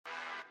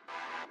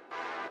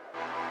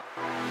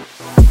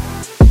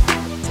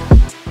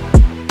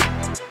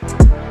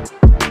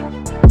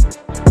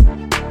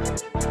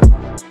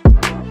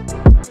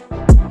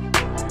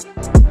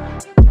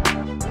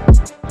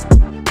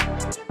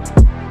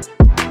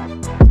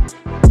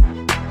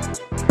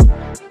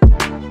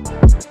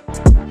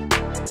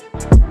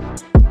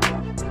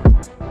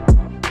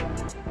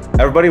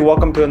everybody.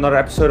 Welcome to another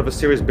episode of a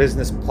Serious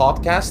Business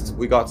Podcast.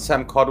 We got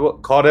Sam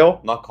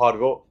Caudill, not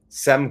Caudill,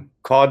 Sam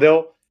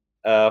Caudill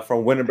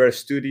from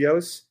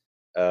WinterBearStudios.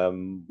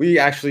 We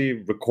actually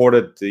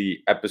recorded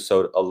the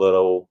episode a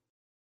little.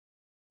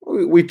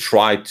 We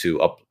tried to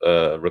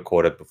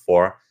record it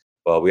before,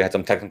 but we had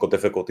some technical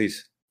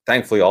difficulties.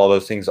 Thankfully, all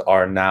those things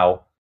are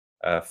now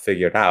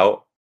figured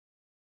out.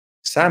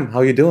 Sam,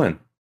 how you doing?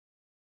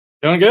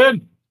 Doing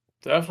good.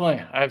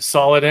 Definitely. I have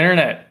solid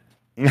internet.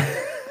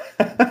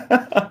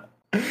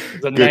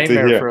 It's a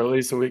nightmare for at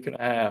least a week and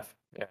a half.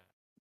 Yeah.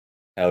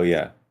 Hell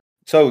yeah.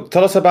 So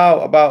tell us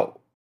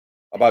about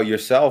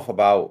yourself,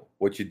 about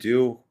what you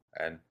do,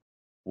 and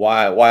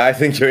why I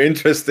think you're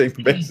interesting,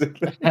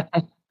 basically.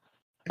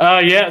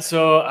 Yeah,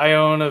 so I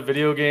own a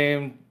video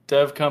game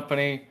dev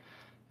company.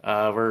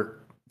 We're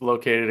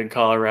located in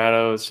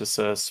Colorado. It's just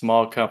a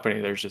small company.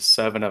 There's just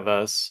 7 of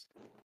us.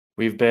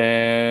 We've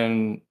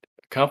been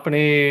a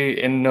company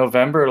in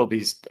November. It'll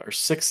be our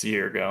 6th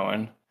year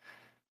going.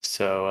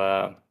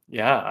 So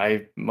yeah,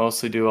 I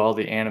mostly do all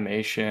the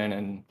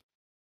animation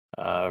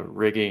and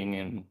rigging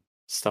and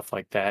stuff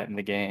like that in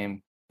the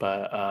game.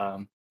 But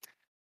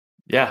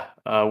yeah,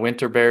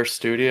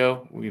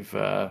 WinterBearStudio. We've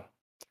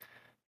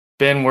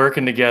been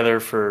working together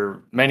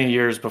for many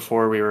years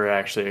before we were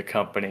actually a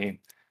company.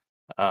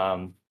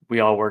 We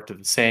all worked at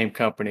the same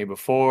company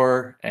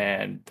before,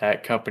 and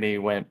that company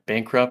went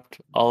bankrupt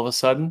all of a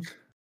sudden.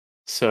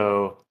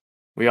 So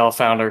we all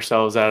found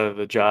ourselves out of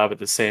the job at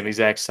the same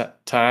exact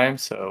time.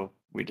 So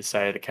we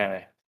decided to kind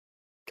of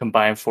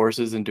combine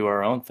forces and do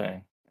our own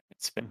thing.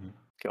 It's been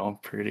going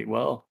pretty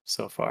well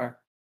so far.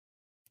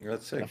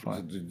 That's sick.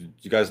 Did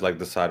you guys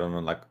decide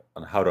on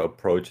how to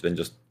approach it and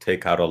just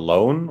take out a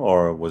loan,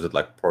 or was it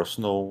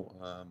personal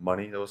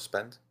money that was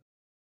spent?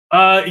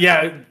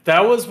 Yeah,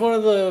 that was one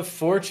of the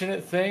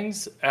fortunate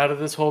things out of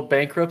this whole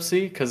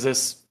bankruptcy, because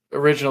this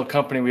original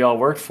company we all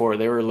worked for,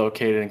 they were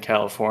located in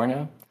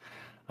California.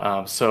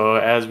 So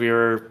as we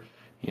were,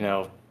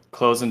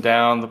 closing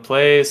down the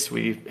place,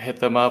 we hit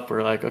them up.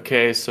 We're like,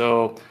 okay,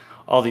 so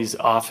all these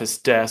office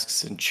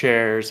desks and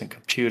chairs and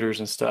computers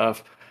and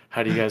stuff,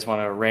 how do you guys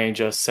want to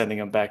arrange us sending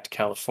them back to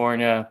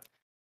California?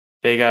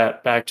 They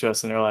got back to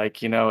us and they're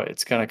like,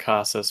 it's going to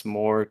cost us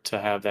more to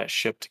have that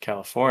shipped to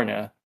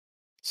California.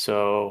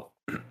 So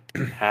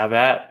have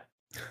at.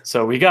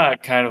 So we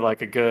got kind of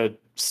like a good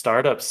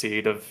startup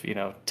seed of,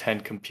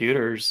 10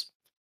 computers.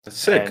 That's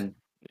sick. And,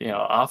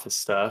 office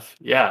stuff.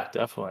 Yeah,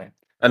 definitely.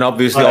 And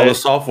obviously all the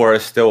software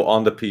is still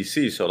on the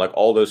PC. So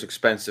all those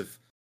expensive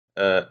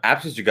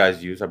apps that you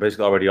guys use are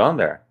basically already on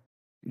there.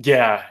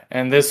 Yeah.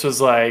 And this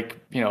was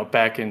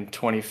back in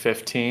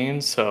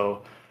 2015.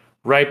 So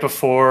right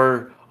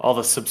before all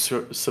the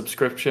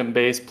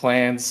subscription-based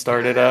plans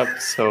started up.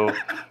 So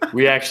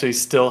we actually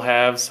still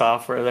have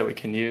software that we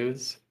can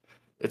use.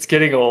 It's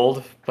getting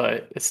old,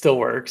 but it still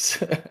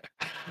works.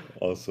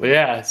 Awesome. But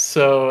yeah,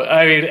 so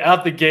I mean,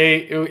 out the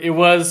gate, it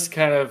was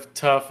kind of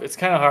tough. It's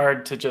kind of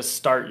hard to just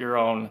start your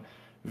own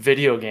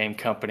video game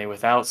company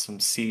without some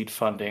seed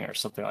funding or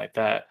something like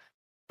that.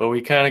 But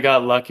we kind of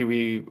got lucky.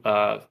 We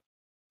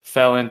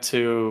fell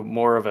into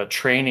more of a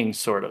training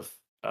sort of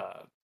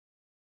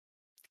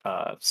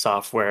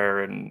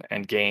software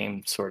and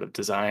game sort of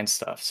design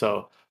stuff.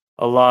 So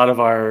a lot of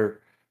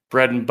our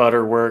bread and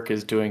butter work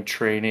is doing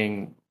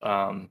training.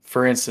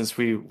 For instance,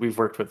 we've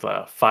worked with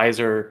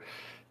Pfizer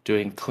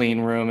doing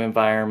clean room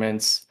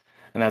environments,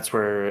 and that's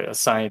where a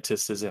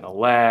scientist is in a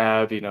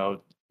lab,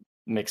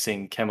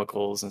 mixing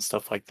chemicals and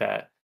stuff like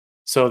that.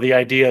 So the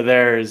idea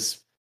there is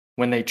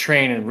when they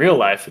train in real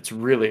life, it's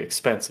really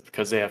expensive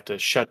because they have to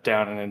shut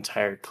down an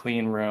entire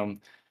clean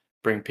room,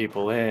 bring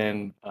people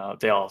in.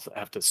 They all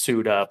have to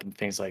suit up and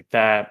things like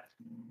that.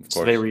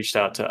 So they reached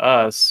out to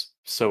us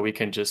so we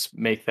can just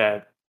make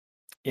that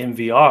in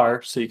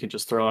VR. So you can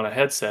just throw on a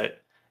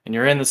headset and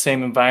you're in the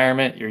same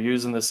environment. You're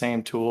using the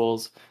same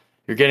tools.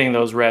 You're getting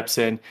those reps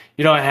in.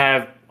 You don't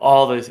have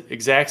all the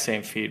exact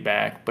same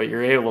feedback, but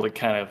you're able to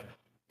kind of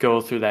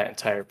go through that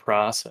entire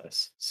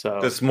process. So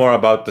it's more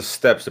about the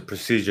steps, the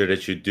procedure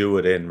that you do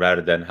it in,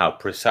 rather than how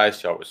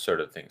precise you are with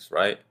certain things,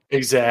 right?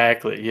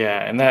 Exactly.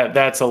 Yeah. And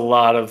that's a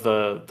lot of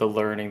the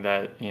learning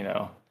that,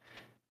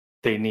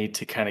 they need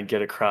to kind of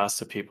get across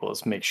to people,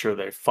 is make sure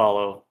they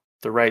follow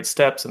the right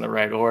steps in the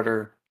right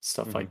order,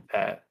 stuff like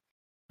that.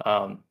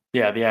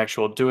 Yeah, the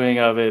actual doing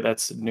of it,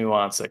 that's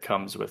nuance that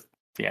comes with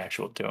the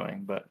actual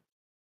doing. But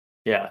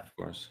yeah, of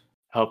course,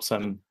 helps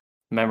them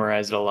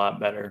memorize it a lot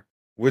better.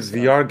 With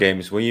VR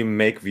games, when you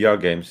make VR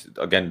games,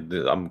 again,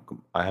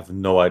 I have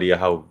no idea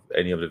how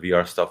any of the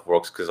VR stuff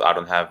works because I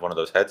don't have one of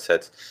those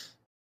headsets.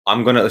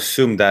 I'm going to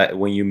assume that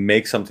when you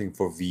make something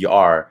for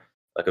VR,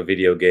 like a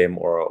video game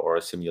or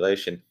a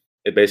simulation,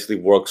 it basically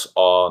works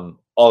on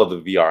all of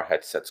the VR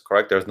headsets,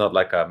 correct? There's not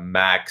like a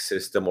Mac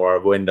system or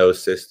a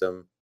Windows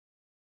system.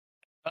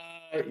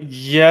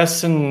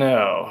 Yes and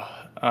no.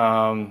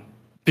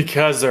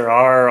 Because there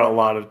are a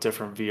lot of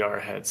different VR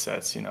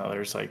headsets.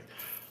 There's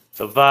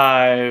the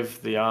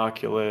Vive, the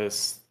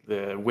Oculus,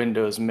 the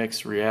Windows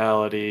mixed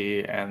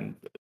reality, and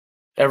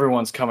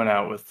everyone's coming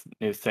out with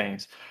new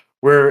things.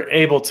 we're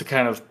able to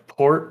kind of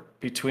port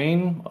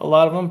between a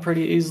lot of them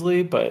pretty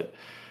easily, but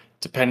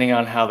depending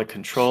on how the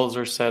controls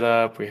are set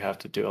up, we have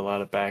to do a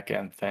lot of back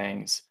end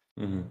things.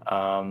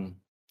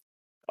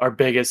 Our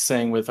biggest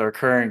thing with our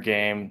current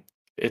game,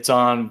 it's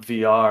on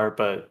VR,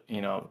 but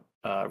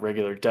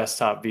regular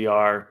desktop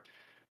VR.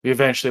 We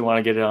eventually want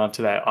to get it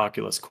onto that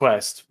Oculus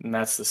Quest, and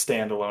that's the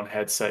standalone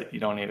headset. You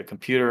don't need a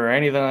computer or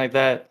anything like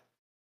that,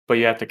 but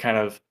you have to kind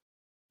of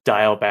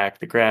dial back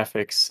the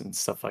graphics and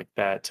stuff like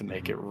that to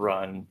make it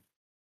run.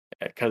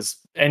 Because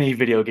any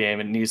video game,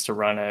 it needs to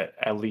run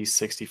at least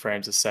 60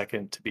 frames a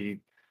second to be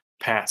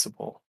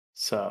passable.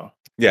 So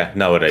yeah,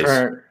 nowadays.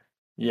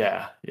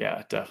 Yeah,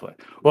 definitely.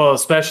 Well,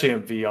 especially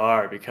in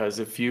VR, because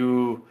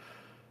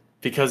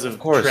because of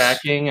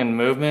tracking and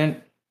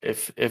movement,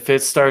 if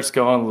it starts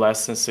going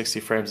less than 60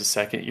 frames a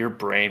second, your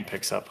brain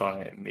picks up on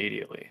it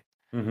immediately.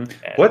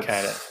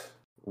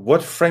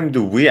 What frame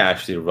do we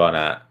actually run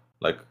at?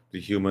 Like the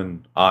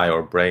human eye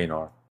or brain,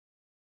 or?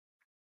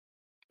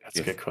 That's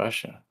a good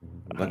question.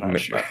 Like, I'm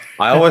not sure.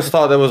 I always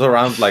thought it was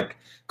around, like,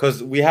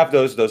 because we have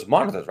those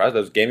monitors, right?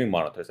 Those gaming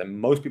monitors, and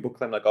most people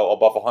claim like, oh,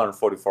 above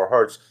 144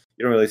 hertz,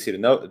 you don't really see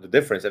the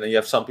difference. And then you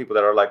have some people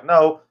that are like,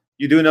 no,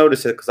 you do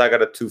notice it because I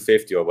got a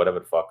 250 or whatever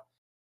the fuck.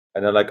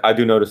 And they're like, I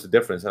do notice the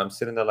difference. And I'm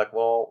sitting there like,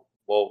 well,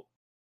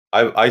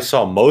 I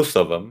saw most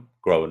of them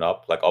growing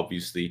up. Like,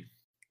 obviously,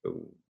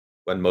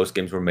 when most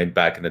games were made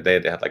back in the day,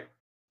 they had like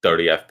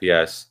 30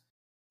 FPS.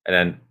 And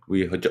then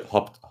we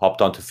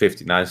hopped onto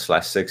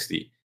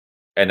 59/60.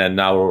 And then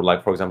now we're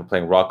like, for example,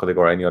 playing Rocket League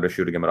or any other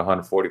shooting game at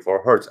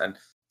 144 hertz. And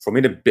for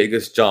me, the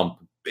biggest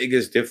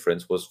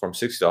difference was from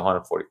 60 to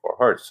 144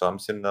 hertz. So I'm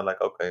sitting there like,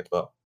 okay,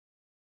 but.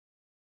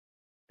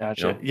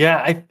 Gotcha.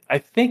 Yeah, I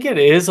think it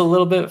is a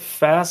little bit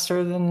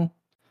faster than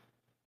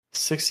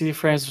 60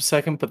 frames per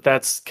second, but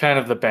that's kind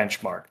of the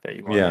benchmark that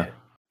you want to hit.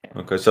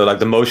 Okay, so like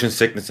the motion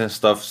sickness and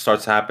stuff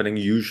starts happening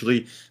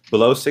usually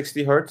below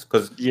 60 hertz?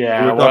 Because we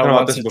were talking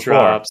about this before.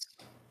 Drops.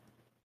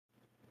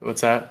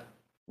 What's that?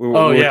 We were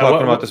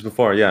talking about this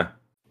before, yeah.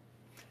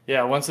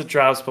 Yeah, once it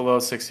drops below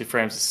 60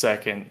 frames a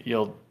second,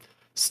 you'll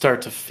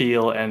start to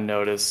feel and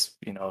notice,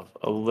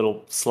 a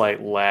little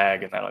slight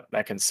lag, and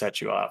that can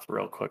set you off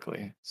real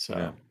quickly.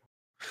 So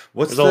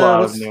there's a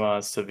lot of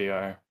nuance to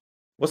VR.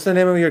 What's the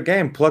name of your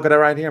game? Plug it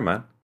right here,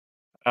 man.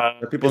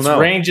 People know.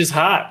 Range is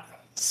Hot.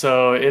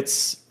 So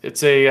it's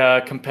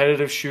a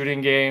competitive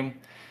shooting game.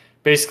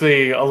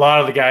 Basically, a lot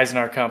of the guys in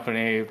our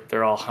company,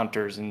 they're all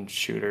hunters and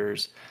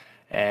shooters,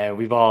 and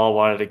we've all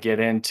wanted to get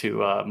into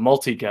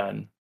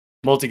multi-gun.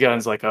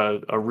 Multi-gun's like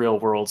a real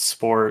world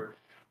sport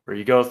where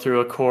you go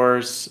through a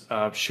course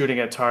shooting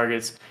at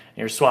targets, and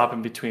you're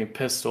swapping between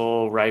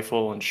pistol,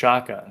 rifle, and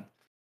shotgun.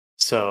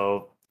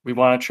 So we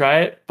want to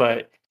try it,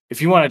 but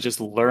if you want to just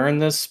learn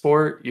this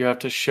sport, you have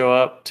to show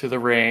up to the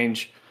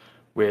range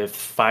with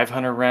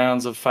 500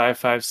 rounds of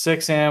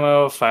 5.56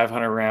 ammo,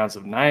 500 rounds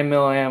of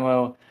 9mm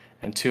ammo,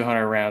 and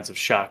 200 rounds of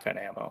shotgun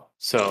ammo.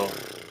 So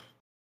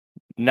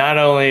not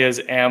only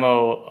is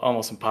ammo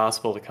almost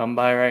impossible to come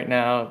by right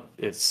now,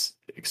 it's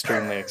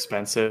extremely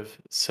expensive.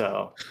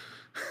 So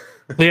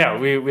yeah,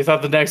 we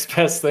thought the next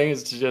best thing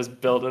is to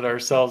just build it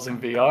ourselves in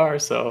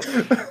VR so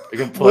we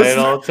can play it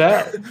all the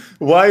time.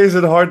 Why is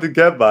it hard to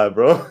get by,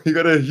 bro? You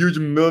got a huge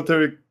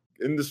military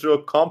industrial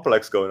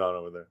complex going on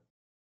over there.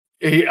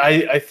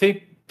 I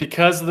think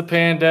because of the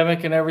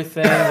pandemic and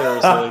everything,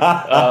 there's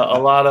a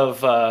lot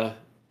of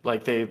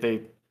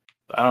they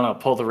I don't know,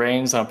 pull the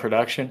reins on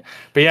production.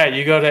 But yeah,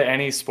 you go to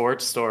any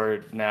sports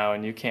store now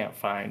and you can't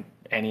find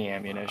any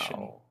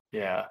ammunition. Wow.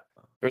 Yeah,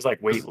 there's like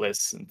wait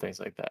lists and things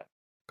like that.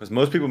 Because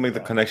most people make the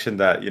connection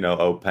that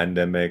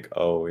pandemic,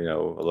 a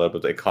little bit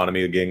of the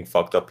economy getting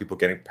fucked up, people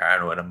getting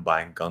paranoid and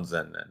buying guns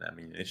and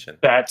ammunition.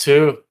 That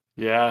too.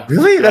 Yeah.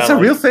 Really? That's a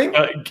real thing?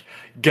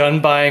 Gun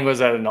buying was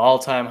at an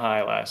all-time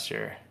high last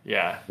year.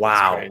 Yeah.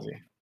 Wow. That's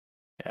crazy.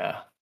 Yeah.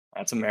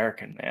 That's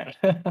American, man.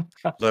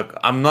 Look,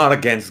 I'm not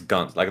against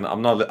guns. Like,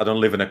 I don't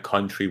live in a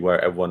country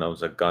where everyone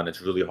owns a gun.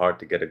 It's really hard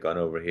to get a gun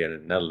over here in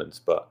the Netherlands.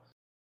 But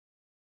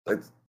like,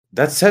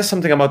 that says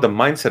something about the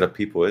mindset of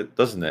people,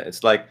 doesn't it?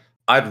 It's like,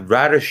 I'd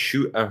rather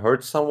shoot and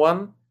hurt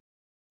someone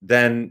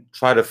than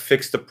try to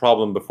fix the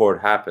problem before it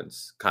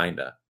happens,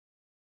 kinda.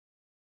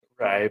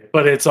 Right.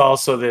 But it's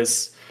also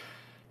this,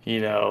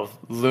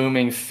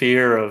 looming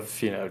fear of,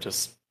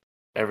 just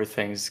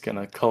everything's going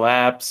to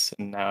collapse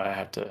and now I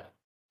have to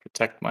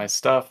protect my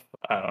stuff.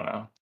 I don't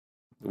know.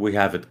 We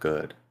have it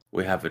good.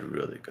 We have it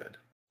really good.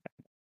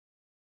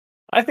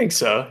 I think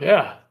so.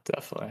 Yeah,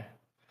 definitely.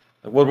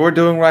 What we're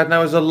doing right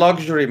now is a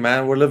luxury,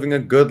 man. We're living a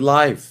good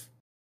life.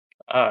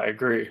 I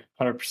agree,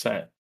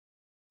 100%.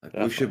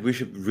 We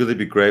should really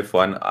be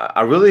grateful, and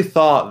I really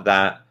thought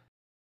that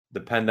the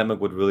pandemic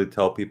would really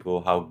tell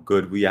people how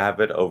good we have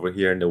it over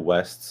here in the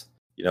West,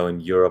 in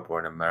Europe or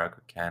in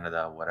America,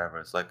 Canada, whatever.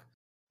 It's like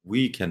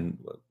we can.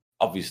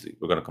 Obviously,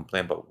 we're gonna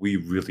complain, but we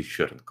really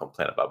shouldn't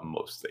complain about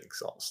most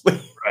things, honestly.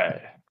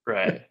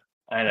 Right.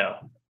 I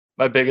know.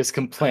 My biggest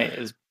complaint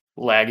is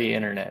laggy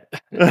internet.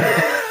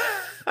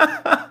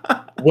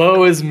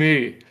 Woe is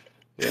me.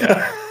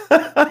 Yeah.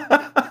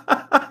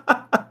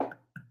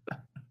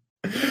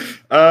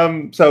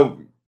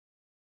 So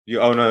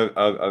you own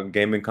a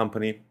gaming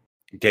company,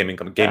 game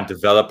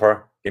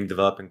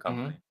developing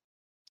company.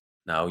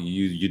 Now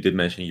you did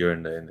mention you're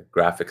in the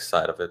graphics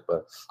side of it,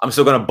 but I'm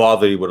still gonna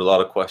bother you with a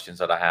lot of questions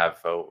that I have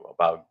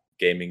about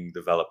gaming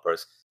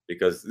developers,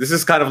 because this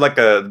is kind of like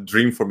a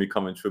dream for me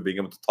coming true, being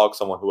able to talk to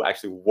someone who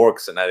actually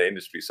works in that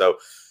industry. So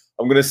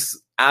I'm gonna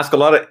ask a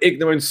lot of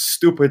ignorant,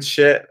 stupid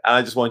shit, and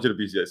I just want you to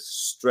be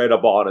just straight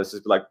up honest.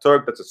 Just be like,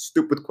 Turk, that's a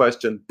stupid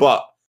question,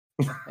 but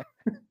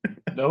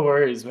No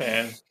worries,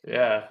 man.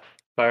 Yeah,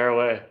 fire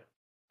away.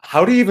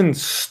 how do you even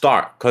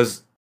start?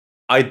 Because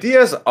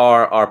ideas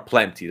are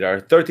plenty. There are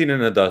 13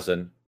 in a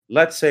dozen.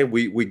 Let's say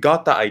we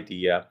got the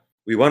idea.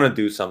 We want to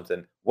do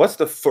something. What's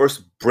the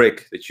first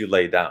brick that you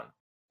lay down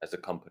as a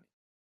company?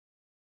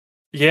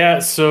 Yeah,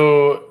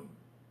 so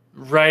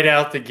right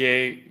out the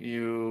gate,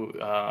 you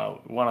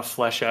want to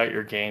flesh out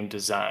your game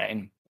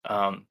design.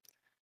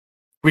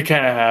 We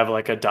kind of have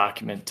like a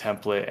document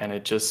template, and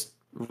it just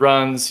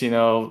runs,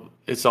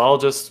 it's all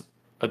just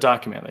a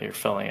document that you're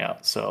filling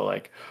out. So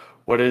like,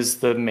 what is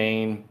the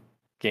main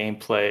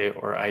gameplay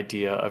or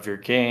idea of your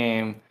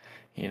game?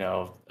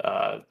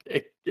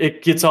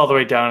 It gets all the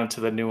way down into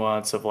the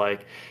nuance of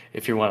like,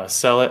 if you want to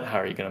sell it, how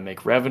are you going to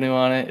make revenue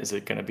on it? Is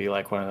it going to be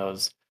like one of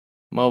those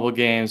mobile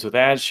games with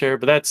ad share?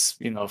 But that's,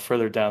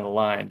 further down the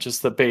line.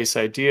 Just the base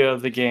idea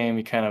of the game,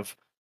 you kind of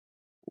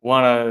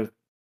want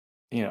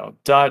to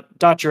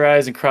dot your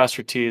I's and cross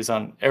your T's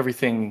on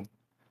everything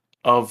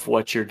of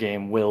what your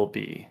game will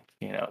be,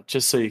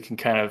 just so you can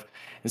kind of,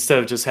 instead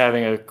of just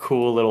having a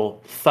cool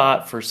little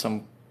thought for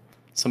some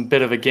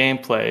bit of a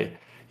gameplay,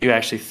 you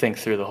actually think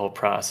through the whole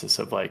process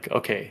of like,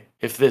 okay,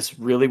 if this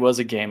really was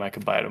a game I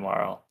could buy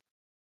tomorrow,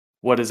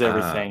 what is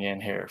everything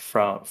in here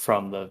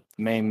from the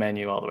main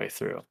menu all the way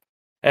through?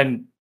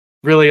 And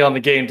really on the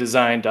game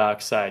design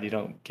doc side, you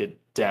don't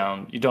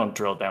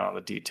drill down on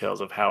the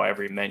details of how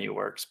every menu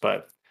works,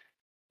 but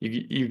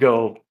you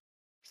go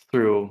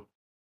through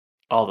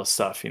all the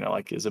stuff,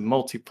 like, is it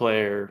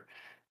multiplayer?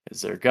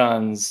 Is there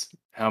guns?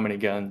 How many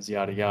guns?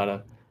 Yada,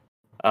 yada.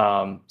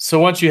 So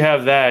once you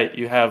have that,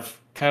 you have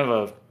kind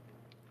of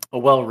a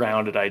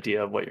well-rounded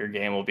idea of what your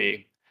game will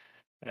be.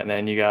 And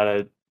then you got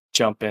to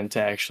jump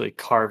into actually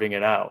carving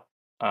it out.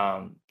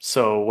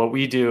 So what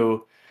we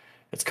do,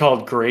 it's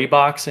called gray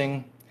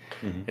boxing.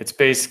 Mm-hmm. It's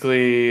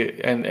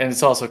basically, and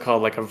it's also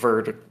called like a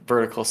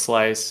vertical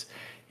slice.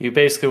 You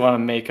basically want to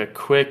make a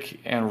quick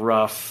and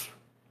rough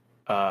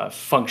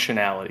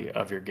functionality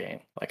of your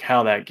game, like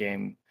how that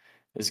game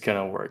is going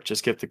to work.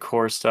 Just get the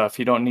core stuff.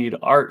 You don't need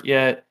art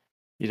yet.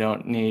 You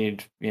don't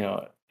need,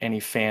 any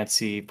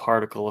fancy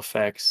particle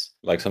effects.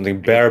 Like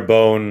something bare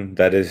bone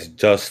that is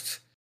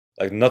just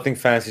like nothing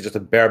fancy, just a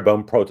bare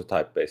bone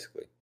prototype,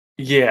 basically.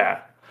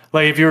 Yeah.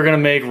 Like if you were going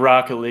to make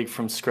Rocket League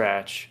from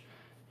scratch,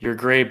 your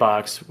gray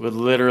box would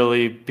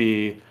literally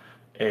be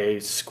a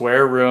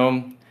square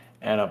room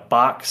and a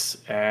box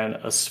and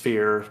a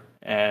sphere,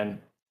 and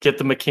get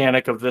the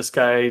mechanic of this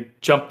guy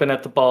jumping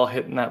at the ball,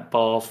 hitting that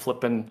ball,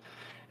 flipping,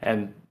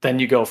 and then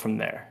you go from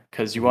there,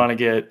 because you want to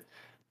get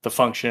the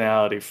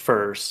functionality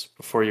first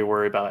before you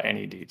worry about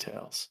any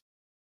details.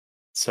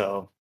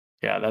 So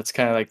yeah, that's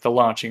kind of like the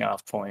launching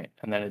off point,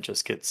 and then it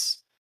just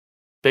gets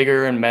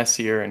bigger and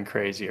messier and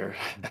crazier.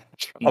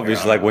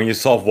 Obviously, like when you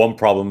solve one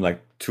problem,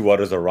 like two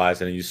others arise,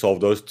 and you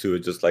solve those two,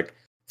 it's just like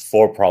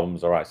four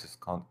problems arise. It's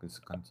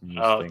a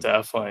continuous thing.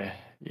 Definitely.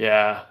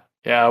 Yeah.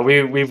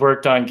 We've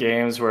worked on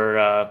games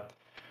where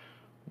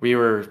we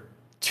were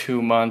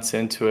 2 months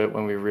into it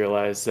when we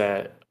realized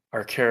that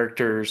our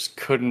characters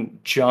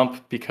couldn't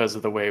jump because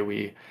of the way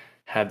we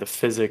had the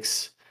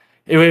physics.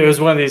 It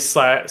was one of these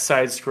side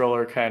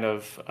scroller kind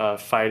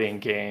of fighting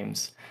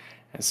games.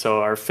 And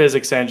so our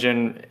physics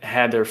engine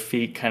had their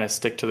feet kind of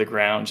stick to the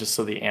ground just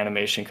so the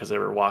animation, because they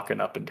were walking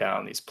up and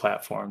down these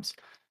platforms.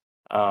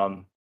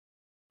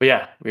 But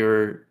yeah, we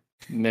were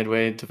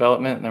midway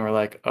development, and then we're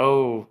like,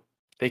 oh,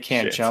 they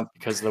can't jump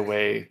because of the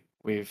way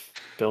we've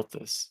built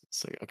this.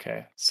 It's like,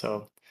 okay,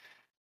 so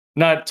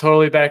not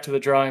totally back to the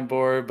drawing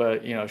board,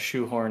 but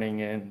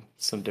shoehorning in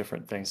some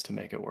different things to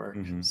make it work.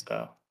 Mm-hmm.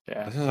 So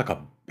yeah, this is like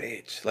a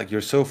bitch. Like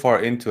you're so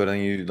far into it,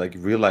 and you like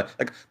realize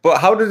like. But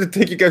how did it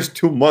take you guys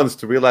 2 months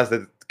to realize that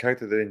the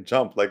character didn't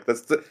jump? Like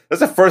that's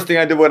the first thing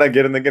I do when I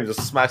get in the game.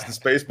 Just smash the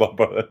spacebar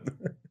button.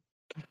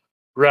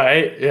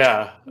 Right?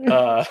 Yeah.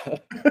 I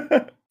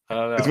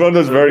don't know. It's one of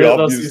those very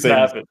obvious things.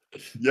 Happen.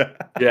 Yeah.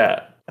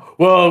 Yeah.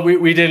 Well,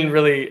 we didn't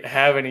really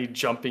have any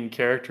jumping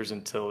characters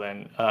until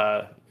then.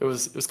 It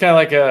was kind of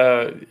like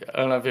I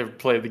don't know if you ever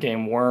played the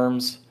game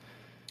Worms.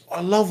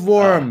 I love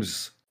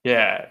Worms.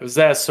 Yeah, it was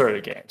that sort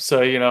of game.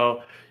 So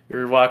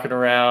you're walking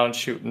around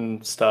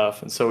shooting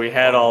stuff, and so we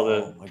had all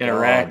the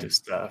interactive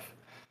stuff.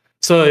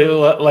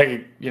 So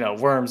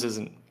Worms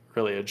isn't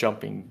really a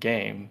jumping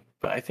game,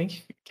 but I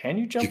think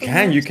you jump?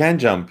 You can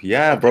jump.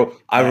 Yeah, bro.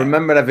 I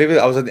remember that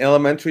vividly. I was in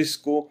elementary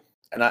school,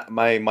 and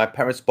my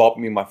parents bought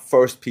me my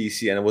first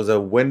PC, and it was a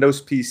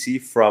Windows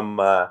PC from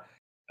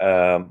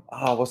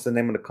what's the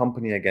name of the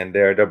company again?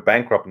 They're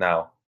bankrupt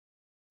now.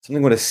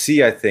 Something with a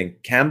C, I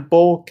think.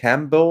 Campbell,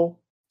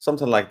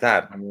 something like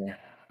that.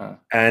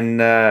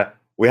 And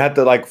we had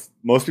to like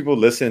most people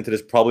listening to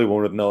this probably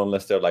won't know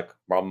unless they're like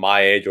around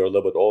my age or a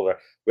little bit older.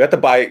 We had to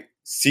buy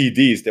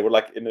CDs. They were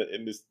like in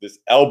this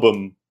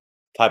album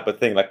type of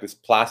thing, like this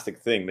plastic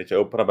thing that you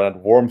open up and it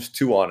had Worms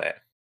 2 on it.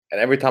 And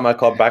every time I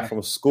called back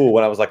from school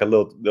when I was like a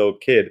little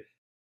kid,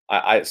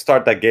 I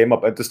start that game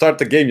up. And to start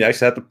the game, you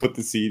actually had to put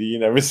the CD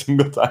in every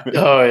single time.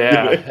 Oh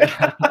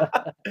yeah.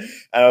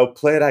 And I'll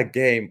play that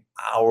game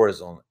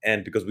hours on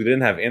end because we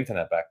didn't have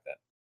internet back then.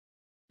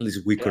 At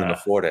least we couldn't Yeah.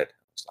 afford it.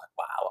 It's like,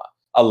 wow,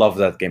 I love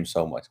that game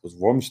so much. It was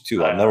Worms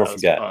 2. I'll never That was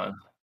forget. fun.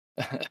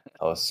 That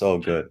was so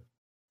good.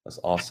 That's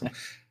awesome.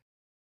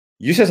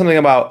 You said something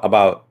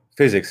about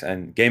physics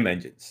and game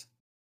engines.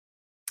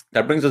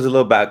 That brings us a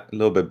little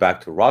bit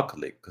back to Rocket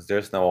League because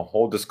there's now a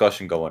whole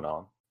discussion going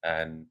on,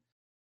 and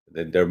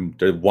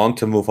they want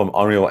to move from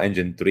Unreal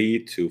Engine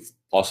 3 to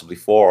possibly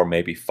 4 or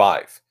maybe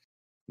 5.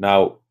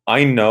 Now,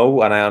 I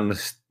know, and I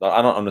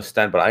don't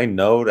understand, but I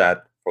know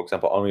that, for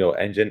example, Unreal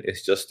Engine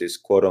is just this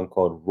quote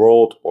unquote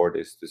world or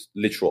this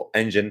literal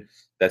engine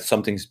that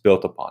something's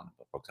built upon.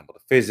 For example,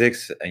 the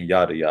physics and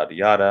yada yada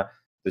yada.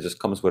 That just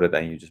comes with it,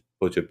 and you just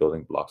put your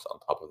building blocks on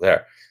top of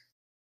there.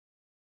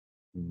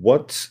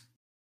 What's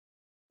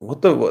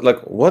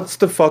what's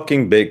the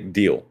fucking big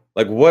deal?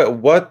 Like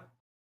what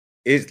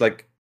is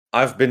like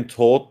I've been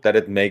told that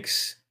it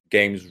makes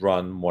games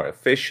run more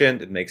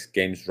efficient, it makes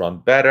games run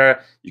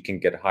better, you can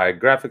get higher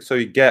graphics, so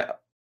you get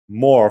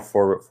more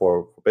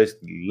for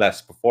basically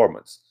less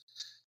performance.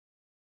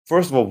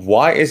 First of all,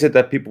 why is it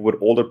that people with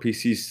older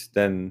PCs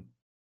then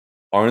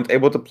aren't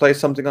able to play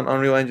something on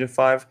Unreal Engine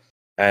 5?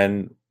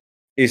 And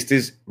is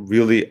this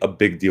really a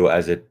big deal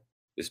as it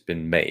has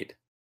been made?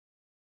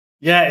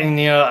 Yeah, and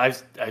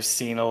I've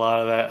seen a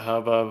lot of that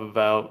hubbub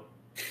about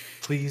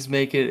please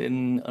make it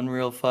in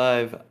Unreal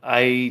 5.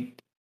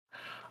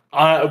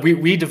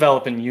 We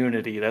develop in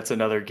Unity. That's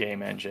another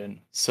game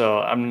engine. So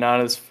I'm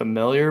not as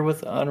familiar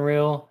with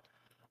Unreal.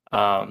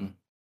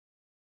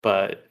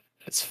 But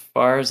as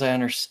far as I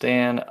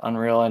understand,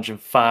 Unreal Engine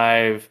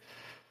 5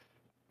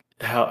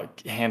 how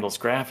it handles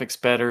graphics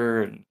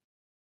better. And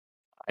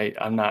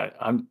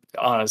I'm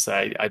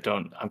honestly, I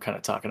don't, I'm kind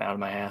of talking out of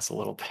my ass a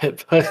little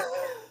bit, but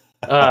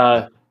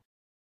uh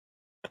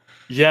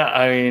yeah,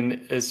 I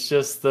mean, it's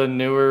just the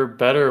newer,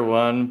 better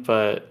one,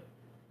 but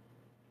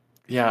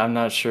yeah, I'm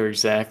not sure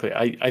exactly.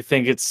 I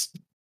think it's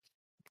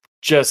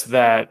just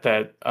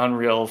that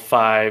Unreal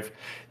 5,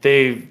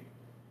 they've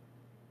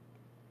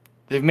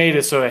they've made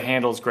it so it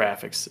handles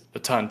graphics a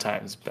ton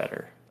times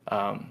better.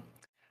 I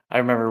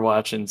remember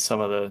watching some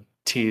of the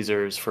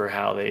teasers for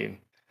how they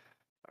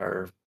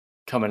are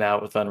coming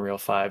out with Unreal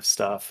 5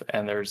 stuff,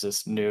 and there's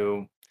this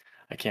new,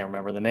 I can't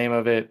remember the name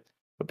of it,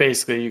 but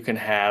basically you can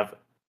have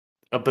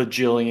a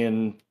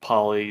bajillion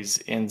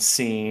polys in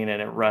scene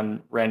and it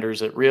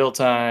renders it real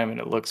time and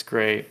it looks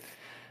great.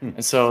 Hmm.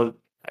 And so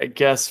I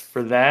guess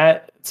for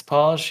that it's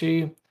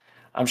polishy.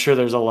 I'm sure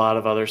there's a lot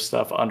of other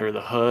stuff under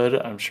the hood.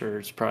 I'm sure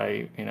it's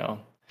probably,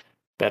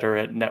 better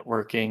at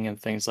networking and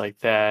things like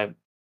that.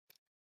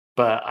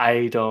 But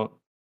I don't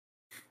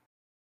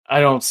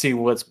see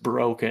what's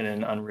broken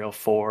in Unreal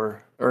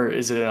 4, or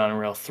is it in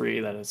Unreal 3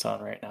 that it's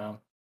on right now?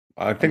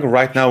 I think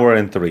right now we're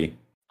in 3.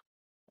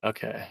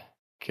 Okay,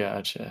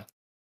 gotcha.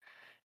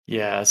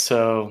 Yeah,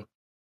 so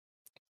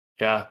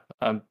yeah,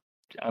 I'm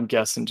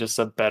guessing just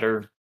a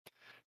better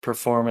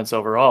performance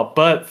overall.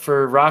 But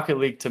for Rocket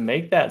League to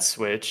make that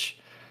switch,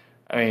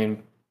 I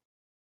mean,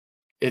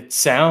 it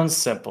sounds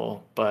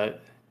simple,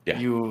 but Yeah.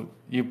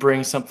 you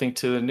bring something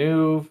to the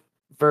new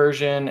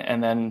version,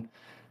 and then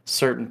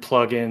certain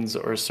plugins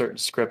or certain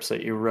scripts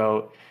that you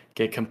wrote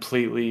get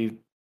completely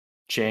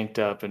janked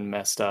up and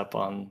messed up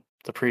on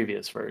the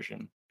previous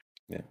version.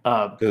 Yeah.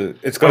 Uh,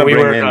 It's when gonna we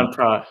bring work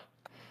on in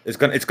it's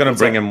gonna what's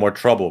bring that? in more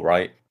trouble,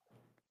 right?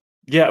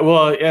 Yeah,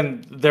 well,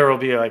 and there will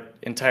be like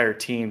entire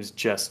teams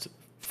just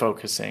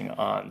focusing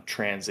on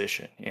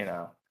transition.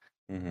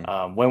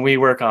 Mm-hmm. When we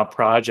work on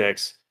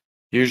projects,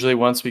 usually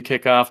once we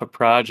kick off a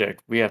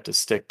project, we have to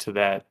stick to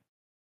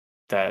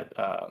that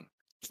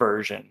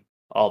version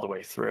all the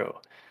way through,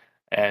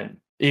 and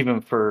even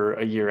for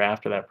a year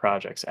after that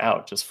project's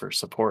out, just for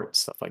support and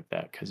stuff like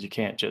that, because you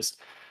can't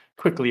just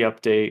quickly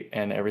update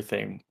and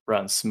everything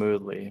runs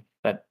smoothly.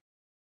 That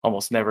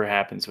almost never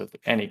happens with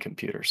any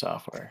computer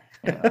software.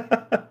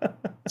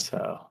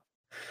 So,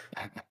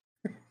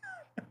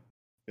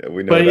 Yeah,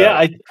 we know but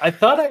yeah, that. I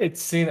thought I had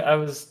seen. I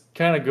was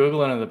kind of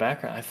googling in the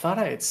background. I thought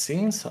I had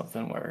seen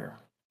something where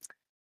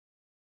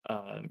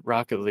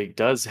Rocket League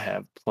does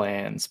have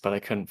plans, but I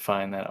couldn't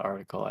find that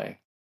article I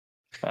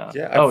found.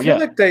 Yeah, Oh yeah,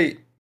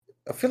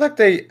 I feel like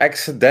they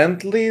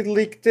accidentally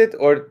leaked it,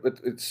 or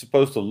it's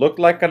supposed to look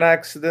like an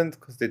accident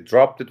because they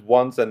dropped it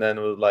once and then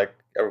it was like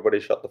everybody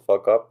shut the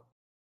fuck up.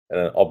 And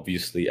then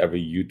obviously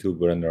every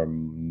YouTuber and their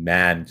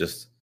man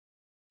just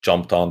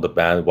jumped on the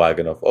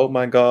bandwagon of, oh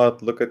my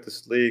god, look at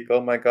this leak,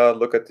 oh my god,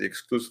 look at the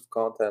exclusive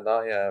content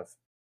I have.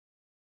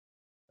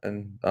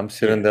 And I'm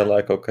sitting there yeah,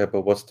 like, okay,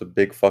 but what's the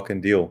big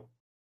fucking deal?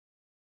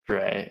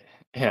 right.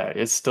 Yeah,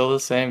 it's still the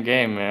same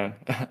game, man.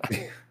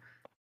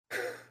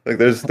 Like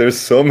there's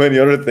so many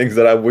other things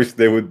that I wish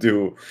they would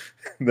do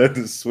than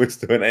to switch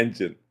to an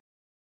engine.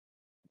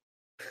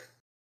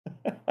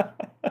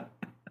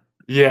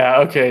 Yeah,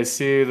 okay.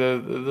 See,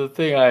 the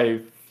thing I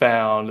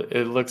found,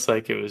 it looks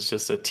like it was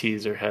just a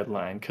teaser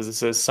headline because it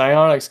says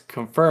Psyonix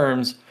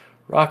confirms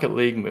Rocket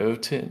League move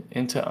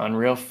into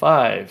Unreal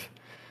 5,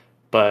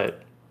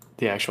 but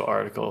the actual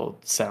article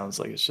sounds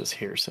like it's just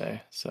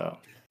hearsay. So,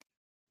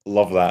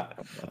 Love that.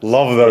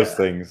 Love those yeah.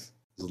 things.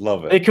 Just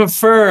love They it.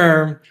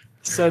 confirm,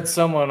 said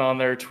someone on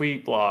their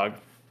tweet blog.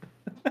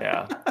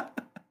 Yeah.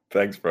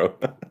 Thanks, bro.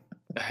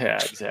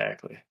 Yeah,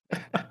 exactly.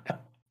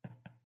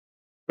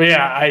 But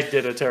yeah, I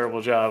did a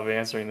terrible job of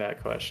answering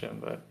that question,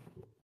 but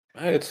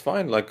Hey, it's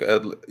fine. Like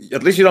at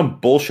least you don't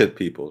bullshit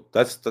people.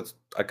 That's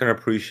I can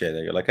appreciate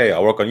it. You're like, hey, I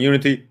work on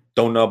Unity.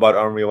 Don't know about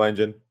Unreal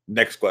Engine.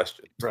 Next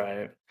question.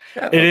 right.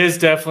 Yeah, It no. is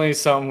definitely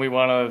something we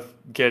want to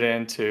get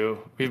into.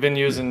 We've been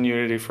using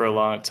Unity for a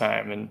long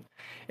time, and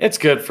it's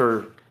good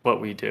for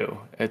what we do.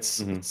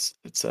 It's Mhm.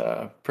 it's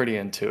pretty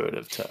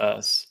intuitive to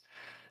us.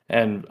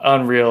 And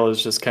Unreal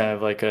is just kind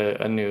of like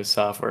a new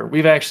software.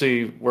 We've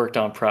actually worked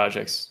on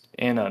projects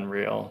in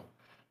Unreal.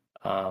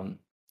 Um,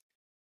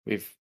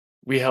 we've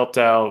we helped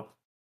out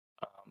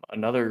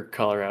another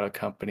Colorado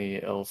company,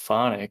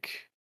 Ilphonic.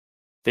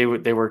 They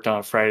worked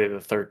on Friday the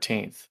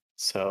 13th.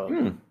 So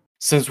Hmm,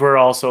 since we're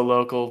also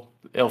local,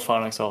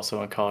 Ilphonic's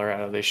also in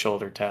Colorado, they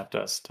shoulder tapped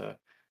us to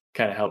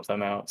kind of help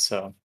them out.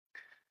 So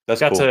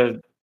that's got cool.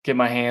 to get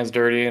my hands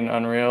dirty in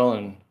Unreal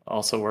and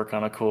also work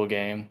on a cool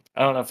game.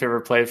 I don't know if you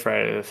ever played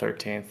Friday the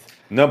 13th.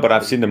 No, but It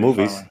I've was a seen the pretty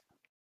fun movies. one.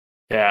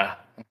 Yeah,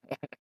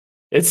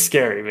 it's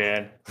scary,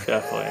 man.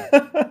 Definitely.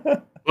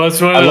 Well,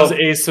 it's one I of those love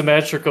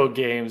asymmetrical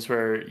games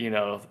where,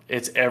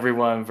 it's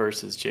everyone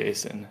versus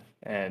Jason.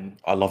 And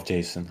I love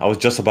Jason. I was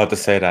just about to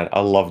say that. I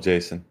love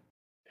Jason.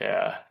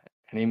 yeah,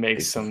 and he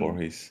makes Jason some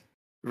Voorhees.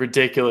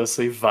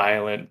 ridiculously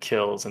violent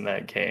kills in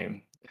that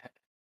game.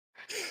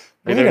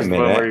 Like Wait a there's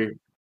one minute. where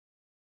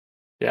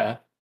yeah.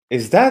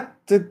 Is that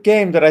the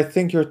game that I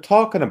think you're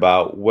talking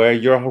about, where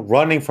you're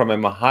running from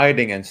him,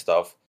 hiding and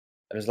stuff?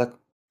 And it's like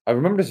I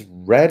remember this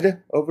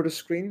red over the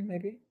screen,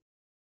 maybe?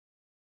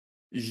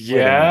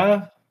 Wait a minute.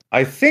 Yeah.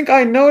 I think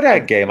I know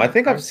that Like game. I that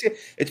think I've part. seen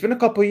it's been a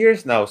couple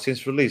years now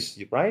since release,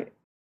 right?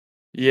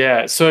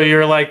 Yeah. So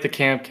you're like the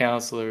camp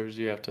counselors.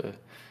 You have to,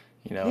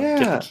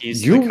 get the Yeah.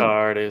 keys to the You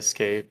car to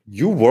escape.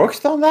 you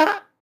worked on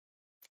that?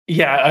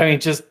 Yeah, I mean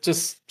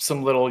just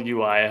some little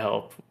UI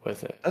help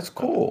with it. That's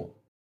But cool.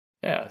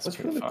 yeah, it's That's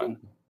pretty really cool. fun.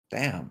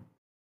 Damn.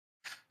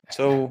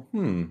 So,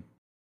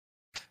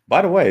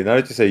 by the way, now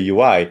that you say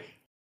UI,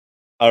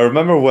 I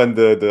remember when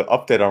the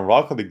update on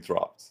Rocket League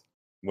dropped,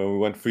 when we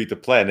went free to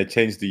play and they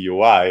changed the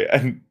UI,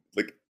 and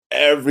like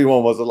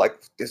everyone was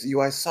like, "This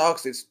UI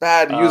sucks. It's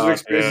bad. The user Oh,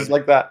 experience is dude.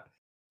 like that."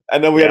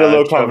 And then we had a Yeah,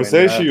 little that drove me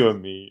conversation, nuts. you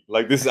and me.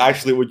 Like, this is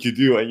actually what you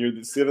do, and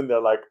you're sitting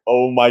there like,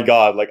 "Oh my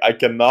god! Like, I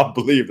cannot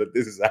believe that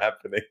this is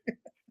happening."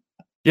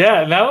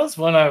 Yeah, and that was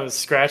one I was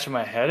scratching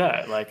my head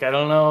at. Like, I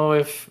don't know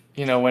if,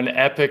 when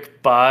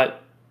Epic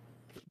bought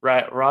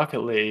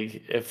Rocket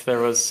League, if there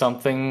was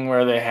something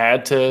where they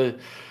had to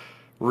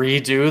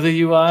redo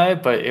the UI,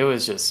 but it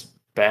was just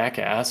back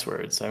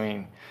asswards. I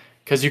mean,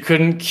 because you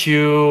couldn't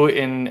queue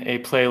in a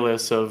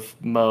playlist of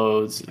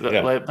modes.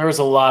 Yeah, Like, there was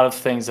a lot of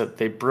things that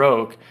they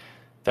broke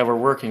that were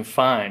working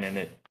fine, and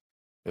it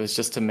was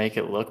just to make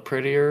it look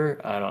prettier.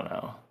 I don't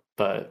know,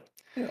 but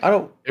I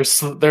don't.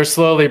 they're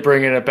slowly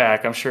bringing it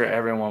back. I'm sure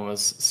everyone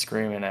was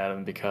screaming at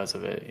them because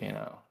of it.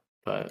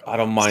 But I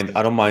don't mind.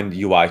 I don't mind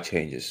UI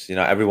changes.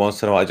 Every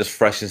once in a while, it just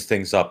freshens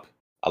things up.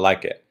 I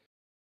like it.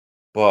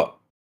 But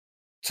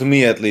to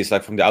me, at least,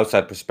 like from the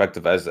outside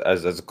perspective, as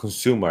a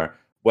consumer,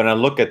 when I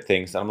look at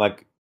things, I'm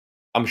like,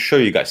 I'm sure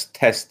you guys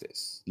test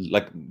this.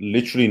 Like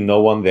literally,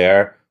 no one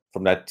there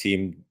from that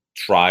team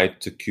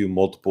tried to queue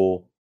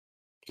multiple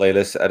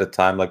playlists at a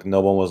time. Like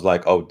no one was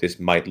like, "Oh, this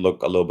might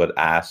look a little bit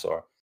ass,"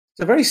 or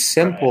it's a very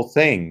right, simple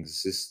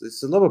things.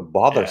 It's a little bit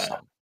yeah,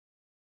 bothersome.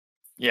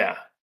 yeah.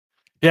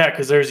 Yeah,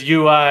 because there's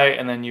UI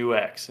and then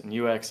UX, and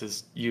UX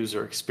is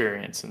user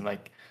experience, and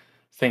like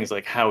things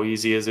like how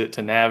easy is it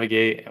to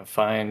navigate and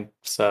find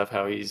stuff,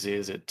 how easy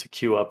is it to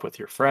queue up with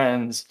your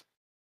friends.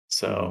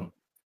 Hmm. So,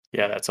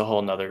 yeah, that's a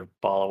whole nother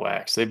ball of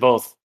wax. They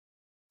both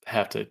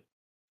have to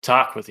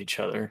talk with each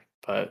other,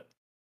 but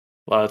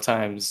a lot of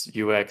times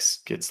UX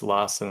gets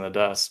lost in the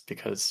dust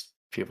because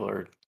people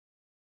are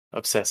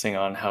obsessing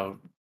on how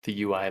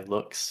the UI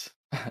looks.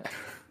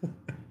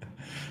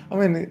 I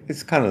mean,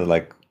 it's kind of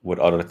like with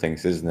other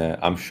things, isn't it?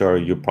 I'm sure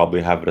you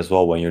probably have it as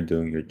well when you're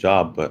doing your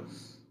job. But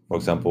for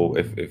example,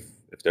 if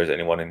there's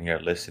anyone in here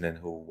listening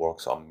who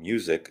works on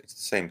music, it's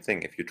the same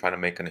thing. If you're trying to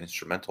make an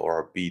instrumental or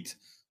a beat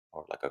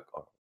or like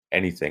or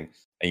anything,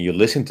 and you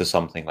listen to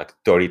something like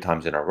 30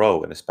 times in a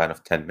row in a span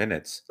of 10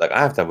 minutes, like I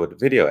have that with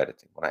video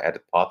editing when I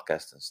edit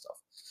podcasts and stuff.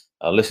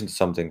 I listen to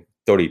something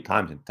 30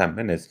 times in 10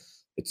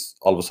 minutes. It's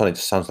all of a sudden it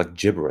just sounds like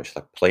gibberish,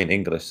 like plain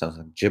English sounds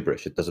like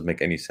gibberish. It doesn't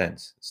make any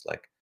sense. It's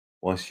like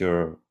once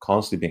you're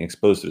constantly being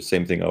exposed to the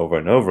same thing over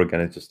and over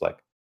again, it's just like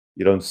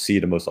you don't see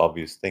the most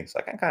obvious things.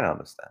 I can kind of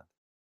understand.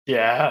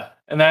 Yeah,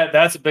 and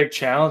that's a big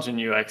challenge in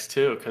UX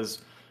too, because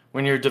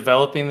when you're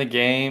developing the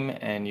game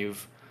and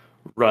you've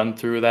run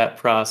through that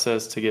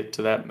process to get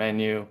to that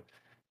menu,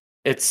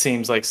 it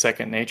seems like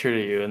second nature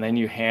to you, and then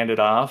you hand it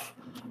off.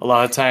 A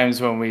lot of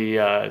times when we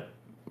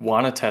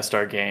want to test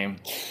our game,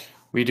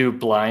 we do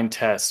blind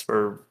tests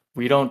where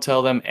we don't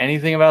tell them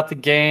anything about the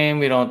game.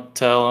 We don't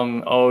tell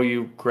them, oh,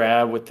 you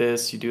grab with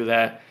this, you do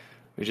that.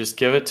 We just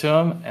give it to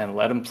them and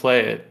let them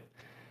play it.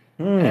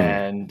 Hmm.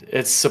 And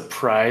it's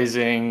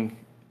surprising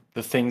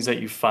the things that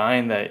you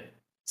find that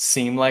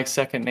seem like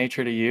second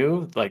nature to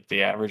you, like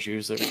the average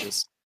user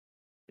just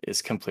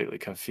is completely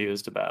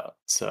confused about.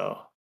 So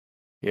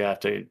you have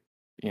to,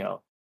 you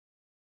know,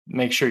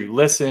 make sure you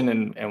listen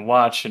and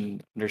watch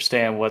and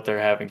understand what they're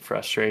having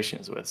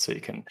frustrations with so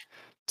you can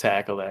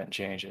tackle that and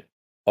change it.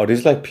 Are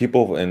these like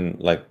people in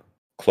like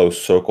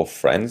close circle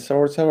friends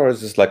or whatever, or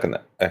is this like an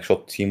actual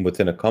team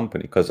within a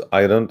company? Because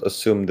I don't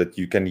assume that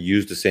you can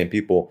use the same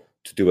people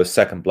to do a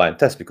second blind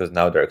test because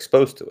now they're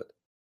exposed to it.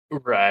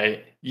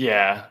 Right.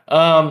 Yeah.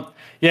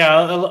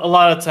 Yeah, a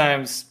lot of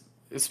times,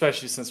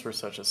 especially since we're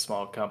such a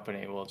small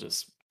company, we'll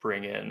just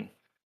bring in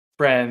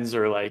friends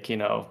or like,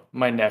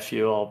 my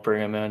nephew, I'll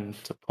bring him in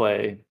to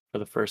play for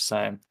the first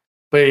time.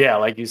 But yeah,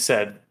 like you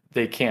said,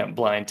 they can't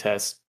blind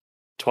test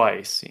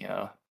twice,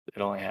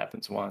 it only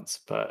happens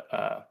once. But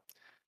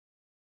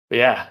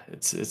yeah,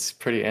 it's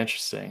pretty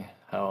interesting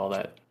how all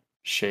that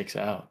shakes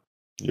out.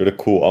 You're the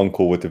cool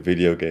uncle with the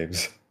video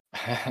games.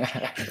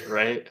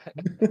 Right?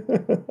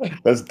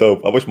 That's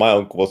dope. I wish my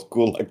uncle was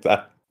cool like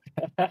that.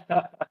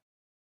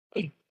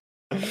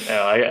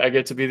 Yeah, I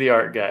get to be the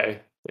art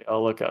guy. They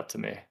all look up to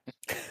me.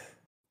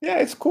 Yeah,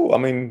 it's cool. I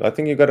mean, I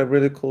think you got a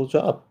really cool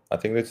job. I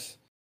think it's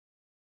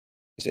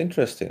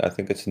interesting. I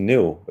think it's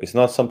new. It's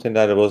not something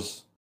that it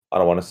was. I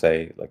don't want to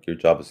say like your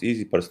job is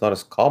easy, but it's not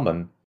as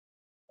common.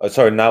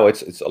 Sorry, now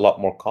it's a lot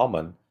more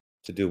common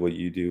to do what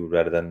you do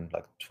rather than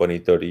like 20,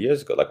 30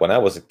 years ago. Like when I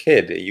was a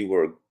kid,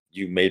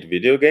 you made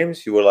video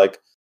games, you were like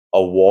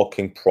a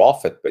walking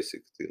prophet,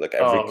 basically. Like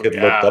every Oh kid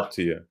looked yeah. up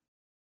to you.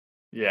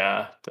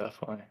 Yeah,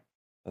 definitely.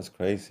 That's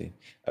crazy.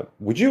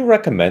 Would you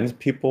recommend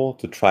people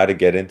to try to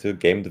get into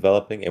game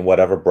developing in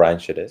whatever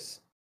branch it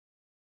is?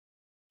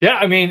 Yeah,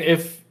 I mean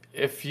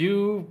if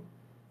you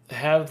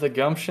have the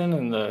gumption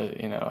and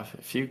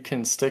if you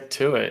can stick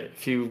to it,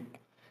 if you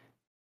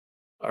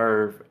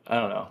are, I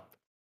don't know,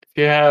 if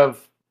you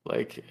have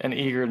like an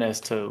eagerness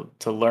to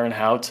learn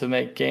how to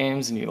make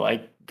games and you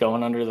like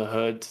going under the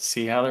hood to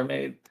see how they're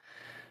made,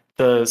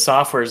 the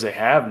softwares they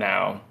have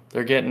now,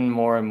 they're getting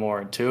more and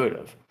more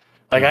intuitive.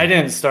 Like I Mhm.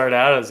 didn't start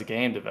out as a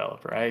game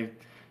developer. I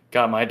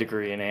got my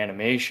degree in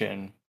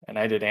animation and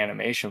I did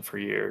animation for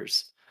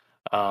years.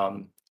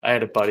 I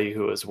had a buddy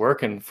who was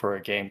working for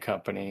a game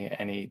company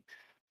and he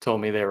told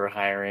me they were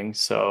hiring.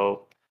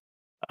 So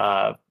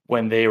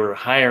when they were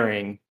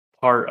hiring,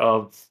 part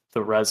of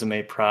the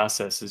resume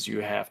process is you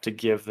have to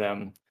give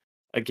them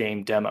a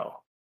game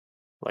demo,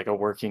 like a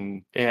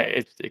working,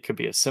 it could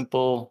be a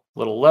simple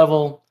little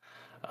level.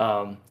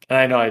 And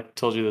I know I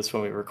told you this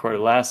when we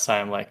recorded last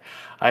time, like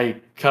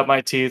I cut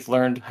my teeth,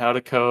 learned how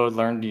to code,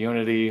 learned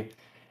Unity,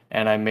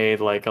 and I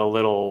made like a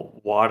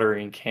little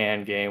watering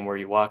can game where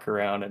you walk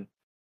around and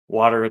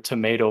water a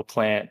tomato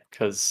plant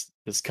because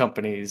this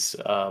company's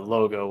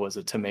logo was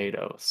a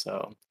tomato.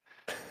 So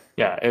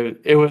yeah,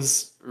 it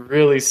was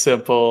really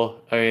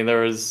simple. I mean,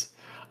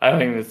 I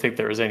don't even think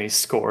there was any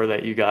score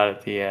that you got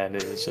at the end.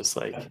 It was just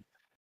like,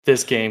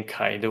 this game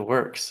kind of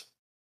works.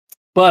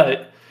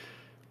 But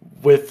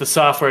with the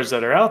softwares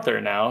that are out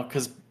there now,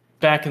 because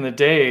back in the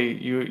day,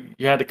 you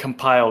had to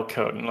compile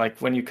code, and like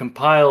when you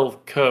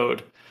compile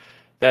code,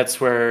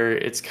 that's where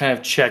it's kind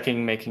of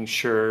checking, making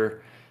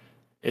sure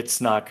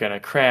it's not going to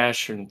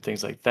crash and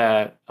things like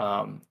that.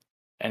 And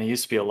it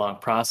used to be a long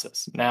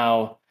process.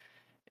 Now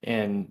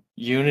in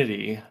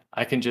Unity,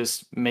 I can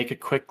just make a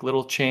quick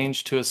little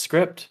change to a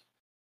script,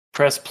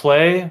 press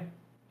play,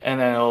 and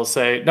then it'll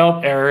say,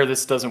 nope, error,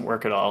 this doesn't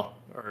work at all.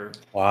 Or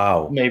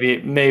Wow. maybe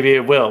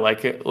it will.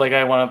 Like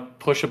I want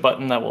to push a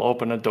button that will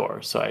open a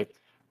door. So I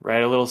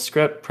write a little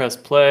script, press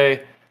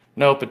play.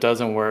 Nope, it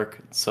doesn't work.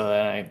 So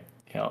then I,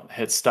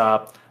 hit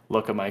stop,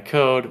 look at my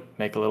code,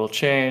 make a little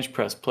change,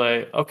 press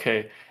play.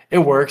 Okay, it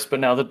works, but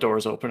now the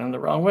door's open in the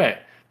wrong way.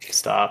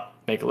 Stop,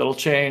 make a little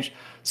change.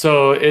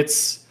 So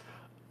it's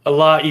a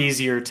lot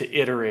easier to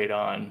iterate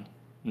on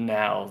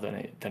now than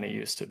it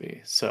used to be.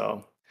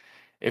 So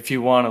if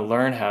you want to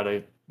learn how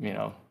to,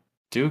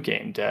 do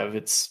game dev,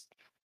 it's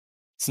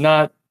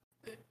not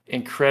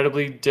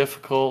incredibly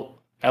difficult,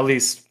 at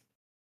least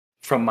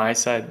from my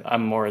side.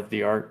 I'm more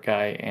the art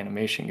guy,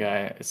 animation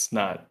guy.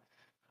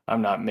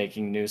 I'm not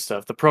making new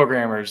stuff. The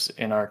programmers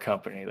in our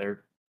company,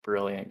 they're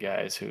brilliant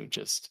guys who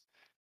just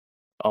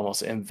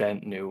almost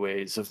invent new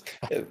ways of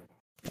Uh,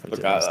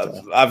 Look, doing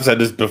stuff. I've said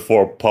this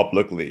before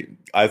publicly.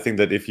 I think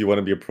that if you want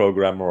to be a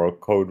programmer or a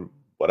code,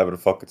 whatever the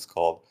fuck it's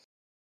called,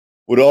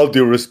 with all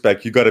due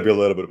respect, you got to be a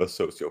little bit of a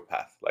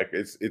sociopath. Like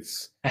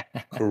it's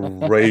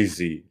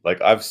crazy.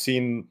 Like I've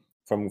seen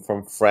from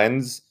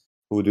friends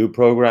who do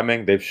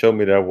programming, they've shown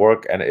me their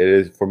work, and it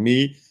is for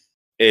me,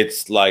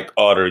 it's like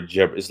utter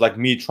gibber. It's like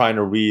me trying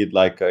to read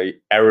like a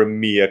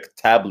Aramaic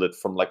tablet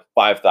from like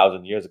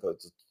 5,000 years ago.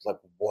 It's like,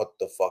 what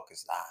the fuck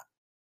is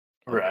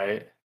that? Like,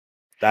 Right.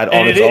 that on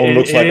And its own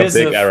looks it like a is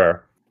big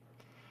error.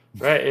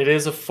 right. It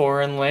is a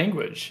foreign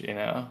language, you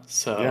know.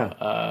 So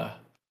Yeah.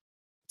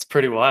 it's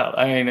pretty wild.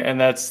 I mean, and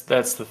that's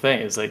the thing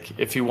is like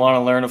if you want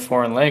to learn a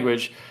foreign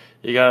language,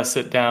 you got to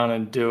sit down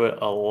and do it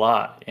a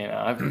lot. You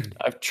know,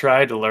 I've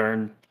tried to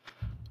learn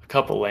a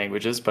couple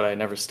languages, but I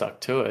never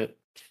stuck to it.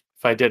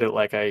 If I did it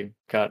like I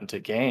got into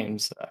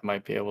games, I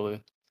might be able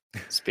to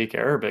speak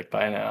Arabic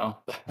by now.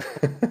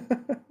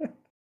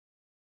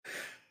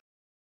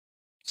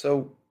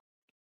 So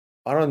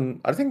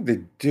I think they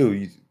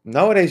do.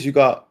 Nowadays you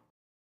got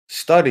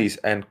studies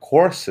and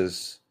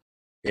courses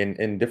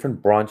in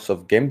different branches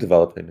of game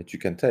development that you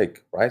can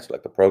take, right? So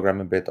like the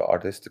programming bit, the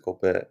artistical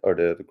bit, or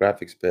the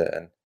graphics bit,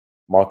 and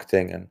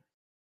marketing, and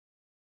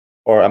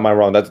or am I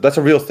wrong? That's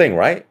a real thing,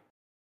 right?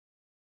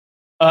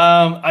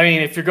 I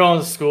mean, if you're going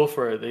to school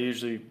for it, they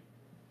usually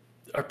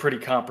are pretty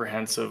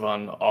comprehensive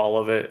on all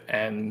of it.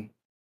 And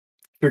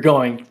if you're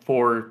going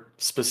for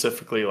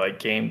specifically like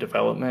game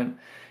development,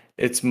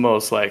 it's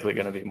most likely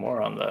going to be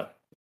more on the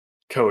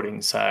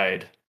coding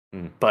side,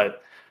 Mm,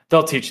 but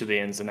they'll teach you the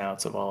ins and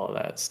outs of all of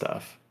that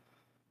stuff.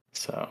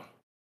 So,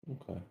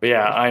 okay. but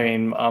yeah, I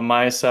mean, on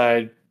my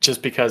side,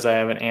 just because I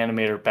have an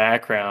animator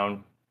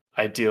background,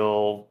 I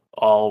deal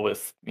all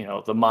with, you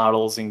know, the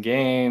models in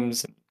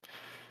games,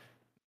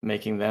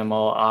 making them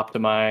all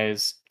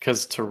optimized.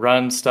 Because to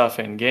run stuff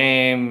in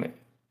game,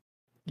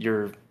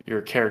 your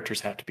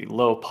characters have to be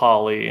low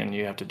poly, and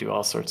you have to do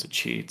all sorts of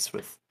cheats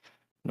with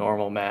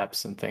normal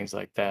maps and things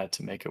like that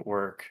to make it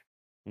work.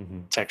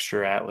 Hmm.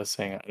 Texture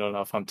atlasing. I don't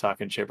know if I'm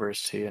talking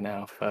gibberish to you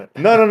now, but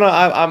No.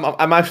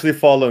 I'm actually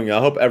following you. I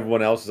hope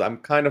everyone else is. I'm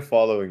kind of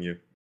following you.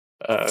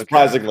 okay,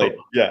 Surprisingly,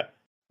 cool. yeah.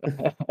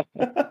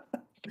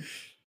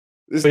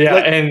 It's But yeah,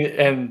 like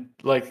and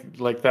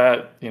like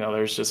that, you know,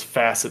 there's just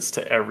facets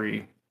to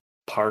every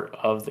part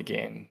of the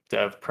game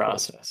dev of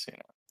course. process, you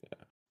know.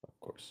 Yeah, of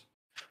course.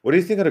 What do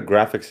you think of the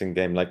graphics in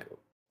game? Like,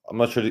 I'm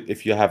not sure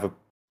if you have a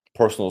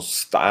personal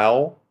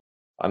style.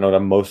 I know that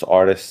most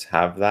artists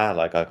have that.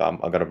 Like, I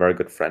got a very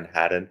good friend,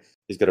 Haddon.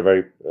 He's got a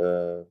very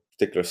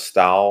particular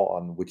style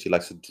on which he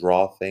likes to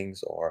draw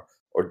things or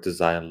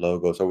design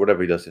logos or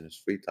whatever he does in his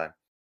free time.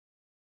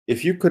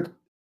 If you could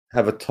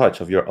have a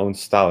touch of your own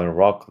style in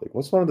Rock League,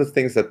 what's one of the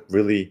things that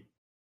really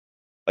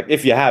like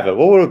if you have it,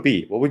 what would it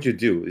be? What would you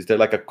do? Is there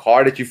like a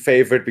car that you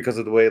favorite because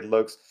of the way it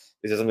looks?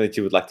 Is there something that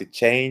you would like to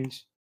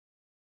change?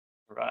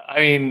 Right. I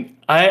mean,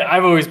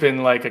 I've always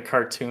been like a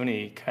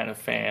cartoony kind of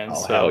fan, Oh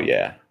hell so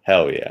yeah.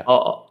 Hell yeah.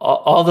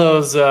 all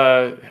those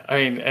I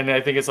mean, and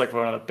I think it's like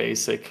one of the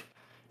basic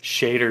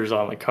shaders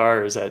on the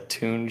car is that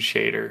toon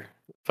shader,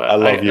 I but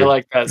love I you.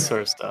 like that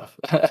sort of stuff.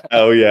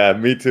 Oh yeah,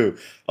 me too.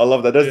 I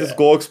love that. There's this Yeah.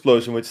 goal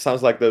explosion which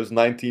sounds like those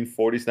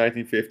 1940s,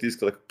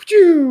 1950s, like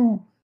Pachoo!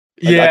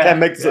 Like I can't Yeah,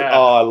 make this. yeah.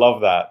 Oh, I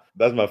love that.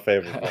 That's my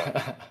favorite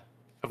one.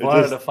 I've It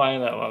wanted just to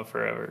find that one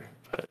forever,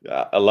 but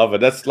yeah, I love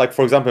it. That's like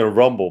for example in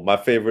Rumble, my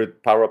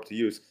favorite power up to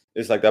use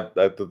is like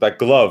that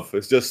glove.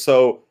 It's just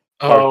so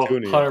oh,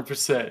 cartoony.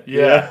 100%. Yeah.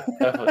 Yeah,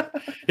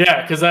 definitely.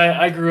 Yeah, because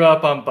I grew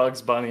up on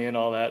Bugs Bunny and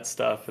all that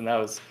stuff, and that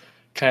was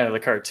kind of the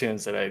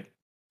cartoons that I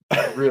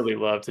really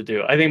love to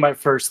do. I think my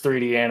first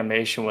 3D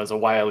animation was a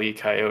Wile E.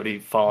 Coyote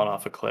falling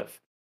off a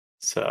cliff.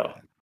 So,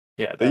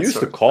 yeah, They that used to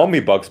sort of call stuff. me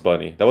Bugs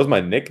Bunny. That was my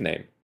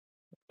nickname.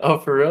 Oh,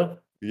 for real?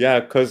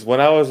 Yeah, because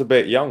when I was a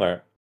bit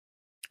younger,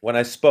 when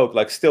I spoke,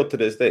 like still to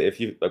this day, if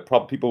you like,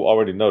 probably people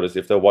already noticed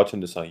if they're watching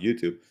this on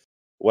YouTube,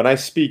 when I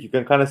speak, you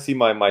can kind of see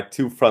my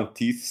two front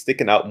teeth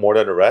sticking out more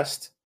than the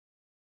rest,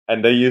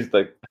 and they use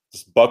like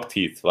just buck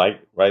teeth,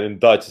 like right in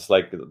Dutch, it's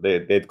like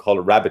they'd call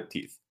it rabbit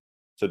teeth,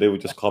 so they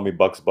would just call me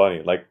Bugs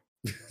Bunny. Like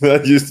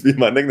that used to be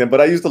my nickname, but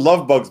I used to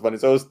love Bugs Bunny,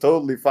 so I was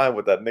totally fine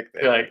with that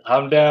nickname. You're like,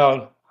 I'm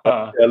down.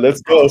 Huh. Yeah,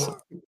 let's That's go. awesome.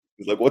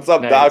 He's like, "What's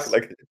up, Doc?" Nice.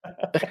 Like.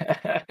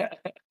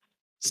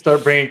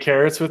 Start bringing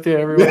carrots with you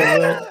everywhere you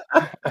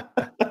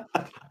went.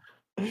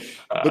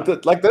 But Uh,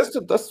 like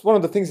that's one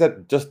of the things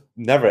that just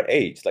never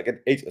aged. Like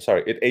it aged,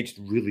 sorry, it aged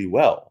really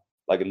well.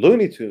 Like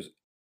Looney Tunes,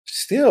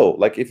 still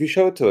like if you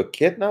show it to a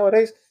kid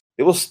nowadays,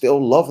 they will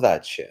still love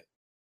that shit.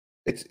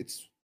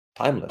 It's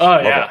timeless. oh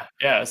Love it. yeah,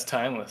 yeah, it's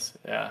timeless.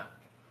 Yeah,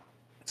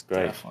 It's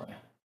great. definitely.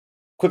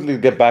 Quickly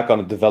get back on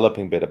the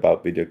developing bit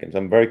about video games.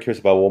 I'm very curious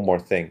about one more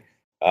thing.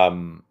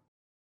 Um,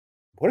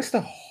 what is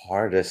the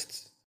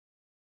hardest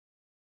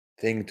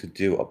thing to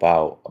do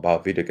about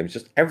video games?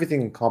 Just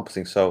everything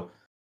encompassing. So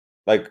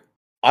like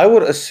I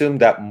would assume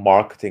that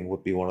marketing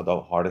would be one of the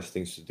hardest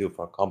things to do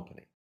for a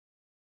company.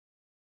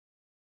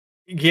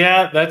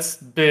 Yeah, that's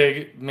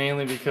big,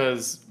 mainly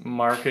because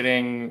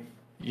marketing,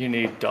 you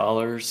need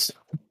dollars.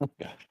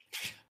 Yeah.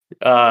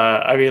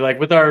 I mean, like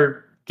with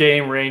our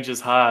game range is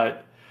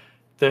hot.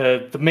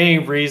 The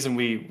main reason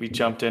we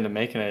jumped into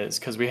making it is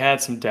because we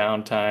had some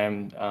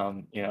downtime.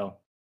 You know,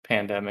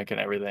 pandemic and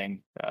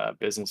everything.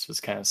 Business was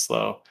kind of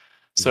slow,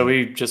 so Mhm.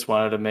 we just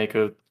wanted to make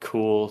a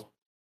cool,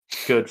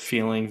 good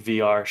feeling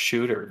VR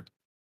shooter.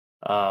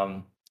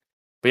 Um,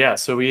 but yeah,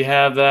 so we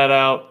have that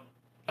out.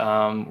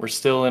 We're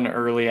still in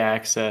early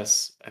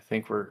access. I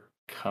think we're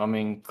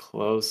coming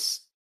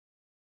close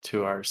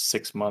to our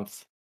 6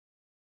 month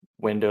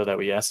window that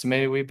we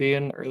estimated we'd be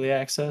in early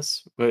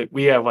access. But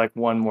we have like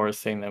one more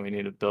thing that we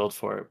need to build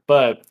for it.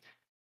 But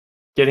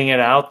getting it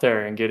out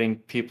there and getting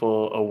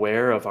people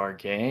aware of our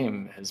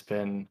game has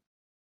been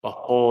a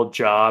whole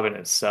job in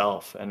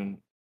itself. And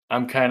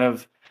I'm kind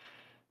of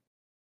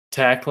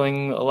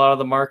tackling a lot of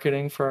the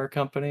marketing for our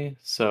company.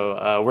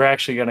 So we're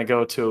actually going to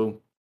go to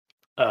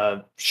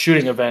a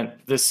shooting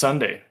event this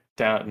Sunday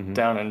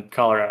down in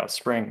Colorado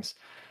Springs.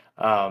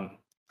 Um,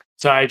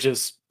 so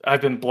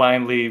I've been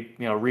blindly,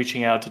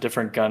 reaching out to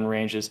different gun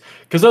ranges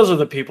because those are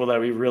the people that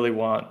we really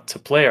want to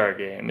play our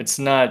game. It's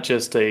not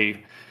just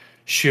a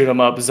shoot 'em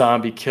up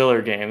zombie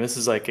killer game. This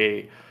is like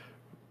a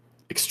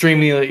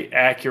extremely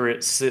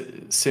accurate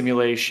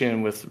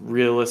simulation with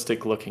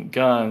realistic looking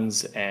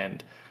guns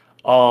and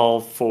all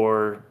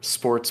for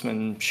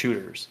sportsman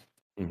shooters.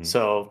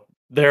 So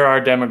they're our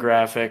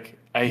demographic.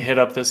 I hit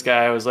up this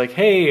guy. I was like,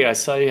 hey, I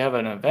saw you have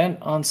an event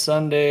on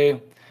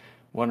Sunday.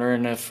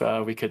 Wondering if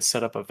we could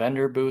set up a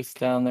vendor booth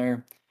down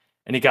there.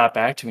 And he got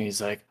back to me.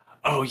 He's like,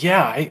 oh,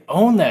 yeah, I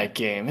own that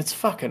game. It's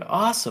fucking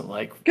awesome.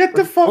 Like, Get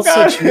the we'll fuck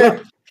out of set you up.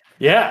 here.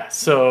 Yeah,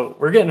 so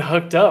we're getting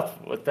hooked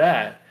up with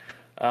that.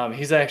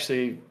 He's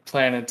actually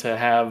planning to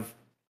have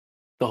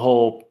the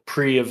whole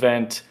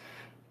pre-event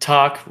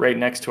talk right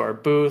next to our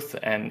booth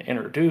and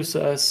introduce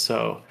us.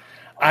 So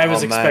I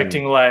was Oh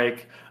expecting man.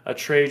 like a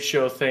trade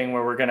show thing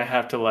where we're gonna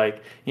have to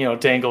like,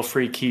 dangle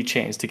free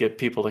keychains to get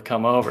people to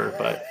come over,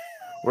 but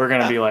we're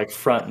gonna be like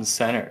front and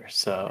center.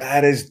 So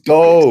That is pretty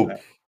dope.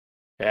 excited.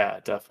 Yeah,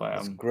 definitely.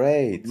 That's I'm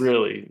great.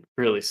 really,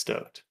 really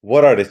stoked.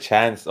 What are the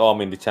chances? Oh, I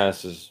mean, the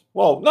chances.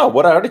 Well, no,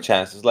 what are the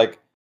chances? Like,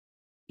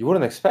 you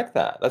wouldn't expect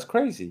that. That's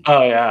crazy.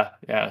 Oh yeah,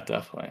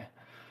 definitely.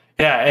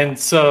 Yeah, and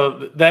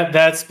so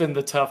that's been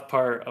the tough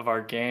part of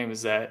our game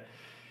is that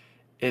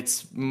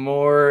it's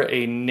more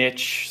a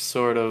niche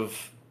sort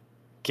of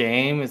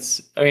game.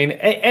 I mean,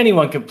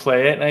 anyone can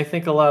play it, and I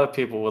think a lot of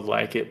people would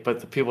like it, but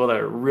the people that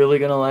are really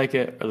going to like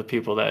it are the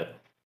people that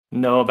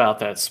know about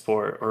that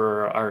sport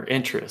or are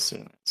interested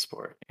in that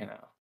sport. Of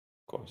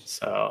course.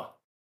 So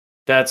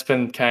that's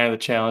been kind of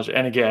the challenge.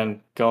 And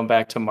again, going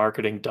back to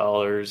marketing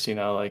dollars,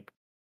 like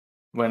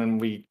when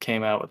we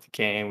came out with the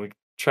game, we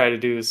tried to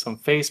do some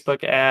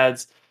Facebook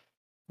ads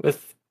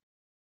with,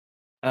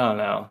 I don't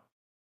know,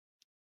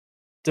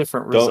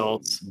 different Don't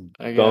results,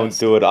 I don't guess.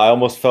 do it. I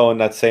almost fell in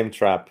that same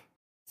trap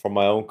for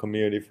my own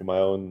community, for my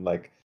own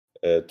like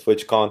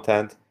Twitch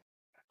content.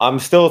 I'm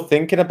still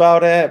thinking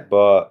about it,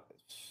 but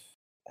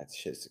that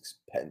shit's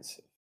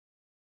expensive.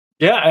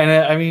 Yeah, and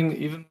I mean,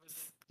 even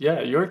with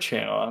your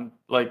channel,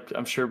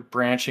 I'm sure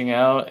branching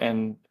out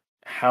and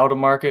how to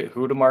market,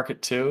 who to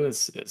market to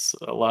is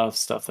a lot of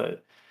stuff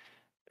that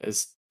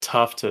is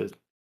tough to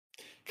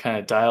kind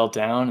of dial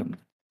down and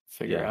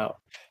figure Yeah. out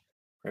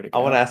where to I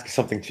want to go. ask you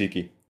something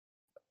cheeky.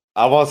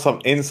 I want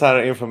some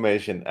insider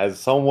information as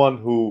someone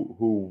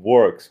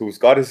who's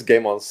got his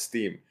game on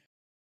Steam.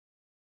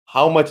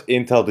 How much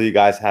intel do you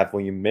guys have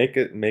when you make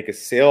a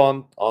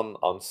sale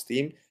on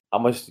Steam? How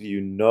much do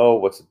you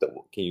know?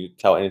 Can you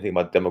tell anything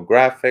about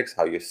demographics?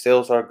 How your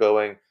sales are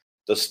going?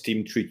 Does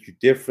Steam treat you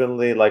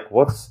differently? Like,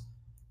 All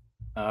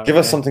give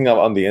us right. something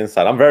on the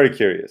inside. I'm very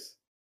curious.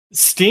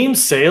 Steam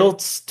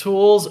sales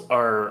tools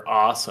are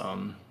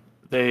awesome.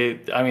 I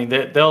mean,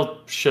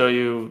 they'll show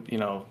you,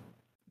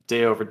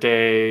 day over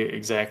day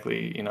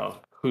exactly,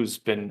 who's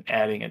been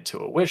adding it to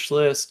a wish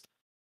list,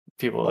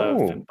 people that have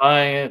been Oh,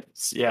 buying it.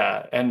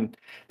 Yeah, and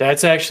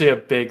that's actually a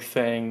big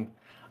thing.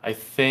 I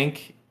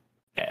think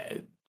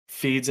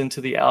feeds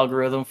into the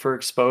algorithm for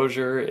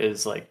exposure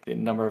is like the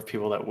number of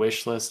people that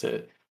wish list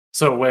it.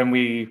 So when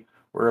we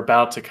were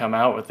about to come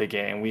out with the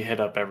game, we hit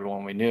up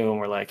everyone we knew and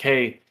we're like,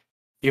 hey,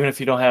 even if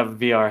you don't have a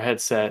VR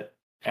headset,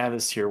 add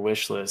this to your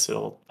wish list.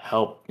 It'll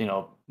help,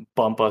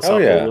 bump us hell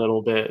up a yeah.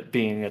 little bit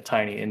being a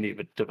tiny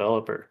indie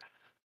developer.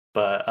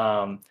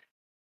 But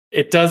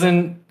it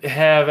doesn't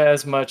have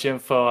as much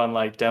info on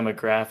like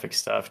demographic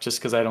stuff just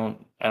because I don't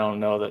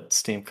know that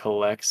Steam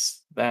collects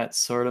that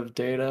sort of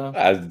data.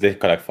 They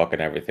collect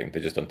fucking everything. They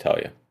just don't tell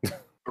you.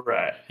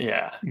 Right.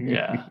 Yeah.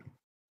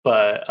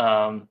 But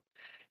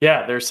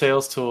yeah, their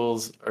sales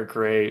tools are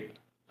great.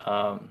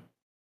 Um,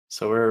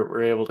 so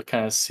we're able to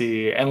kind of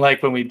see, and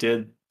like when we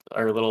did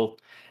our little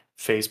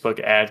Facebook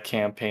ad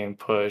campaign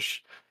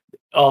push,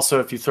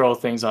 also if you throw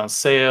things on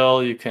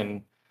sale, you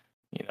can,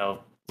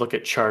 look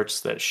at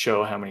charts that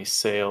show how many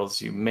sales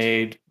you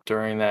made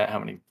during that, how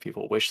many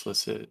people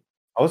wishlisted,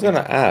 I was things gonna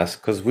like that. ask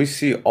because we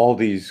see all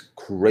these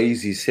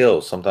crazy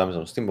sales sometimes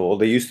on Steam. Well,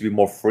 they used to be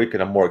more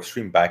frequent and more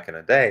extreme back in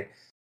the day.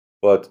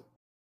 But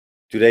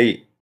do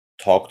they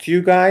talk to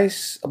you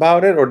guys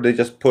about it, or they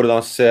just put it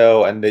on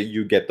sale and that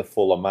you get the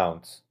full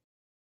amount?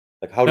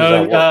 Like, how does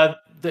No, that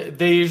work?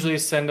 they usually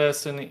send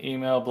us an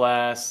email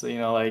blast,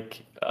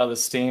 like the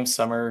Steam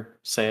summer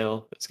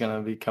sale is going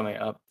to be coming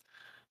up.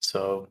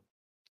 So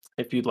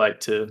if you'd like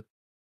to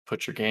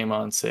put your game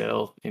on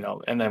sale,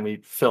 and then we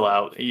fill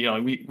out,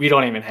 we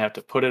don't even have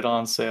to put it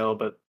on sale,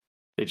 but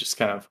they just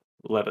kind of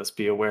let us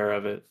be aware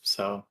of it.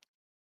 So,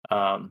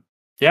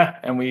 yeah,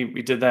 and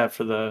we did that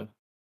for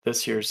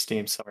this year's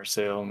Steam Summer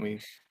Sale, and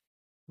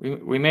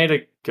we made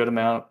a good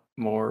amount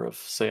more of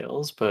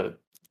sales, but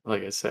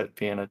like I said,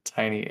 being a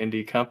tiny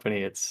indie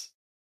company, it's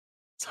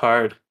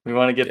hard. We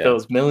want to get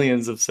those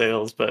millions of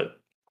sales, but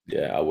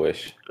yeah, I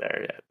wish.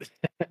 There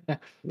yet.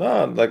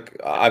 No, like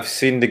I've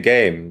seen the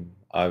game.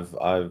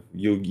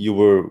 You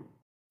were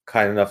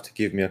kind enough to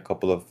give me a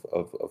couple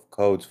of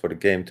codes for the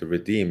game to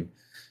redeem,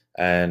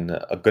 and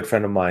a good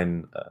friend of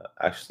mine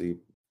actually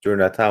during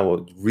that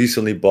time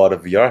recently bought a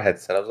VR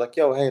headset. I was like,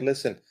 "Yo, hey,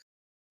 listen,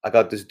 I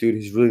got this dude.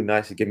 He's really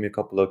nice. He gave me a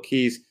couple of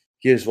keys.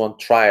 Here's one.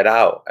 Try it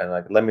out, and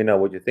like, let me know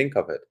what you think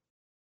of it."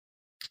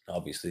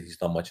 Obviously,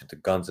 he's not much into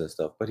guns and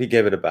stuff, but he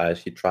gave it a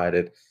bash. He tried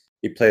it.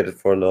 He played it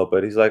for a little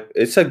bit. He's like,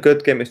 "It's a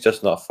good game. It's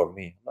just not for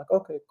me." I'm like,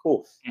 "Okay,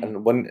 cool."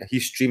 And when he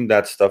streamed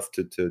that stuff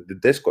to the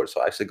Discord,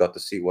 so I actually got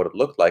to see what it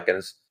looked like,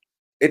 and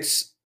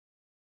it's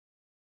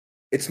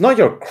it's not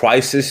your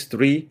Crisis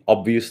 3,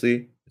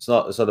 obviously. It's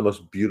not the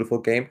most beautiful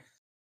game,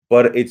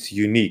 but it's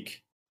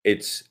unique.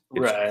 It's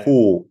Right.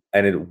 cool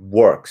and it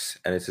works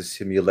and it's a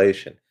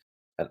simulation.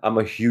 And I'm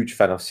a huge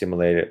fan of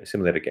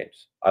simulator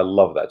games. I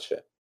love that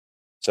shit.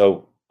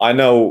 So I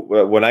know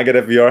when I get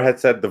a VR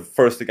headset, the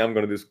first thing I'm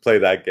gonna do is play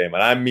that game,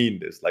 and I mean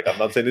this. Like I'm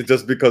not saying it's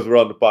just because we're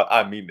on the pod.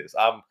 I mean this.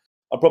 I'm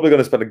probably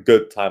gonna spend a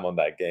good time on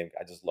that game.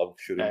 I just love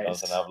shooting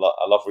guns, and Nice.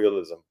 I love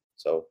realism.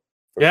 So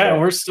for Yeah, and sure.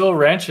 we're still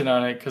wrenching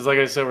on it because, like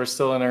I said, we're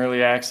still in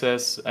early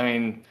access. I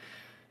mean,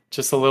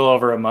 just a little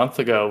over a month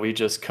ago, we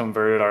just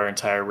converted our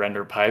entire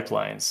render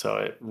pipeline, so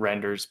it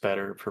renders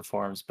better,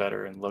 performs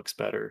better, and looks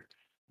better.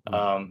 Mm.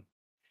 Um,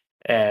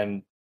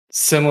 and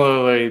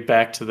similarly,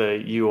 back to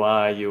the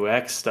UI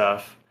UX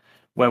stuff,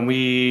 when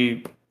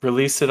we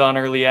released it on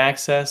early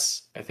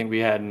access, I think we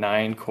had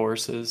 9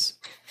 courses.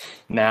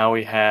 Now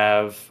we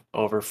have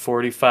over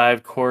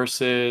 45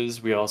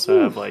 courses. We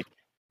also have like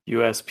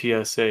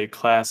USPSA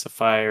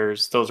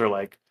classifiers. Those are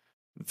like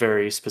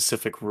very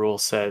specific rule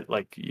set.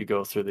 Like you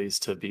go through these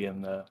to be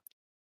in the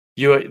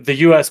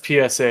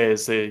USPSA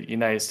is the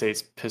United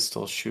States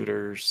Pistol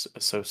Shooters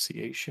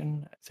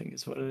Association, I think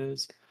is what it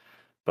is.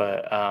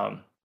 But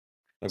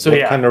Like, so what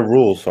yeah, kind of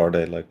rules are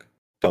they? Like,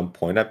 don't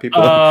point at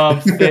people.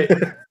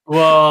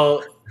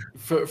 well,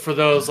 for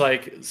those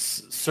like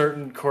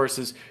certain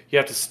courses, you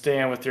have to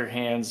stand with your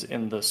hands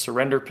in the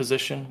surrender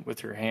position,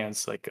 with your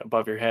hands like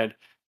above your head,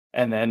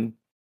 and then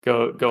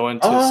go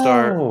into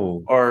start.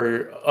 Oh.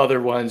 Or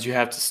other ones, you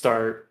have to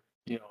start,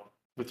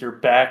 with your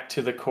back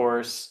to the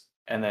course,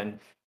 and then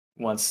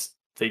once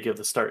they give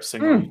the start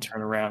signal, you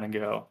turn around and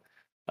go.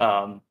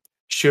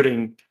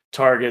 Shooting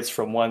targets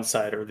from one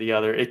side or the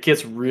other. It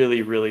gets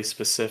really, really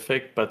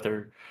specific, but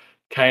they're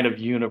kind of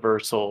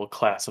universal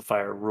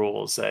classifier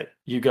rules that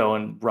you go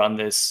and run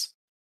this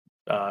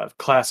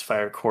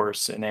classifier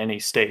course in any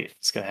state,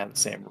 it's going to have the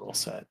same rule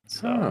set.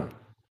 So,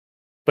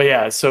 but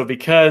yeah, so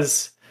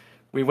because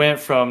we went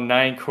from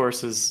 9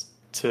 courses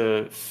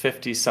to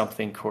 50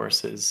 something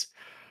courses,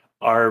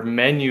 our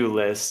menu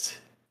list,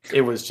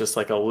 it was just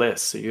like a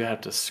list. So you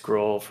have to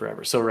scroll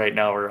forever. So right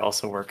now we're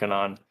also working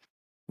on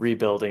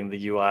rebuilding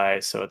the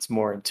UI so it's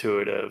more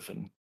intuitive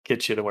and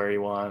get you to where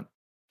you want.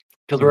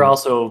 Because we're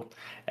also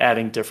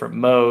adding different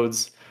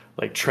modes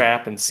like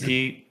trap and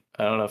skeet.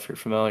 I don't know if you're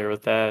familiar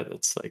with that.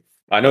 It's like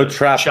I know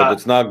trap, but shot.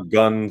 it's not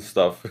gun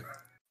stuff.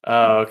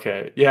 Oh,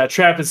 okay. Yeah,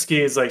 trap and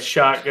skeet is like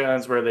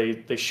shotguns where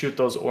they shoot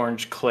those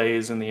orange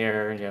clays in the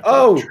air and you have to like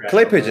Oh, trap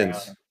clay them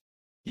pigeons. around.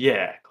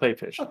 Yeah, clay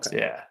pigeons. Okay.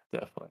 Yeah,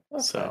 definitely.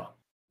 Okay. So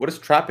What is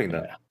trapping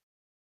then?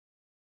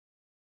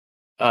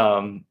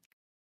 yeah.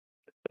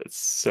 It's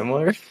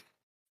similar.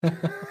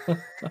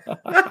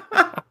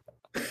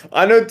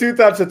 I know 2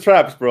 types of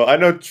traps, bro. I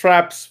know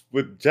traps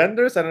with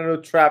genders, and I know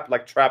trap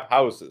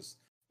houses.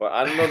 But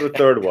I don't know the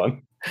third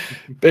one.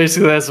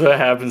 Basically, that's what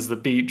happens. The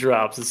beat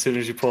drops as soon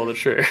as you pull the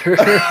trigger.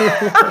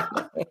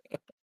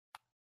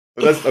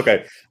 That's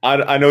okay.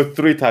 I know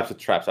 3 types of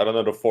traps. I don't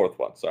know the 4th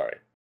one. Sorry.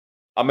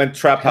 I meant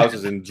trap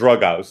houses in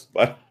drug house,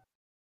 but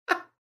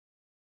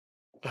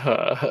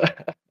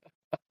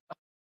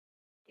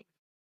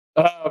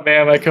oh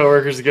man, my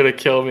coworker's gonna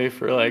kill me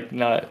for like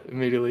not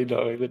immediately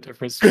knowing the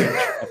difference between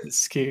trap and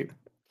skeet.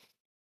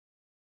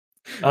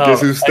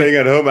 guess who's staying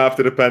at home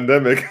after the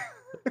pandemic?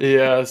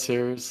 Yeah,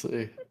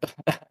 seriously.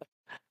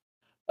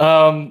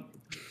 I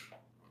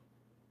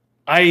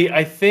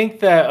think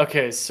that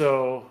okay,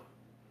 so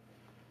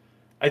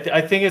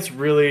I think it's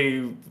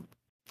really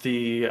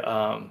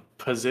the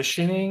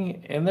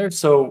positioning in there.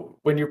 So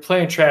when you're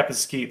playing trap and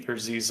skeet,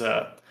 there's these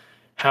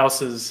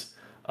houses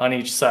on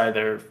each side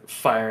that are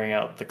firing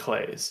out the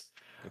clays.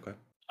 Okay.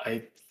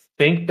 I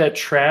think that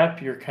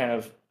trap, you're kind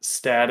of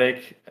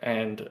static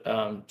and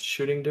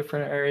shooting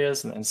different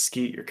areas, and then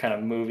skeet, you're kind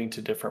of moving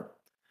to different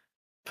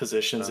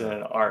positions in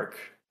an arc.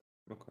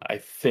 Okay. I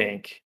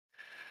think.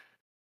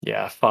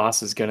 Yeah,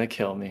 Foss is gonna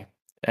kill me.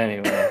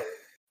 Anyway.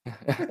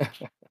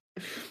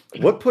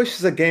 What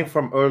pushes a game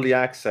from early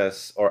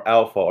access or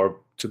alpha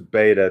or to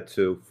beta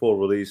to full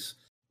release?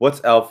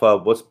 What's alpha?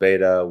 What's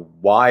beta?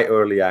 Why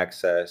early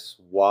access?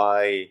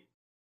 Why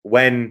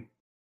when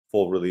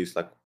full release?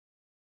 Like,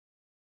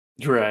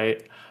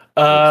 Right.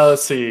 Let's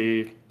what's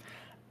see.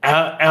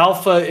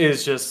 Alpha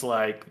is just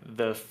like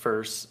the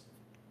first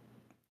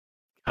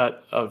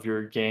cut of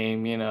your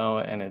game,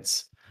 and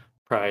it's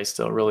probably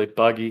still really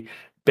buggy.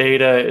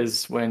 Beta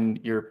is when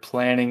you're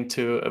planning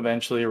to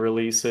eventually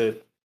release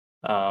it.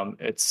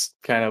 It's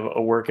kind of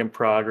a work in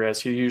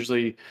progress. You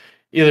usually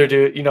either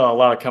do, a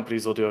lot of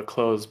companies will do a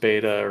closed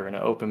beta or an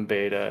open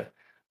beta.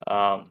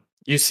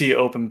 You see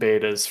open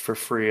betas for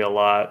free a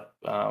lot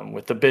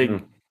with the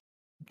big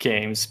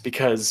games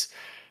because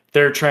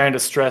they're trying to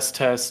stress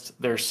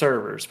test their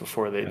servers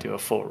before they do a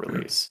full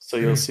release. So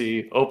you'll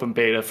see open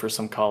beta for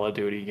some Call of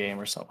Duty game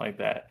or something like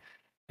that.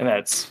 And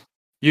that's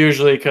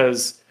usually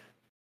because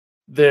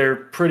they're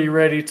pretty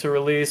ready to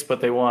release, but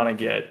they want to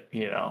get,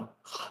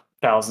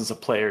 thousands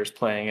of players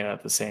playing it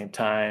at the same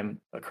time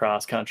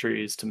across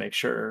countries to make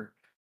sure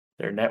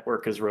their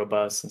network is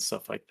robust and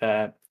stuff like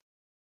that.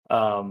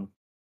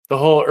 The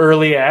whole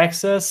early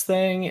access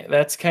thing,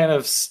 that's kind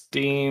of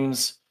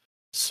Steam's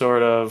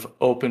sort of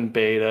open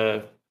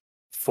beta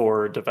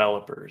for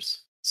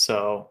developers.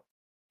 So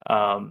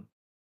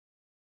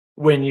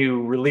when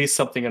you release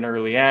something in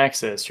early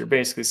access, you're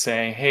basically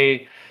saying,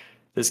 hey,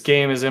 this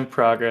game is in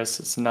progress.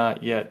 It's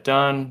not yet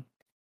done.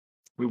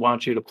 We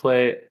want you to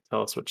play it.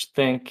 Tell us what you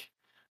think.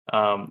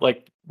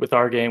 Like with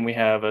our game, we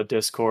have a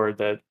Discord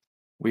that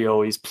we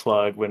always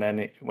plug when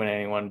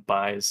anyone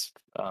buys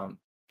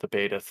the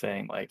beta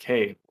thing. Like,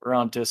 hey, we're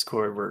on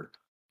Discord. We're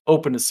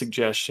open to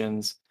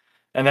suggestions.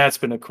 And that's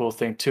been a cool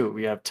thing too.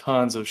 We have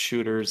tons of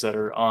shooters that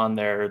are on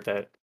there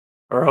that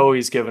are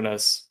always giving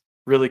us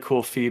really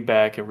cool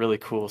feedback and really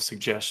cool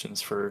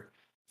suggestions for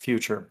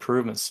future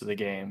improvements to the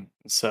game.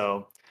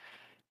 So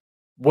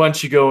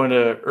once you go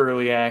into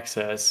early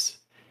access,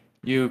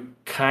 you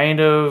kind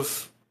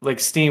of like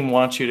Steam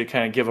wants you to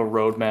kind of give a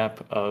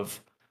roadmap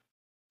of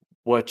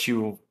what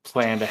you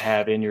plan to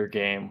have in your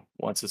game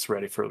once it's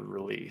ready for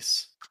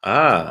release.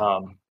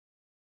 Yeah.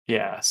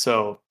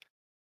 So,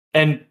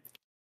 and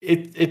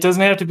it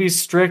doesn't have to be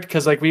strict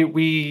because like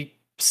we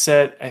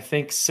set I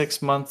think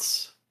 6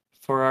 months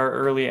for our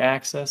early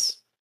access,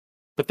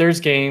 but there's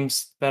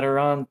games that are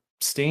on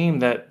Steam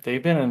that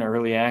they've been in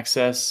early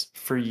access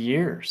for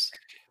years.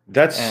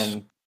 That's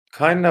And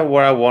kind of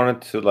where I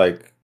wanted to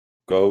like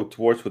go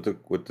towards with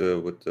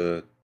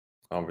the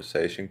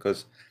conversation,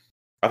 because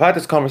I've had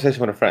this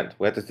conversation with a friend.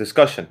 We had this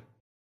discussion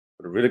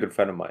with a really good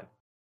friend of mine,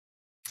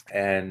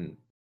 and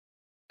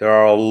there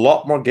are a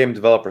lot more game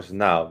developers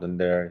now than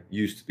there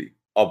used to be,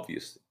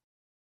 obviously,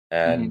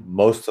 and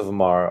most of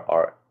them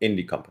are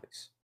indie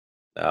companies.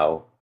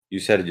 Now, you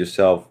said it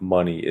yourself,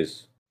 money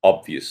is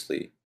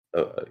obviously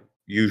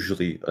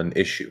usually an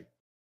issue.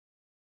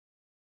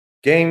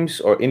 Games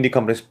or indie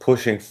companies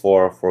pushing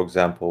for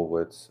example,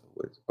 with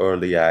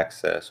early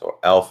access or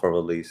alpha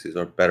releases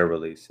or beta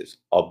releases,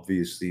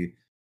 obviously,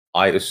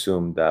 I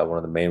assume that one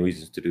of the main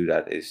reasons to do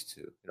that is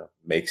to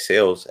make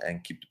sales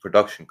and keep the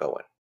production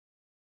going.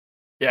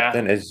 yeah,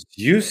 Then, as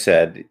you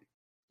said,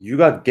 you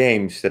got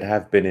games that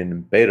have been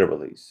in beta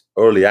release,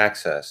 early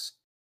access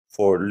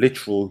for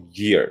literal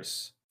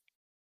years.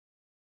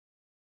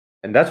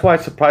 And that's why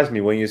it surprised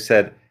me when you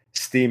said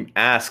Steam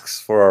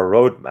asks for a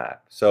roadmap.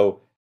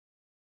 So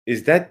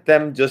is that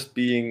them just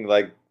being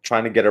like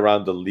trying to get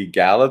around the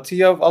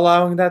legality of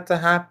allowing that to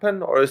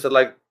happen? Or is it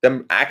like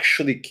them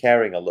actually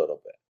caring a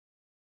little bit?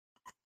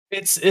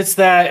 it's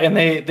that, and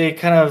they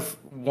kind of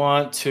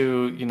want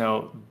to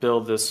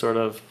build this sort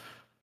of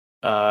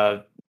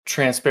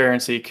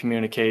transparency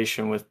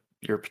communication with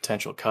your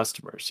potential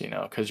customers,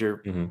 because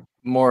you're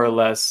more or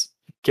less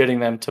getting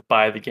them to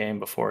buy the game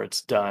before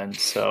it's done.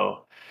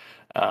 So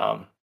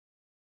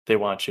they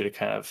want you to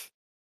kind of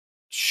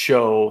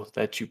show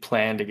that you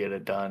plan to get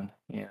it done.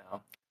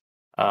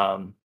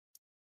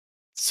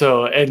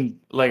 So, and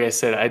like I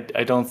said,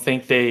 I don't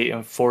think they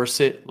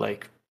enforce it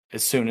like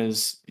as soon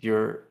as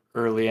your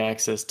early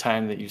access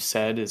time that you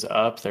said is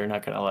up, they're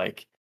not going to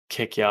like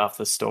kick you off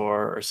the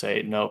store or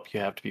say, nope, you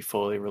have to be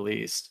fully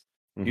released.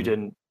 You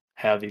didn't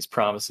have these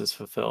promises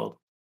fulfilled.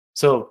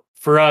 So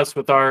for us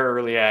with our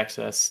early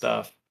access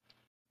stuff,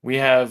 we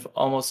have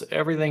almost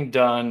everything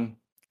done.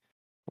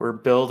 We're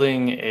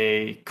building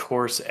a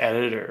course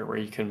editor where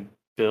you can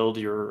build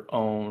your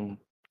own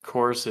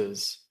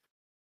courses,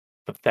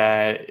 but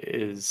that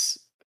is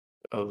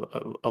a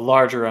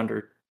larger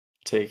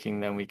undertaking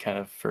than we kind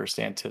of first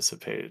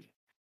anticipated.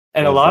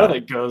 And a What is lot of that?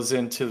 it goes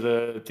into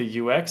the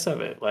UX of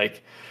it,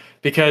 like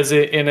because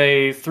in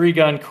a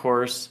 3-gun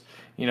course,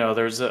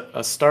 there's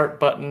a start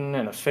button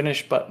and a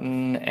finish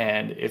button,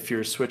 and if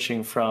you're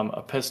switching from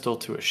a pistol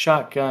to a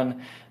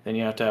shotgun, then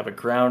you have to have a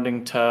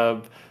grounding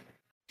tub,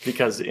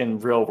 because in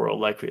real world,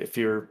 like if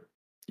you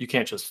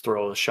can't just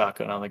throw a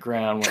shotgun on the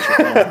ground once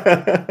you're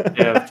done.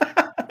 You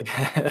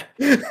have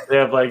they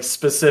have like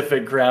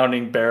specific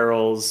grounding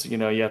barrels. You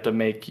have to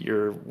make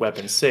your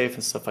weapon safe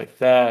and stuff like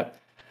that.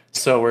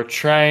 So we're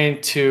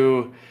trying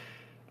to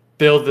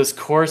build this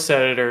course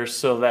editor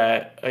so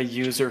that a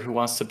user who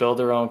wants to build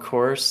their own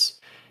course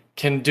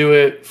can do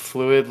it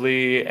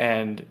fluidly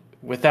and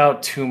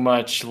without too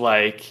much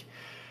like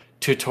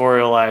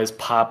tutorialized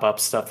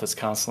pop-up stuff that's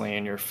constantly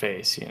in your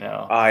face, you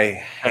know. I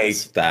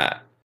hate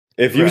that.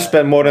 If you Right,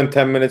 spend more than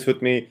 10 minutes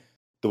with me,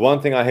 the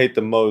one thing I hate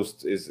the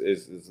most is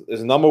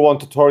number one,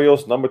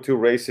 tutorials, number two,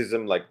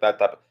 racism, like that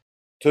type of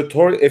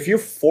tutorial. If you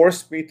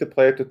force me to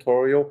play a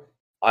tutorial,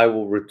 I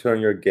will return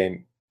your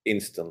game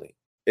instantly.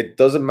 It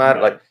doesn't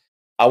matter. right, Like,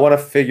 I want to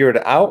figure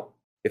it out.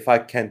 If I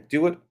can't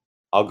do it,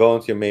 I'll go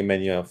into your main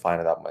menu and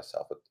find it out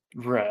myself. But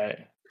right.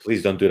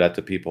 please don't do that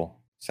to people,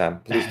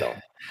 Sam. Please don't.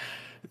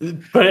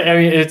 But I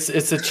mean, it's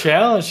a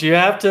challenge. You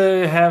have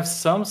to have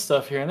some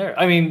stuff here and there.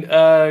 I mean,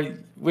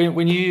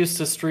 when you used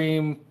to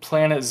stream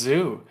Planet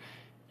Zoo,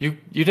 you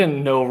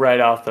didn't know right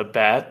off the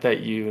bat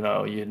that you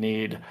know you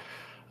need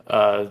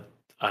uh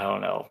I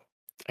don't know.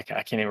 I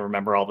can't even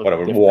remember all the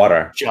Whatever, different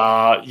water.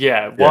 yeah,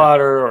 Yeah.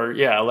 water or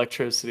yeah,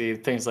 electricity,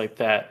 things like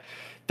that.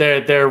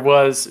 There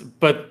was,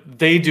 but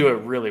they do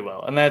it really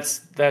well, and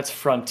that's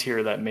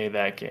Frontier that made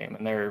that game,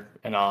 and they're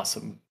an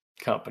awesome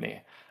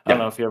company. I don't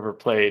know if you ever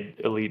played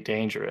Elite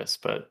Dangerous,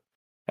 but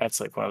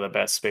that's like one of the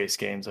best space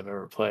games I've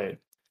ever played.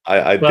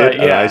 I But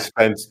did, and I yeah,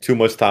 spent too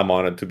much time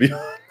on it, to be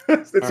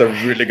honest. It's a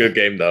really good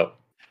game, though.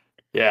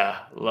 yeah,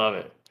 love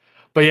it.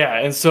 But yeah,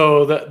 and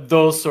so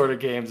those sort of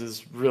games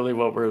is really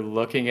what we're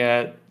looking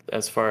at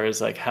as far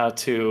as like how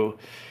to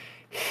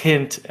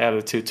hint at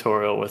a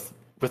tutorial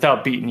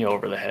without beating you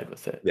over the head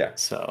with it. Yeah.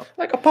 So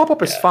Like a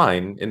pop-up is yeah.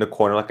 fine in the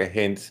corner, like a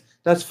hint.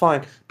 That's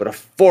fine. But a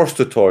forced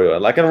tutorial,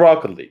 like in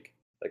Rocket League,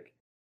 like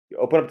you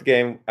open up the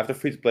game after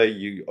free to play,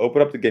 you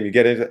open up the game, you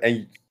get into it,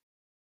 and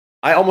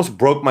I almost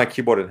broke my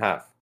keyboard in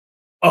half.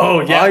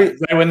 Oh yeah, right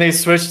when they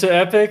switched to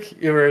Epic,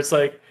 where it's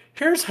like,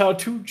 here's how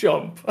to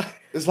jump.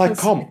 It's like,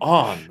 come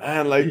on,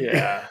 man. Like,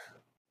 Yeah.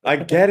 I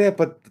get it,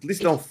 but at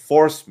least don't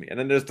force me. And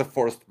then there's the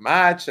forced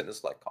match, and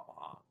it's like, come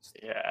on.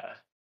 Yeah.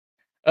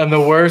 And the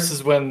worst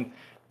is when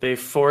they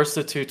force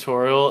the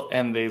tutorial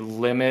and they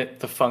limit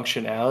the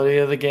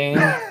functionality of the game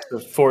to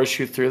force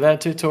you through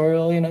that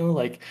tutorial, you know?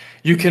 Like,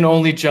 you can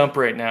only jump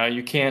right now.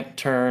 You can't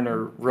turn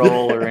or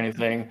roll or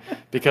anything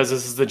because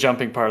this is the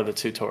jumping part of the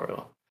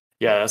tutorial.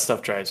 Yeah, that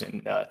stuff drives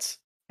me nuts.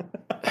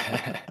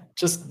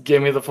 Just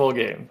give me the full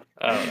game.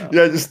 I don't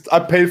know. Yeah, I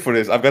paid for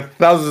this. I've got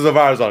thousands of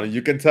hours on it.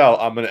 You can tell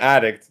I'm an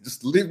addict.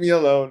 Just leave me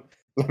alone.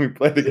 Let me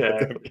play the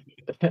game.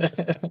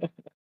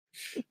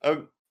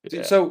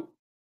 Yeah. So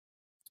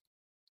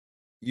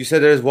you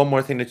said there's one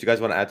more thing that you guys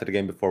want to add to the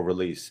game before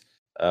release.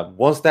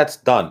 Once that's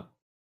done,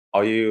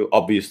 are you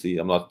obviously?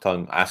 I'm not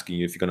asking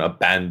you if you're going to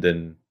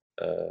abandon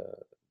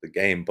the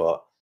game,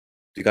 but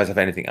do you guys have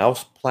anything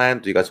else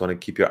planned? Do you guys want to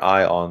keep your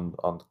eye on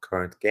the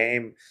current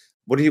game?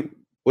 What do you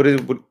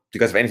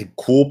guys have anything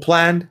cool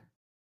planned?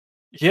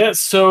 Yeah,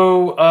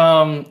 so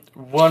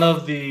one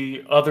of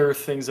the other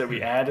things that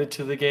we added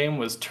to the game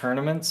was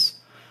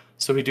tournaments.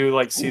 So we do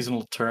like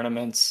seasonal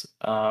tournaments.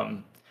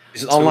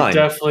 Is it So we online?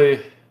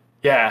 definitely,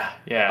 yeah.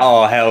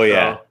 Oh, hell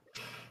yeah.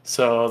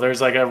 So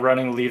there's like a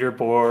running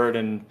leaderboard,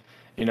 and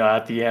you know,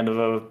 at the end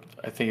of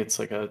I think it's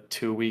like a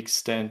 2-week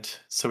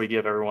stint. So we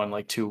give everyone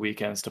like 2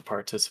 weekends to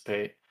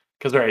participate.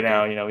 Because right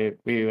now, you know,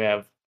 we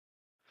have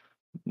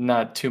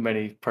not too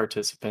many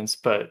participants,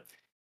 but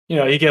you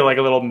know, you get like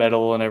a little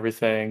medal and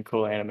everything,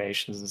 cool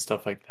animations and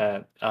stuff like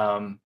that.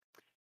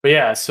 But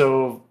yeah,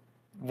 so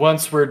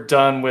once we're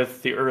done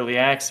with the early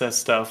access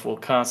stuff, we'll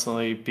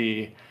constantly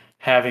be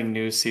having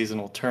new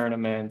seasonal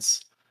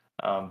tournaments,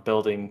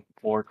 building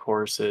more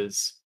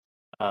courses,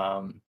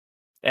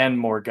 and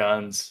more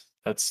guns.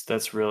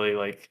 That's really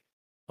like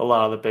a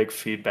lot of the big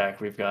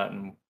feedback we've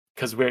gotten,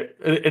 because we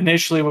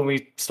initially when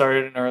we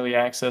started in early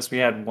access, we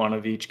had one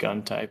of each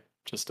gun type,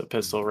 just a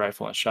pistol,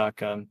 rifle, and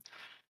shotgun.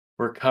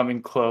 We're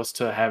coming close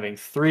to having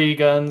 3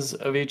 guns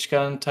of each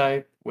gun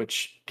type,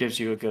 which gives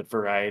you a good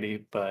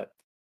variety. But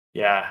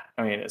yeah,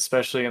 I mean,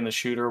 especially in the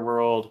shooter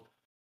world,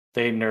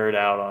 they nerd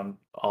out on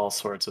all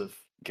sorts of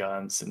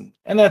guns, and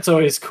that's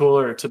always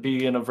cooler to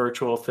be in a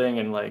virtual thing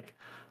and like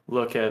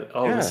look at,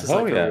 oh, Yeah, this is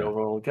hell like a yeah. real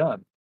world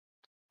gun,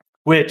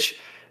 which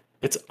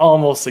it's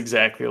almost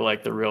exactly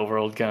like the real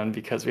world gun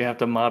because we have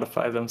to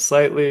modify them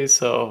slightly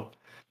so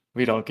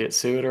we don't get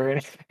sued or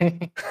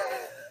anything.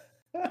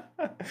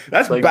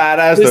 That's Like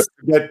badass. this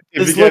If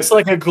you this get looks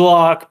like a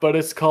Glock, but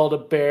it's called a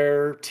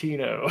Bear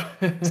Tino.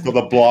 still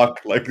the block,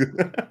 like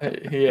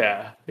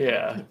Yeah.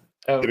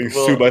 getting sued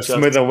We'll by Smith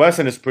adjust, and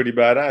Wesson is pretty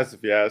badass,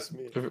 if you ask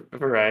me.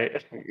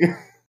 right.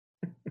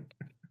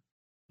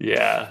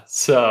 Yeah.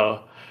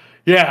 So,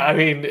 yeah, I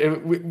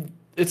mean,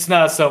 it's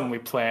not something we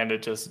plan to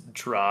just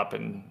drop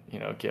and, you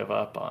know, give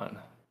up on,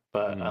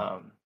 but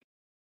Mhm.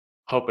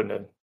 hoping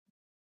to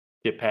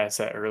get past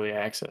that early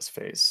access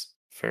phase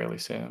fairly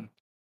soon.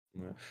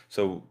 Yeah.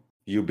 So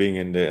you being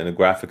in the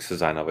graphics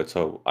design of it,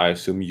 so I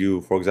assume you,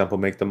 for example,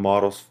 make the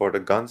models for the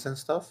guns and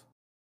stuff.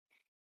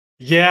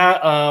 Yeah,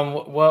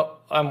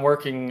 well, I'm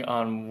working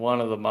on one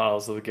of the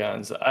models of the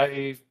guns.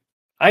 I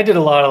did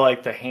a lot of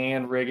like the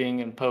hand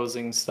rigging and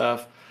posing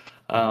stuff.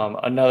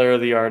 Another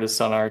of the artists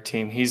on our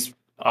team, he's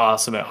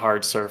awesome at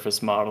hard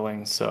surface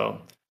modeling.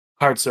 So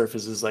hard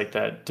surface is like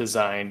that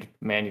designed,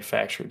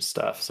 manufactured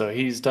stuff. So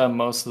he's done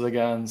most of the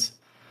guns.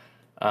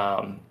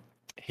 Um,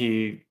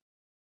 he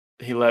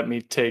he let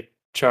me take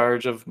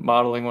charge of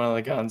modeling one of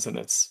the guns, and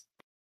it's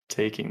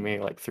taking me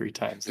like 3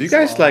 times Do you as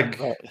guys long. like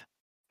But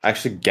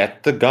actually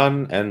get the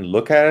gun and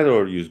look at it,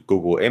 or use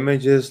Google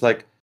Images?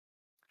 Like,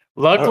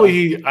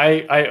 luckily,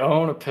 I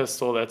own a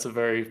pistol that's a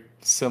very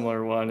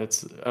similar one. I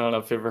don't know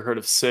if you've ever heard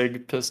of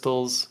SIG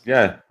pistols.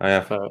 yeah, I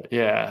have.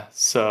 Yeah,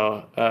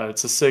 so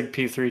it's a SIG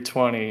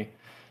P320.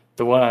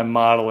 The one I'm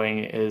modeling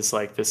is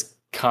like this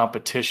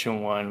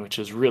competition one, which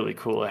is really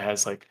cool. It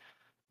has like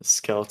a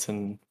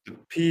skeleton. The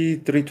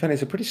P320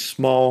 is a pretty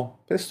small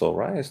pistol,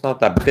 right? It's not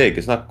that big.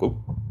 It's not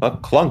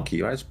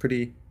clunky, right? It's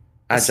pretty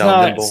agile,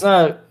 It's nimble.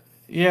 not,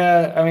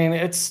 yeah, I mean,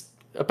 it's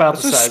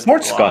about the It's a size of a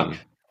sports Glock. gun.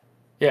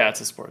 Yeah,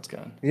 it's a sports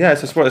gun. Yeah,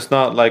 it's a sport. It's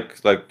not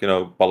like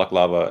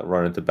balaclava,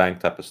 run into bank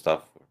type of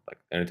stuff, like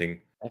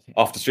anything I think,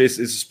 off the street. It's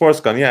a sports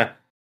gun. Yeah,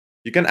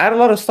 you can add a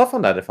lot of stuff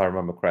on that if I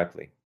remember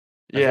correctly.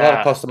 There's a lot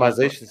of yeah,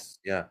 customizations.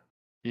 Yeah.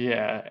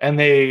 yeah, and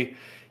they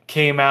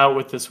came out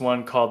with this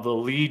one called the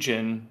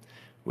Legion,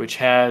 which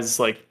has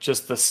like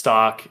just the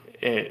stock.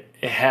 It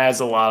has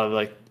a lot of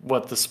like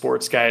what the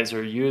sports guys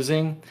are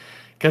using.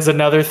 Because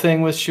another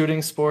thing with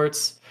shooting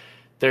sports,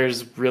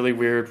 there's really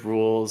weird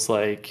rules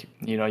like,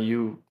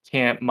 you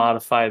can't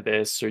modify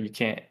this or you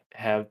can't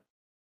have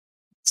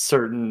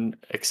certain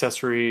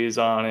accessories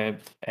on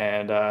it.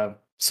 And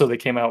so they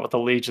came out with a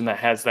Legion that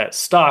has that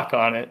stock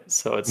on it.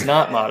 So it's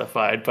not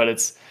modified, but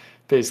it's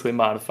basically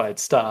modified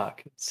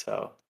stock.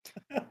 So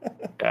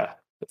yeah,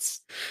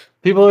 it's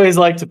people always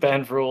like to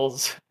bend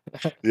rules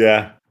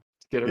Yeah,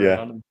 to get yeah.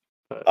 around them.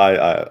 But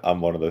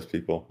I'm one of those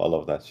people. I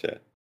love that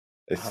shit.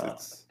 uh,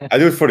 It's I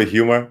do it for the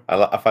humor.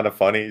 I find it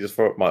funny, just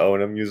for my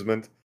own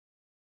amusement,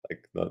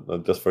 like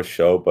not just for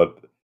show. But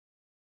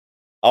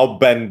I'll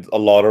bend a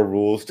lot of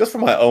rules just for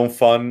my own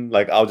fun.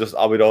 Like I'll be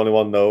the only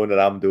one knowing that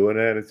I'm doing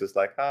it. It's just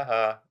like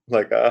haha,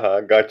 like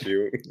haha, got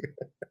you.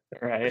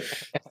 right.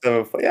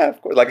 So yeah,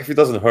 of course. Like if it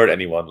doesn't hurt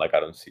anyone, like I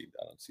don't see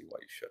why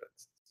you shouldn't.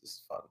 It's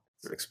just fun.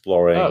 It's Oh,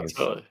 exploring.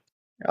 totally.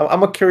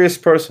 I'm a curious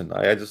person.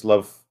 I just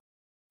love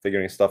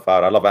figuring stuff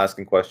out. I love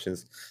asking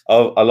questions.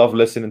 I love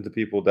listening to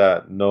people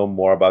that know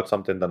more about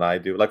something than I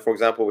do. Like for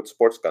example, with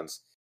sports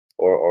guns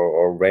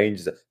or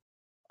range,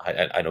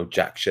 I know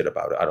jack shit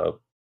about it. I know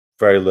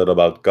very little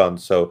about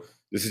guns. So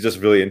this is just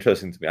really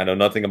interesting to me. I know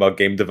nothing about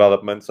game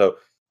development. So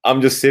I'm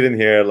just sitting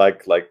here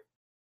like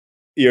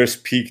ears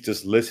peaked,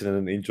 just listening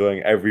and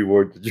enjoying every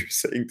word that you're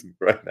saying to me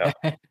right now.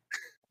 It's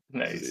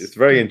Nice.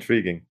 very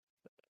intriguing.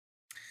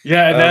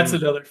 Yeah, and that's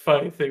Um, another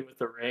funny thing with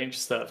the range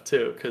stuff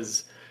too,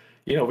 because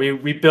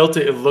we built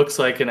it. It looks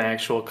like an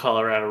actual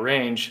Colorado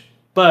range,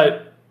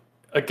 but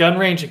a gun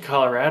range in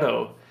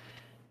Colorado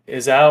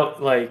is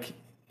out like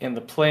in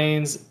the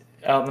plains,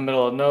 out in the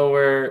middle of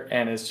nowhere,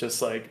 and it's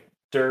just like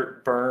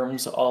dirt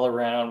berms all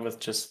around with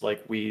just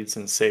like weeds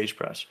and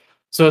sagebrush.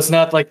 So it's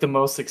not like the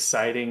most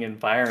exciting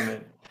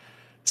environment.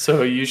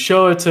 So you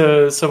show it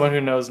to someone who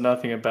knows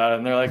nothing about it,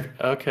 and they're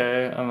like,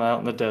 "Okay, I'm out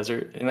in the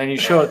desert." And then you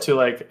show it to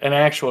like an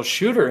actual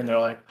shooter, and they're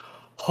like,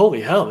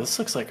 "Holy hell, this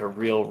looks like a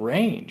real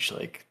range.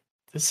 Like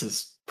this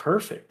is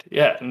perfect."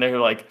 Yeah, and they're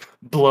like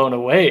blown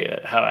away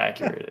at how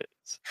accurate it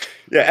is.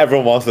 yeah,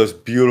 everyone wants those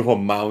beautiful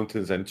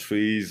mountains and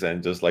trees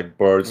and just like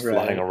birds flying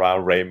Right.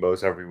 around,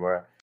 rainbows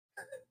everywhere.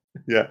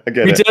 Yeah, I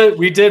get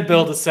We it. did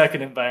build a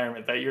second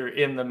environment that you're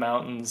in the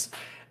mountains,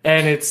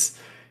 and it's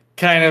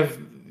kind of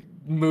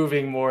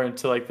moving more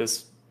into like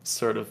this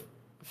sort of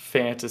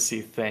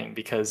fantasy thing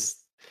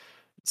because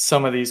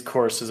some of these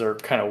courses are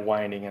kind of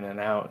winding in and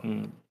out,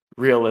 and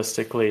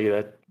realistically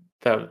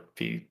that would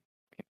be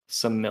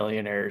some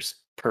millionaires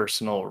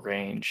personal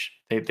range.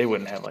 They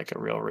wouldn't have like a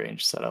real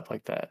range set up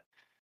like that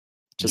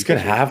You just can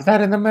because you're have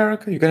that in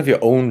America. You can have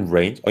your own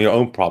range on your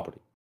own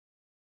property.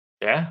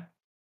 yeah,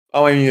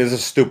 Oh, I mean, it's a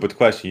stupid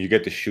question. You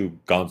get to shoot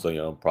guns on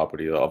your own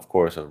property. Of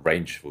course, a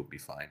range would be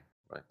fine,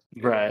 right?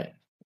 Yeah. right,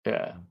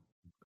 yeah.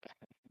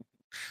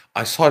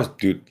 I saw this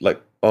dude.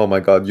 Like, oh my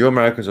god, you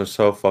Americans are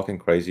so fucking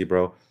crazy,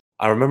 bro.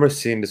 I remember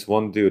seeing this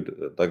one dude.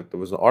 Like, there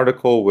was an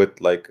article with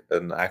like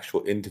an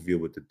actual interview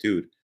with the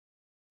dude.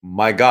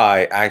 My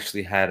guy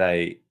actually had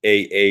a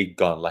AA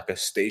gun, like a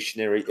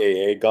stationary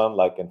AA gun,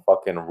 like in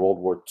fucking World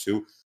War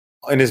II,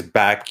 in his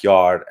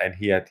backyard, and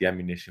he had the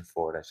ammunition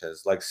for it. I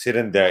says, like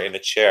sitting there in a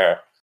chair,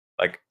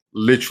 like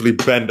literally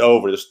bent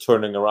over, just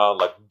turning around,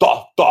 like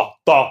da da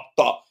da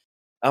da.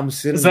 I'm Is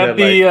sitting there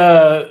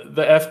that like,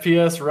 the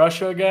FPS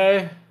Russia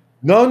guy?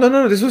 no, no,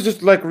 no. This was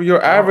just like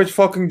your Oh, average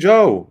fucking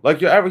Joe.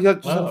 Like your average, he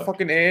just had a oh,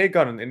 fucking AA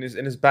gun in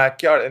his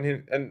backyard,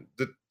 and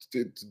the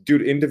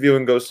dude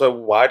interviewing goes, "So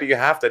why do you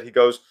have that?" He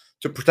goes,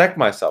 "To protect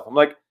myself." I'm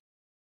like,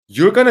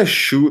 "You're gonna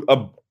shoot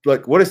a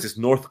like what is this,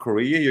 North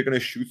Korea? You're gonna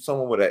shoot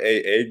someone with an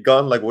AA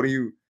gun? Like what are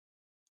you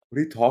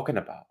talking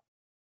about?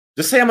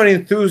 Just say I'm an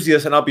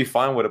enthusiast and I'll be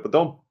fine with it, but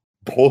don't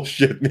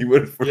bullshit me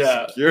with it for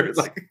yeah. security."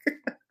 Like,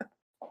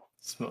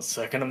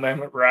 Second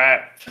Amendment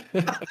right.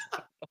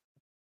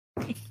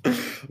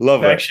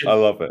 Love it. I Affection.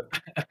 love it.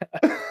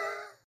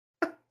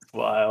 It's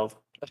wild.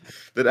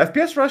 The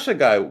FPS Russia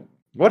guy,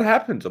 what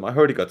happened to him? I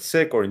heard he got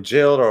sick or in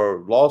jail or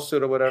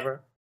lawsuit or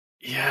whatever.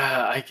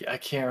 Yeah, I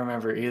can't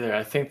remember either.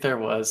 I think there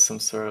was some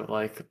sort of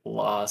like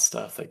law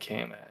stuff that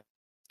came in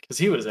because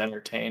he was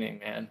entertaining,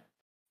 man.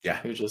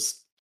 Yeah. He would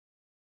just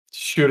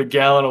shoot a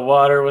gallon of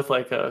water with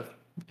like a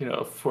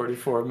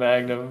 44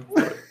 Magnum.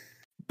 But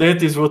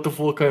that is what the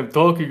fuck I'm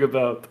talking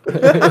about.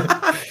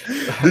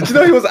 Did you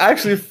know he was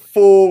actually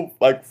full,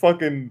 like,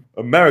 fucking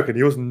American?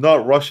 He was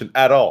not Russian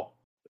at all.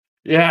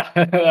 Yeah,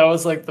 that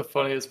was like the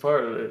funniest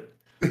part of it.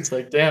 It's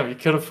like, damn, you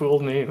could have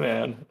fooled me,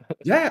 man.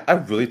 Yeah, I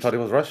really thought he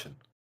was Russian.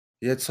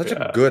 He had such a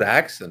Yeah, good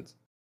accent.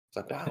 It's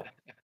like, wow,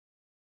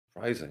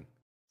 surprising.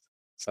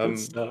 it's good Um,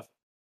 stuff.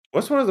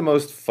 what's one of the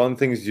most fun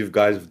things you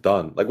guys have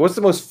done? Like, what's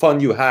the most fun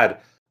you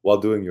had while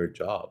doing your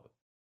job?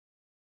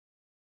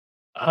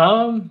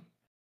 Um,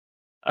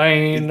 I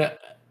Is- mean,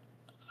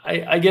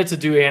 I get to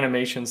do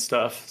animation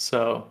stuff,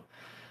 so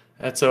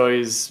that's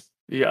always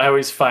yeah, I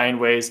always find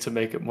ways to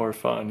make it more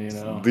fun, you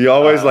know. Do you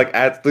always like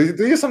add? Do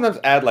you sometimes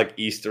add like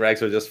Easter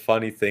eggs or just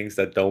funny things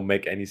that don't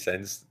make any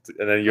sense?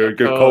 And then your Oh,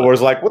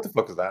 coworkers like, what the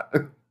fuck is that?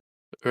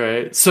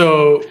 right.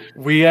 So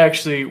we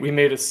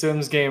made a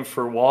Sims game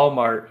for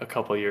Walmart a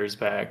couple years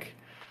back.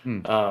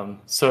 Hmm,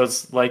 So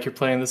it's like you're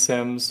playing The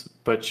Sims,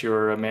 but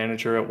you're a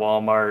manager at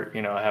Walmart,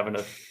 having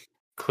to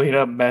clean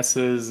up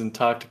messes and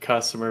talk to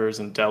customers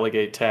and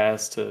delegate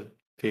tasks to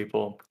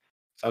people.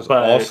 sounds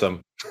But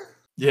awesome.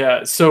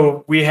 yeah,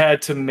 so we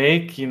had to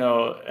make,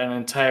 an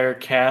entire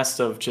cast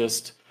of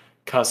just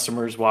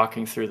customers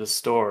walking through the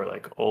store,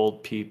 like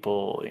old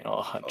people,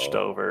 hunched Oh,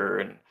 over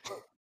and,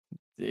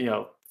 you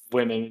know,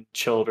 women,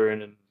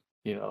 children, and,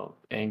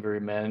 angry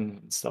men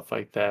and stuff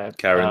like that.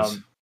 Karens.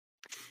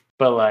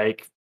 But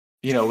like,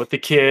 with the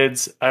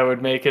kids, I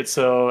would make it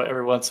so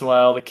every once in a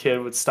while the kid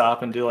would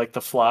stop and do like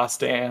the floss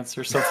dance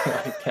or something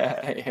like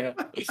that. Yeah.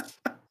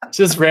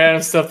 Just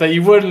random stuff that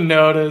you wouldn't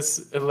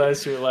notice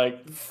unless you're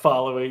like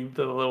following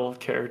the little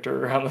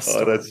character around the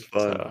Oh, store. that's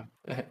fun.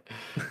 So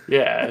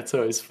yeah, it's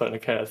always fun to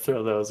kind of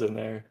throw those in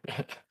there.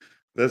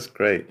 That's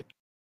great.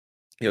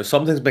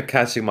 Something's been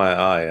catching my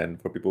eye, and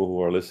for people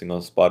who are listening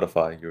on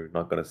Spotify, you're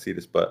not gonna see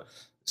this, but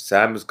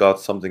Sam's got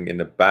something in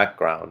the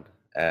background,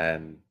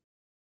 and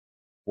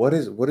what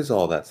is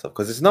all that stuff?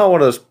 Because it's not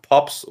one of those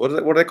pops. What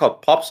are they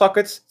called? Pop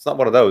sockets? It's not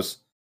one of those.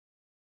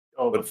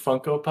 Oh, the But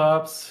Funko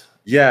Pops.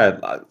 yeah,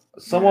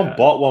 someone Yeah.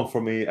 bought one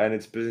for me, and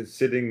it's been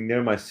sitting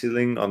near my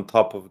ceiling on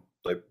top of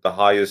like the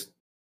highest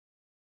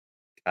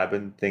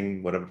cabin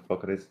thing, whatever the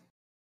fuck it is.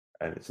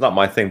 And it's not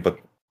my thing, but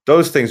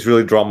those things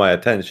really draw my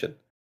attention.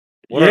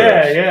 What are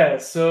Yeah, those? yeah.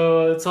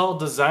 So it's all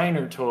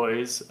designer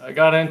toys. I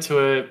got into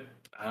it,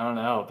 I don't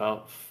know,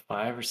 about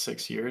 5 or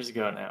 6 years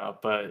ago now,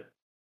 but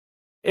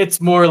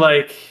it's more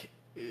like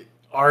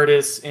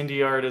artists,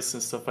 indie artists,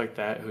 and stuff like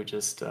that who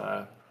just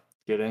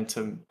get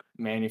into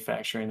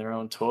manufacturing their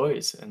own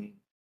toys, and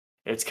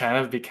it's kind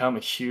of become a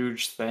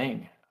huge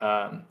thing.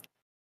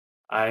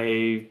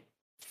 I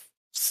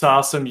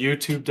saw some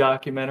YouTube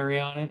documentary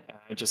on it. And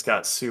I just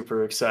got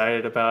super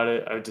excited about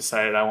it. I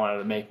decided I wanted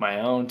to make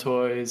my own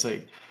toys.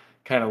 I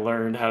kind of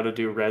learned how to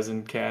do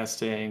resin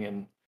casting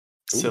and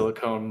Ooh,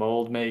 silicone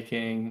mold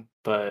making.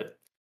 But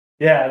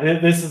yeah,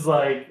 this is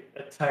like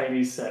a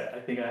tiny set. I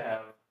think I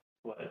have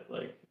what,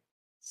 like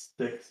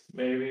 6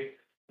 maybe.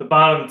 The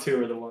bottom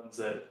two are the ones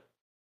that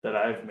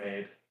I've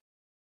made.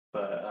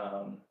 But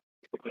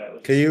yeah, let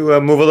me can see.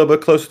 you move a little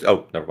bit closer?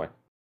 Oh, never mind.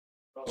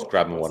 Just Oh,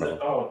 grabbing what's one of that?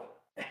 them. Oh.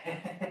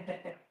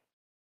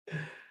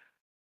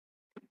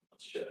 I'll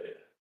show you.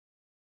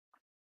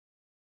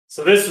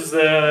 So this is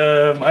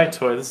my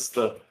toy. This is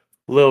the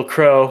little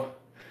crow.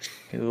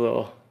 He's a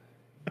little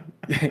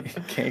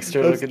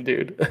gangster That's looking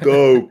dude.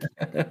 dope.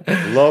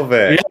 Love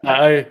Yeah,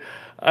 it.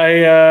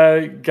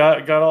 I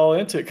got all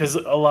into it because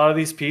a lot of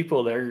these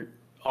people, they're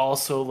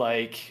also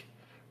like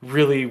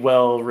really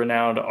well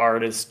renowned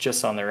artists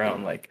just on their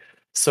own. Like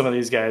some of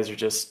these guys are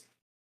just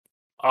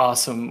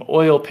awesome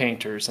oil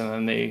painters, and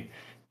then they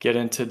get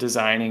into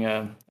designing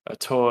a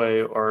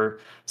toy, or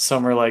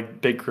some are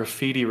like big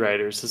graffiti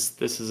writers.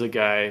 This is a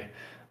guy,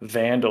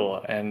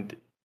 Vandal, and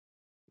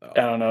I Oh,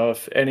 don't know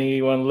if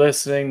anyone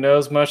listening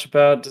knows much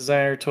about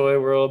designer toy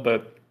world,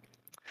 but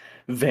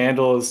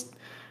Vandal is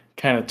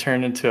kind of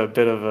turned into a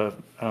bit of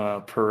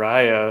a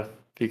pariah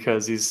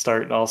because he's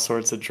starting all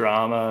sorts of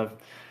drama.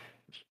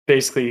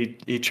 Basically,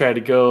 he tried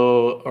to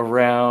go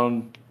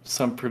around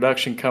some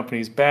production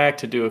company's back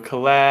to do a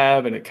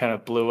collab, and it kind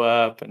of blew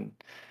up. And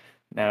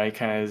now he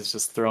kind of is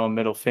just throwing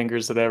middle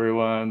fingers at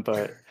everyone,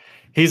 but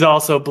he's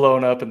also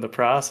blown up in the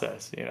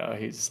process.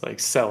 He's like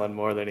selling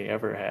more than he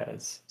ever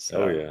has.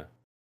 oh So yeah.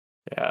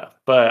 yeah,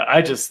 but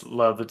I just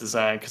love the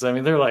design because I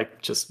mean they're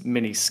like just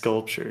mini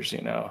sculptures,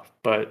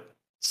 but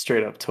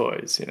straight up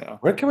toys.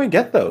 Where can we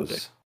get Love it.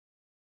 those?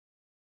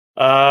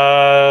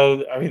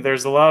 I mean,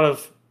 there's a lot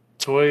of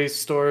toy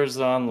stores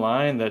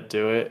online that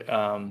do it.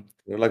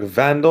 They're like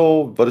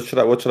Vandal. What should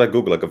I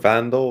Google? Like a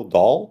Vandal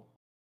doll?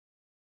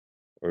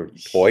 or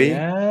toy?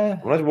 Yeah,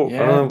 I'm not sure, I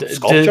yeah. don't know,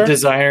 sculpture?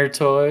 Designer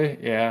toy.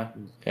 Yeah,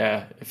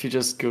 yeah. If you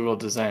just Google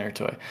designer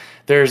toy,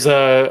 there's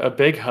a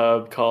big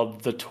hub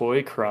called the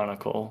Toy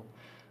Chronicle,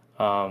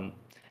 um,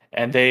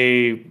 and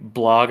they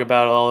blog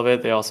about all of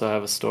it. They also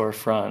have a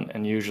storefront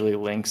and usually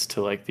links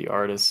to like the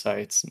artist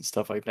sites and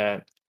stuff like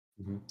that.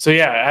 Mhm. So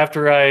yeah,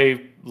 after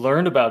I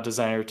learned about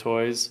designer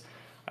toys,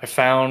 I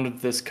found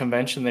this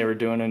convention they were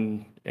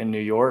doing in New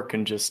York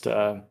and just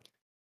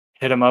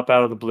hit them up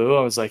out of the blue.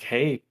 I was like,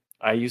 "Hey,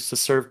 I used to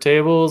serve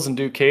tables and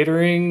do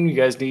catering. You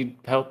guys need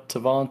help to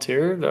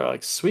volunteer?" They're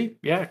like, "Sweet,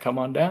 yeah, come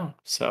on down."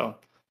 So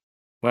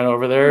went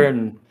over there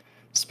and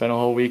spent a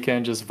whole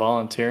weekend just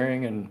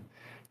volunteering and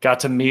got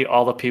to meet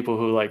all the people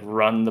who like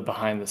run the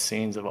behind the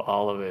scenes of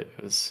all of it.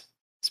 It's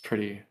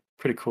pretty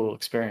cool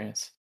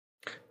experience.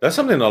 That's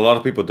something a lot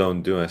of people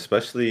don't do,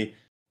 especially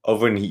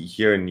over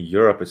here in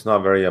Europe. It's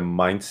not very a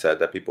mindset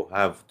that people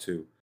have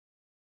to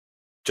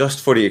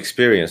just for the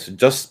experience,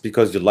 just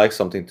because you like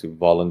something to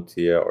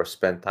volunteer or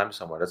spend time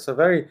somewhere. That's a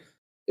very,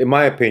 in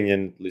my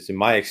opinion, at least in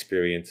my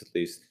experience, at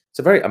least, it's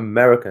a very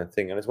American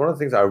thing, and it's one of the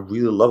things I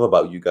really love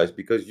about you guys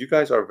because you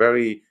guys are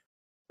very.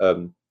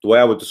 The way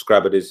I would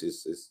describe it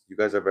is you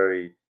guys are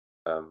very,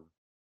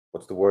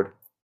 what's the word?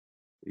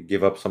 You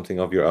give up something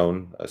of your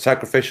own,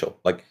 sacrificial.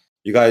 Like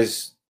you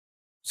guys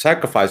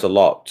sacrifice a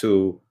lot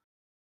to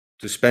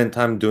spend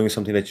time doing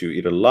something that you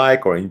either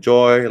like or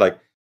enjoy, like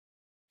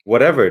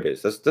whatever it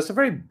is. That's a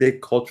very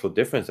big cultural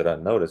difference that I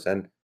noticed,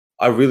 and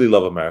I really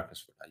love Americans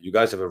for that. You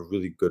guys have a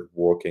really good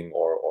working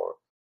or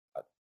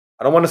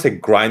I don't want to say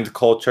grind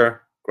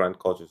culture. Grind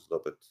culture is a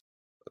little bit.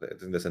 I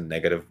think that's a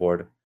negative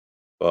word,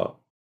 but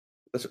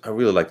I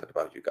really like that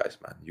about you guys,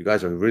 man. You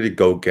guys are really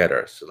go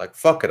getters. So like,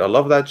 fuck it, I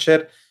love that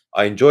shit.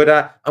 I enjoy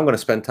that. I'm gonna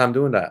spend time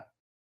doing that.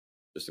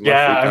 Just in my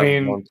Yeah, free I time,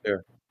 mean,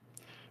 volunteer.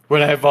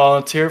 when I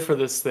volunteer for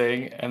this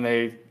thing and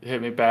they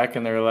hit me back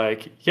and they're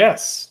like,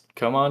 "Yes,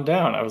 come on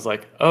down." I was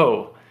like,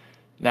 "Oh,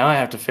 now I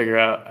have to figure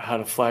out how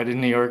to fly to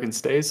New York and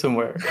stay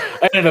somewhere."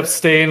 I ended up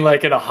staying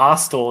like in a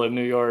hostel in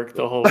New York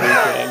the whole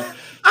weekend.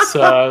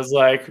 So I was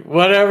like,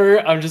 whatever,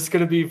 I'm just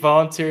going to be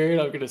volunteering.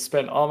 I'm going to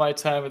spend all my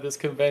time at this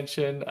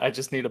convention. I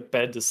just need a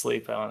bed to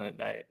sleep on at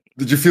night.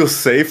 Did you feel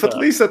safe at So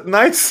least at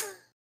nights?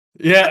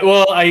 yeah,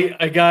 well,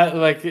 I got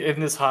like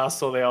in this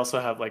hostel, they also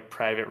have like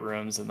private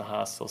rooms in the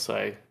hostel.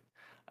 So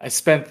I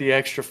spent the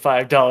extra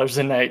 $5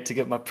 a night to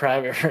get my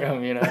private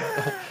room, you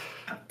know.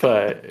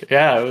 But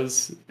yeah, it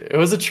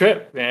was a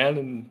trip, man,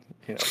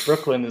 and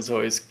Brooklyn is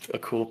always a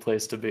cool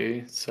place to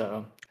be.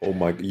 So Oh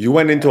my! You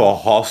went into yeah, a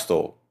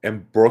hostel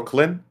in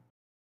Brooklyn.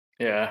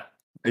 yeah,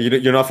 And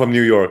you're not from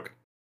New York.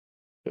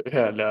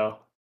 yeah, no,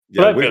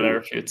 Yeah, but I've been there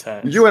a few you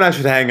times. and I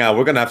should hang out.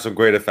 We're gonna have some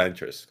great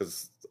adventures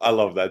because I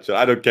love that shit.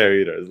 I don't care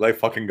either. It's like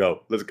fucking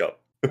go. Let's go.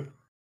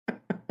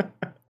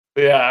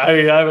 But yeah, I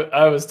mean,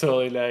 I was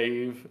totally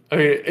naive. I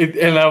mean,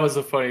 and that was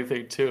a funny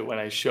thing too when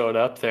I showed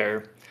up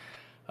there,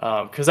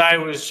 because I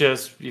was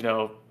just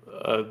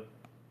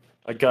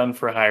a gun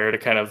for hire to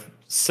kind of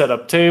set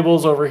up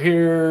tables over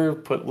here,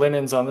 put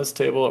linens on this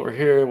table over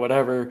here,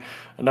 whatever.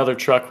 Another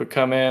truck would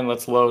come in,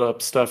 let's load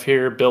up stuff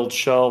here, build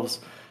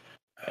shelves.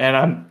 And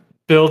I'm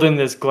building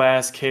this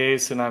glass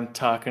case and I'm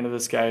talking to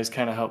this guy who's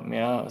kind of helping me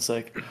out. I was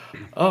like,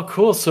 "Oh,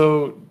 cool.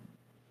 So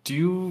do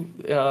you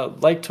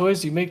like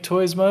toys? Do you make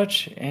toys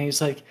much?" And he's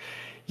like,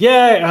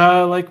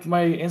 "Yeah, like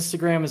my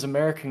Instagram is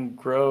American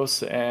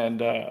Gross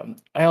and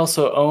I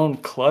also own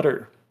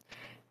Clutter."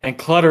 And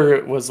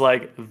Clutter was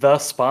like the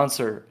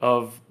sponsor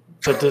of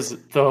the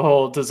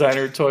whole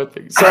designer toy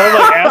thing. So I'm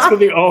like asking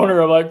the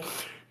owner, I'm like,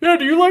 "Yeah,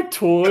 do you like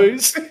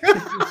toys?"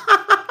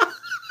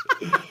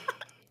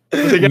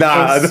 But the guy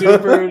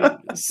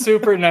Nah. was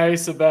super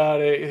nice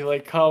about it. He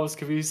like calm as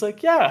could be. He's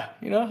like, "Yeah,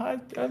 I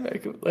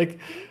make it." Like,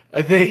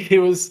 I think he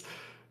was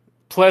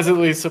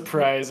pleasantly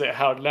surprised at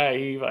how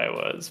naive I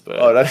was. Oh,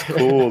 But that's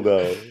cool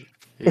though.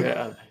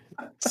 yeah,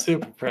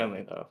 super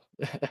friendly though.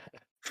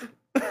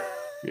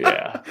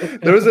 Yeah.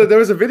 There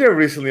was a video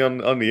recently on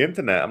the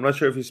internet. I'm not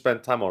sure if you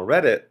spent time on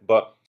Reddit,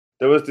 but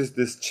there was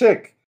this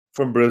chick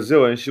from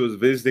Brazil and she was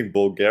visiting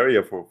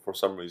Bulgaria for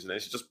some reason,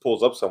 and she just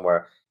pulls up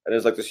somewhere and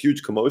there's like this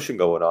huge commotion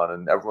going on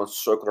and everyone's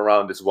circling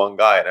around this one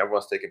guy and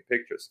everyone's taking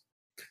pictures.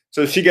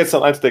 So she gets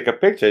online to take a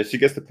picture. She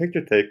gets the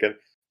picture taken.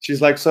 She's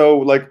like, "So,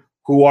 like,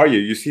 who are you?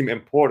 You seem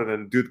important."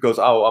 And the dude goes,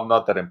 "Oh, I'm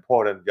not that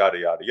important, yada,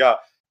 yada, yada."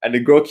 And the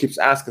girl keeps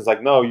asking, it's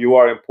like, "No, you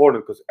are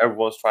important because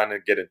everyone's trying to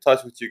get in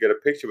touch with you, get a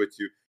picture with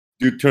you."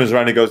 Dude turns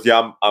around and goes,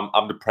 "Yeah,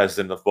 I'm the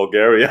president of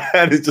Bulgaria."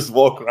 And he's just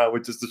walking around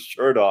with just a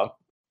shirt on.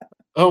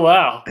 Oh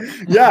wow.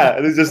 Yeah,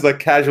 and he's just like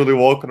casually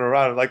walking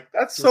around. Like,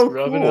 that's Just so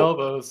rubbing cool.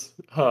 elbows.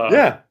 Huh.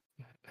 Yeah,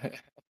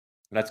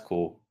 that's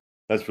cool.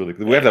 That's really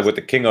cool. We have that Nice. with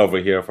the king over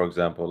here, for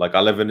example. Like, I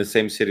live in the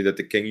same city that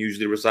the king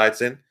usually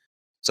resides in.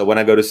 So when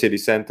I go to city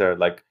center,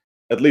 like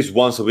at least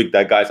once a week,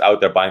 that guy's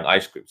out there buying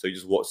ice cream. So you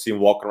just see him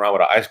walking around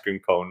with an ice cream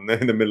cone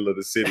in the middle of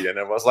the city, and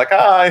everyone's like,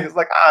 "Hi!" He's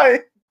like, "Hi!"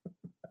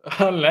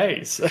 Oh,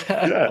 nice.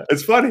 Yeah,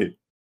 it's funny.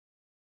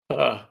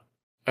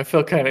 I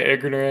feel kind of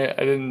ignorant.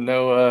 I didn't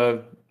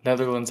know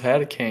Netherlands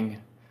had a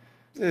king.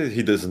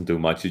 He doesn't do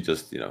much. He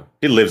just,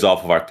 he lives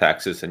off of our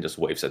taxes and just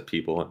waves at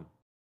people, and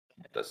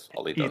that's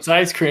all he Eats does.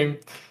 ice cream.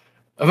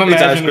 I'm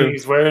Eats ice imagining cream.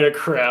 he's wearing a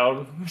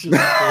crown, just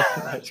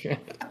collecting ice cream.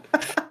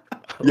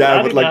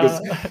 Yeah, with like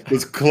La-di-da.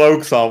 those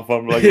cloaks on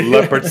from like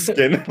leopard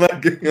skin.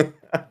 Like,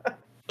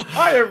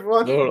 hi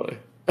everyone. Totally.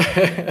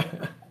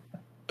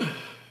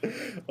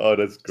 Oh,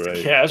 that's Just a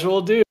great.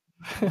 casual dude.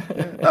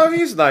 Yeah. No,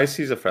 he's nice.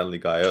 He's a friendly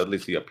guy. At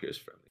least he appears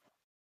friendly.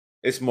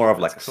 It's more of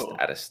That's like a cool.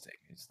 status thing.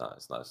 It's not.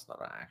 It's not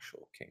an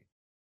actual king.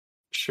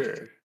 Sure.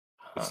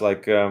 It's Huh.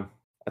 like I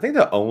think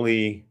the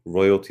only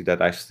royalty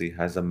that actually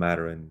has a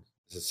matter and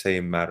is the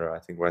same matter. I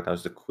think right now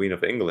is the Queen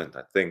of England.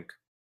 I think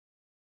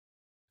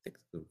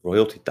the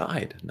royalty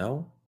died.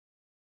 No,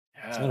 it's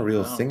Yeah, I not a don't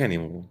real know. thing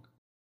anymore.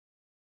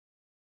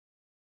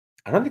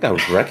 I don't think I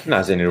would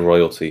recognize any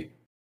royalty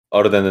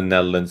other than the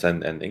Netherlands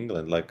and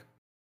England. Like,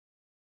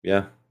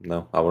 yeah,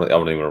 no, I wouldn't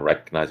even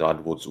recognize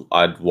them.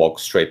 I'd walk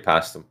straight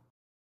past them.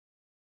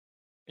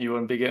 You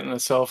wouldn't be getting a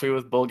selfie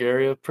with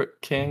Bulgaria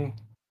king?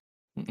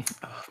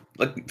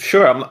 Like,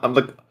 sure, I'm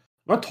like, I'm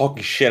not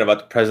talking shit about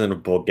the president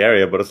of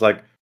Bulgaria, but it's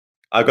like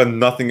I've got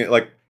nothing.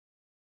 Like,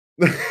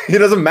 it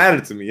doesn't matter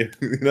to me,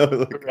 you know.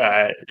 Like,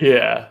 Right.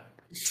 Yeah.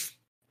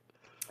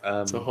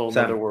 It's a whole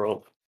nother Sam,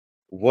 world.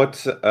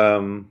 what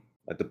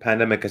like the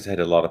pandemic has hit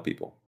a lot of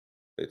people.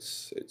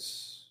 It's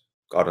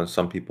gotten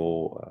some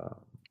people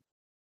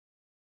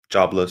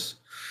jobless.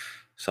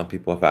 Some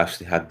people have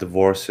actually had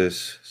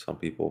divorces. Some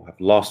people have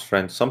lost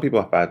friends. Some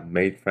people have had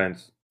made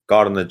friends,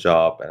 gotten a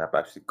job, and have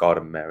actually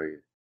gotten married,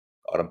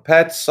 gotten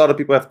pets. Other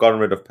people have gotten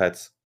rid of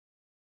pets.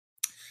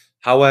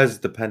 How has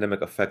the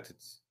pandemic affected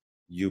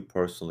you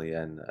personally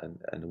and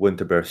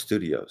WinterBear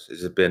Studios?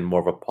 Has it been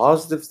more of a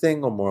positive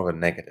thing or more of a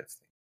negative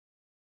thing?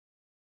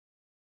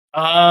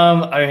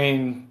 I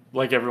mean,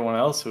 like everyone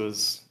else, it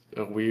was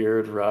a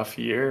weird, rough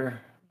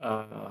year.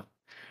 Uh,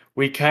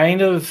 we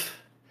kind of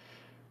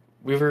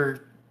we were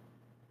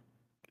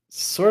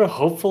sort of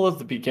hopeful at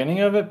the beginning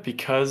of it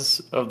because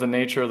of the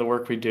nature of the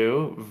work we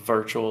do,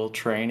 virtual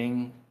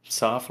training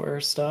software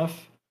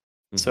stuff.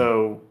 Hmm.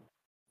 So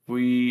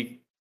we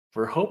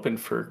were hoping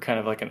for kind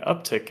of like an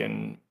uptick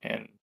in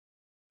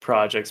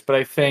projects, but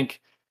I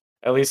think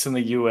at least in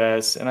the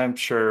US and I'm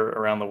sure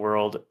around the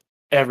world,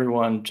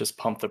 everyone just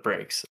pumped the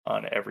brakes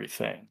on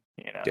everything,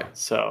 you know. Yeah.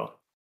 So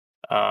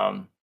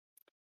um,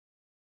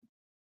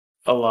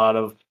 a lot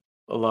of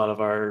a lot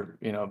of our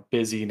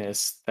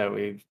busyness that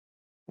we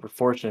were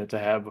fortunate to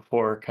have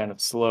before kind of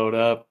slowed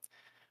up.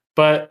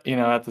 But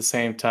at the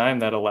same time,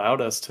 that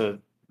allowed us to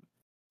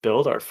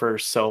build our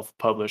first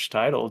self-published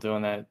title,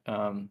 doing that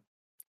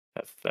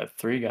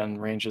three gun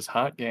ranges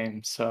hot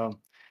game. So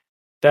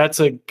that's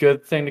a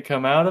good thing to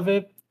come out of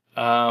it.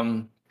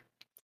 Um,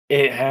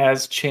 it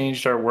has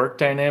changed our work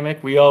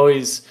dynamic. We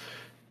always,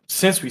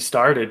 since we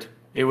started,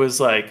 it was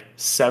like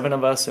seven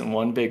of us in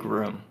one big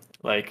room.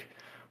 Like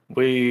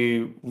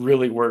we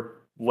really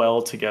work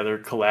well together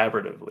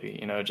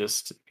collaboratively,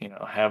 just,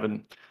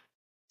 having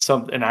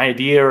an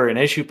idea or an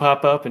issue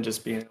pop up and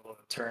just being able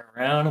to turn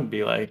around and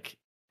be like,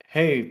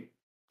 hey,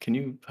 can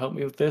you help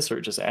me with this?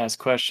 Or just ask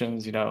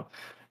questions,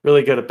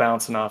 really good at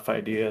bouncing off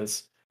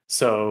ideas.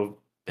 So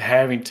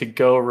having to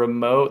go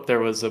remote, there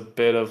was a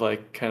bit of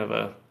like kind of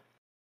a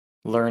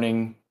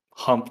learning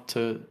hump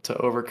to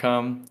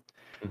overcome.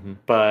 Hmm.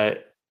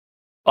 But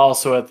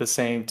also at the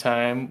same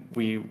time,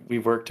 we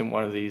worked in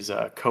one of these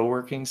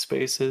co-working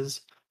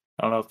spaces.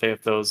 I don't know if they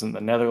have those in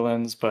the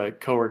Netherlands, but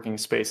co-working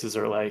spaces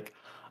are like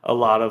a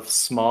lot of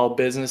small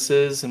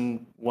businesses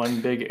in one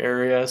big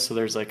area. So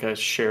there's like a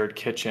shared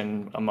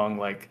kitchen among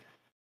like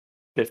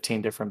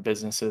 15 different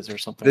businesses or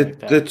something like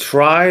They that.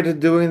 tried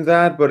doing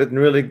that, but it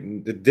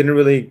didn't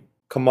really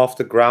come off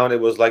the ground.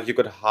 It was like you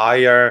could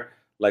hire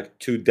like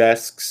two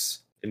desks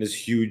in this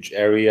huge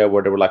area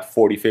where there were like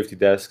 40, 50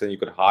 desks, and you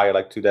could hire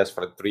like two desks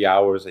for like 3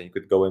 hours, and you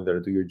could go in there,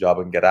 do your job,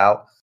 and get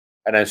out.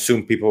 And I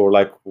assume people were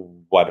like,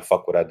 "Why the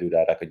fuck would I do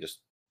that? I could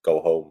just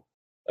go home."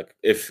 Like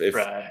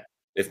Right.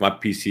 if my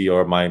PC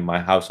or my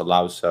house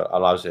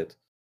allows it,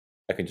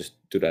 I can just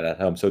do that at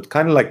home. So it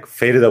kind of like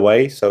faded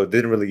away. So it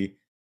didn't really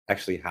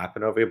actually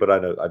happen over here. But I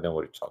know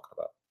what you're talking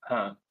about.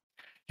 Huh.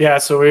 Yeah,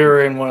 so we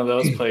were in one of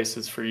those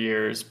places for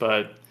years,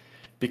 but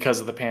because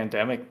of the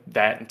pandemic,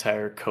 that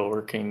entire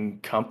co-working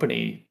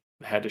company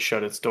had to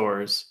shut its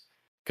doors.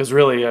 Because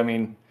really, I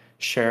mean,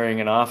 sharing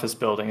an office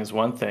building is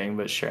one thing,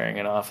 but sharing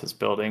an office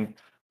building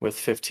with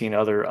 15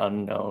 other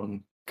unknown Yeah.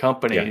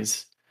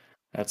 companies,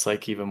 that's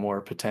like even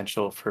more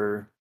potential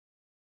for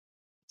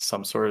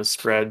some sort of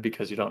spread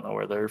because you don't know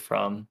where they're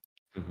from.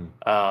 Hmm.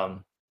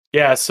 Um,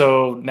 yeah,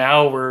 so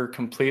now we're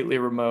completely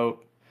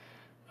remote.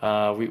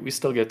 We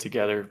still get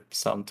together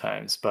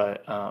sometimes,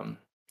 but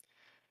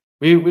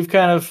we've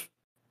kind of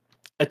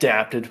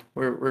adapted.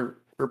 We're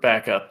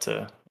back up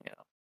to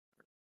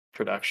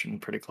production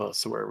pretty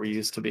close to where we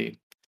used to be.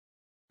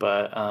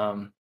 But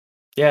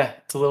yeah,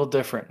 it's a little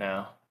different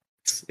now.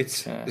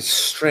 It's kind of It's nice.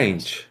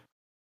 strange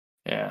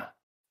Yeah,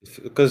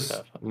 because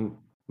definitely.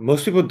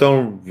 most people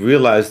don't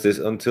realize this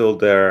until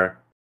they're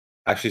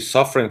actually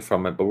suffering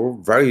from it. But we're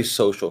very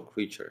social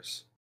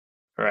creatures.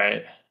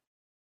 Right.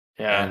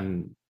 Yeah,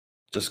 And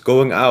just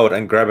going out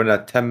and grabbing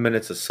that 10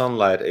 minutes of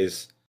sunlight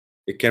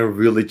it can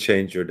really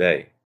change your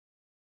day.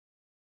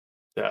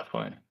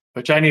 definitely.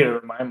 Which I need to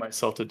remind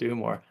myself to do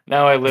more.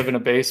 Now I live in a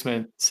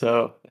basement,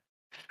 so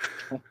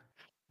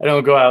I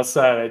don't go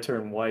outside. I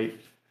turn white.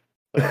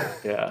 But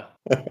yeah.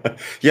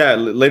 Yeah,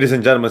 ladies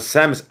and gentlemen,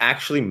 Sam is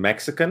actually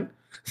Mexican.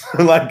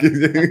 Like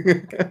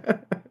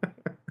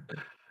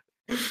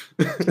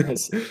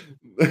Yes.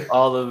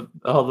 All the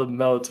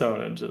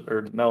melatonin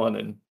or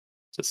melanin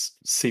just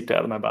seeped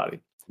out of my body.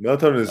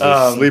 melatonin is a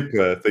Um, sleep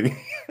thing.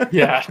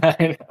 yeah,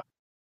 I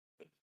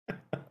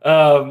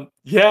know.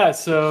 Yeah,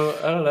 so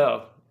I don't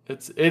know.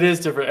 It is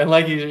different. And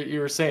like you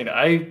were saying,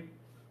 I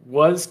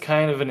was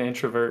kind of an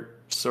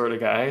introvert sort of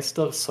guy,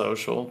 still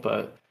social,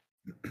 but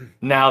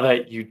now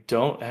that you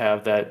don't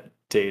have that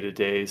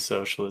day-to-day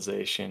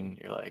socialization,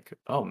 you're like,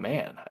 oh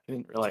man, I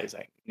didn't realize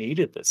I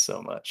needed this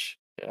so much.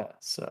 Yeah,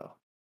 so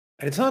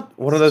And it's not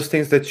one of it's those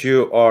things that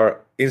you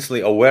are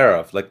instantly aware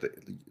of. Like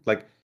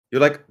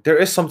you're like, there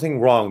is something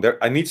wrong. There,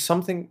 I need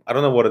something. I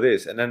don't know what it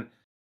is. And then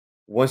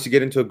once you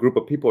get into a group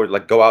of people, or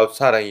like go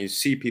outside and you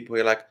see people,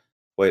 you're like,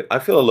 wait, I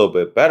feel a little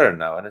bit better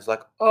now. And it's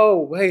like, oh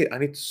wait, I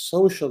need to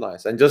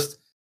socialize. And just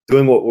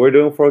doing what we're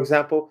doing, for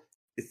example,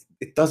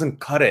 it doesn't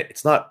cut it.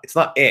 It's not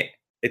it.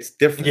 It's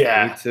different. You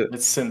yeah, need to.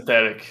 it's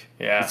synthetic.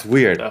 It's Yeah,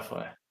 weird.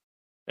 definitely.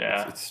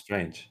 Yeah. It's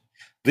strange.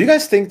 Do you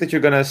guys think that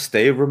you're gonna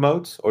stay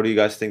remote, or do you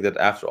guys think that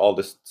after all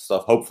this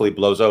stuff hopefully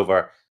blows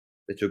over,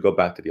 that you'll go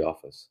back to the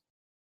office?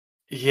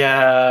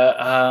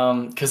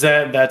 Yeah, because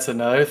that's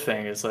another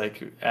thing is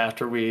like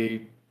after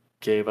we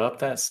gave up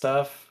that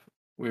stuff,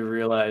 we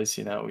realized,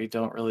 we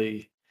don't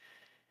really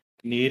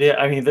need it.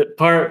 I mean, the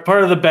part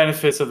of the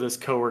benefits of this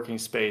co-working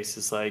space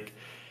is like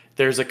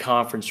there's a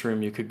conference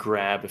room you could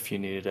grab if you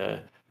needed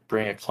to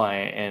bring a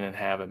client in and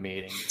have a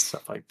meeting and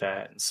stuff like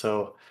that. And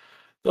so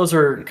those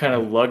are kind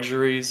of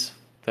luxuries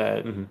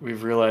that Hmm.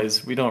 we've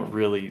realized we don't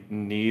really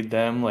need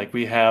them. Like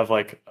we have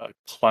like a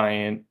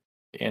client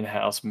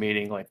in-house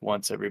meeting like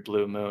once every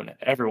blue moon.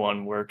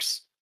 Everyone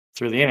works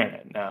through the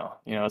internet now.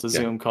 It's a Yeah,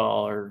 Zoom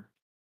call or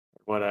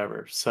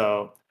whatever.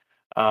 So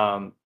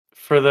um,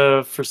 for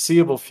the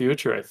foreseeable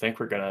future, I think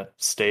we're gonna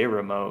stay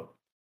remote.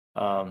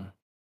 Um,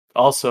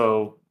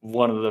 Also,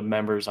 one of the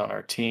members on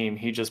our team,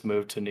 he just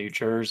moved to New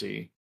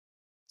Jersey,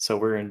 so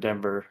we're in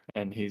Denver,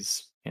 and he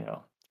yeah.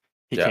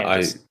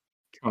 can't just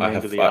come I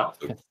into have the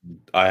office.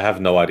 I have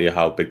no idea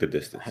how big the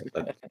distance is.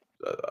 Like,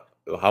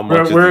 how We're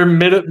much is we're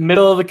the?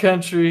 middle of the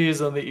country.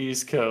 He's on the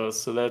East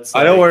Coast, so that's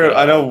like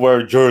I know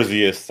where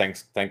Jersey is.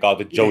 Thank God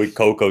to Joey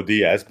Coco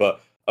Diaz.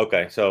 But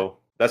okay, so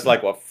that's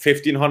like what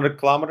 1,500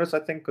 kilometers, I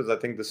think, because I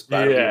think the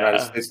span of the United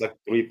yeah, States is like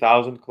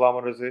 3,000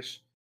 kilometers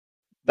ish.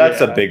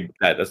 That's a yeah, big.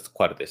 That's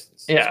quite a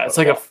distance. That's yeah. quite It's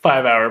a like a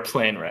lot. 5-hour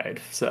plane ride.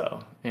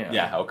 So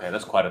Yeah. Okay,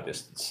 that's quite a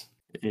distance.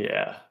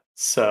 yeah.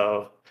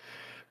 So,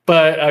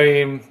 but I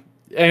mean,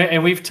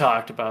 and we've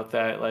talked about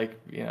that. Like,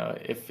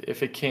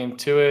 if it came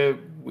to it,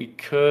 we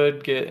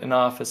could get an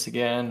office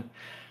again.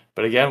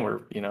 But again, we're,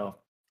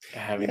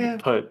 having to Yeah.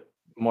 put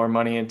more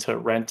money into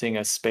renting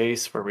a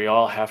space where we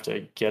all have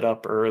to get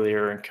up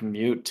earlier and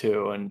commute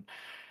to. And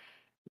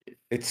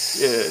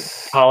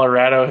It's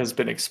Colorado has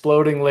been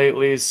exploding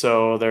lately,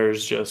 so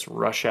there's just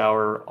rush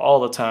hour all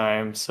the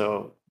time.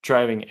 So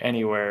driving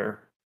anywhere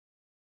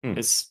hmm.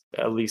 is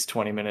at least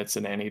 20 minutes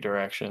in any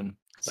direction.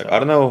 Like, I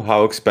don't So know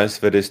how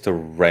expensive it is to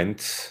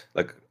rent.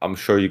 Like, I'm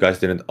sure you guys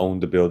didn't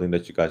own the building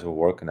that you guys were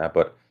working at,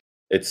 but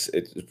it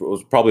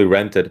was probably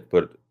rented.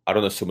 But I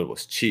don't assume it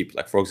was cheap.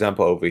 Like, for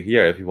example, over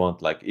here, if you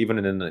want, like, even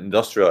in an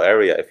industrial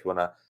area, if you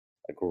wanna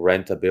like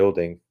rent a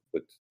building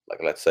with,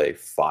 like, let's say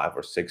 5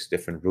 or 6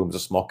 different rooms, a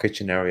small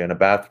kitchen area and a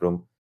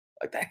bathroom,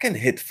 like that can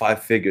hit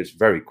 5 figures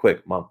very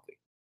quick monthly,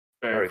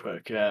 very very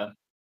quick. quick. Yeah.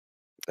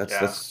 Yeah.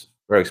 That's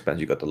very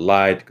expensive. You got the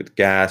light, you got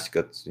gas,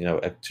 you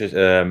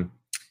got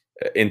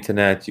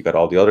internet, you got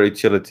all the other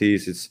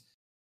utilities.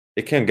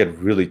 It can get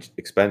really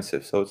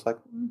expensive. So it's like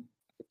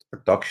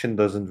production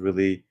doesn't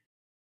really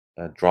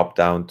drop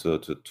down to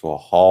a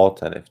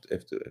halt, and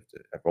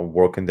everyone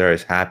working there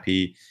is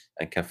happy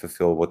and can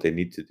fulfill what they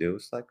need to do,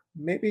 it's like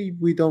maybe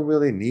we don't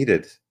really need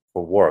it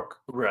for work.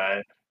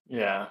 Right.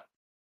 Yeah.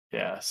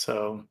 Yeah.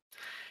 So,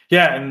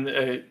 yeah.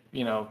 And,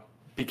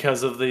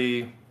 because of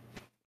the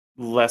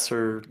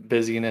lesser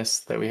busyness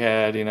that we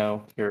had, we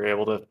were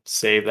able to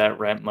save that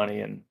rent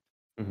money and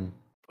Hmm.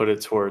 put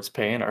it towards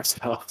paying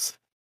ourselves,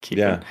 keeping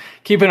Yeah,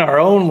 keeping our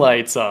own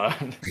lights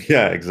on.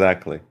 yeah,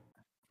 exactly.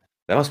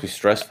 That must be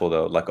stressful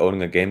though, like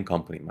owning a game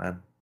company,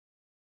 man.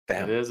 It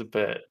Damn. is a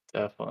bit,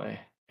 definitely.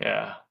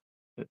 Yeah.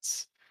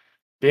 It's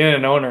being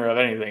an owner of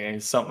anything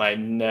is something I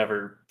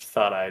never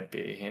thought I'd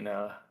be.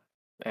 Yeah,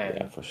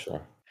 And for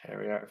sure. here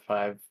we are,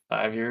 five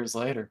years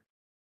later.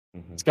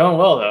 Hmm. It's going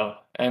well though.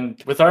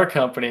 And with our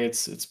company,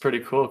 it's pretty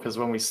cool because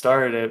when we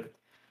started it,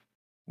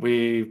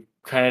 we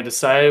kind of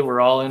decided we're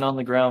all in on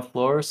the ground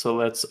floor, so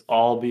let's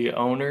all be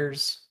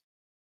owners.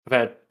 I've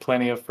had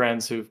plenty of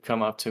friends who've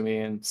come up to me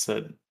and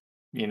said,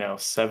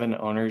 7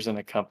 owners in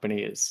a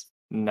company is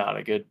not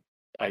a good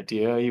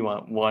idea. You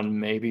want one,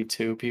 maybe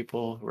two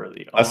people who are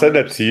the I said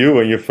that to owners. you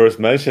when you first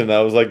mentioned.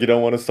 I was like, you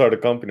don't want to start a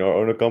company or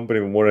own a company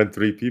with more than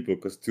three people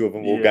because two of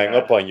them will gang Yeah,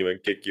 up on you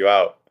and kick you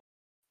out.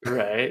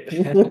 right.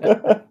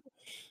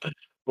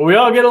 But we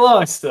all get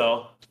along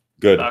still.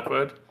 Good. Knock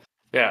wood.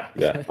 Yeah.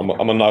 Yeah, I'm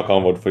a knock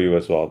on wood for you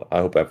as well. I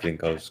hope everything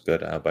goes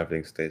good. I hope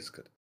everything stays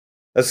good.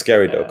 That's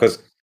scary though, Yeah.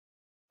 because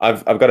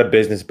I've got a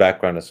business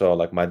background as well.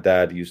 Like my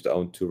dad used to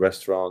own two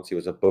restaurants. He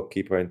was a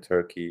bookkeeper in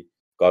Turkey.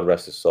 God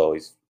rest his soul.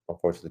 He's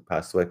unfortunately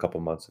passed away a couple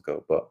months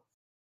ago. But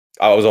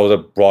I was always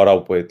brought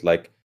up with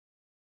like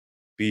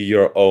be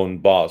your own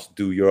boss,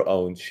 do your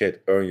own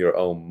shit, earn your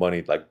own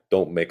money. Like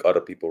don't make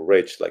other people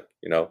rich. Like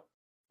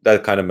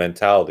that kind of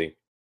mentality.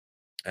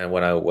 And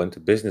when I went to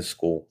business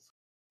school,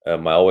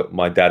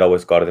 my dad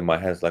always got it in my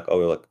head like, oh,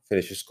 like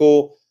finish your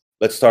school,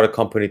 let's start a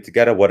company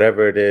together,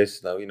 whatever it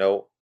is. Now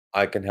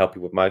I can help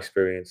you with my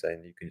experience,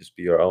 and you can just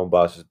be your own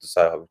boss, just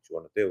decide how what you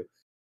want to do.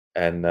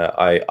 And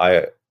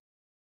I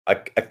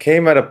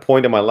came at a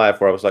point in my life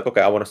where I was like,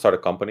 okay, I want to start a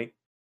company.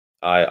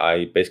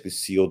 I basically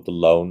sealed the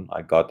loan.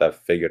 I got that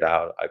figured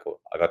out. I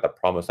got that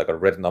promise. I got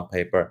it written on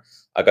paper.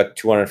 I got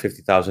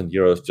 250,000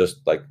 euros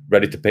just like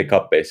ready to pick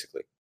up,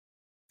 basically.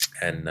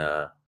 And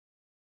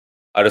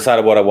I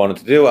decided what I wanted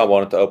to do. I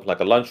wanted to open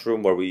like a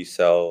lunchroom where we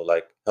sell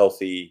like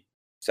healthy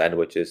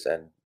sandwiches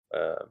and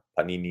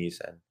paninis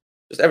and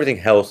just everything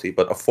healthy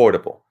but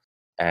affordable.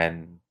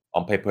 And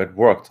on paper, it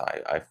worked.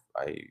 I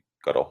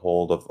got a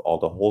hold of all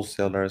the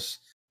wholesalers,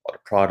 all the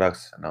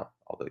products, and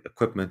all the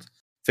equipment.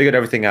 Figured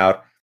everything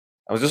out.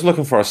 I was just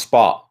looking for a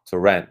spot to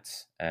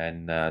rent,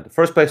 and the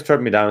first place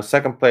turned me down.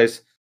 Second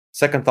place,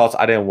 second thoughts,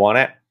 I didn't want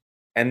it,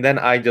 and then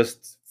I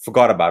just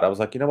forgot about it. I was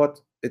like, you know what?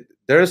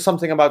 There is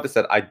something about this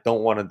that I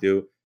don't want to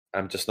do.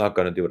 I'm just not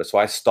going to do it. So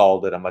I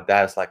stalled it, and my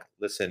dad's like,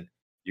 listen,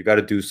 you got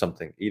to do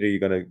something. Either you're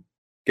going to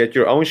get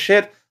your own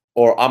shit,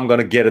 or I'm going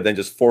to get it and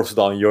just force it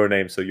on your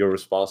name, so you're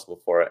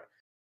responsible for it.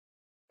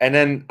 And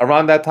then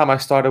around that time, I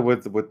started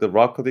with the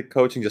Rocket League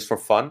coaching just for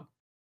fun,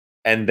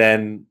 and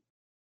then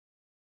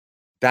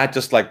that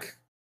just like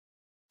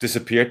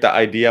disappeared. The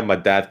idea, my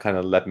dad kind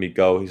of let me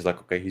go. He's like,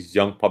 okay, he's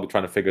young, probably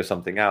trying to figure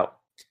something out.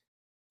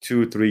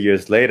 2 3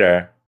 years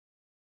later,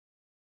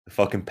 the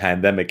fucking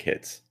pandemic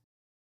hits,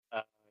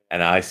 Uh,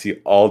 and I see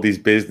all these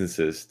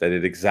businesses that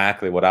did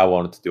exactly what I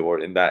wanted to do, or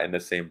in the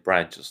same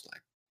branch, just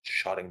like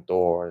shutting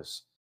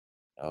doors,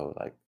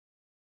 like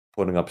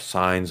putting up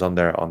signs on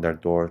their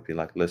doors, be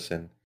like,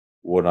 listen,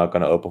 we're not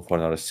gonna open for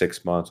another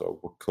 6 months, or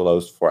we're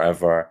closed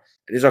forever.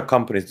 And these are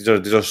companies,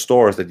 these are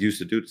stores that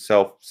used to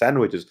sell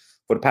sandwiches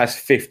for the past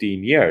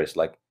 15 years.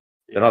 Like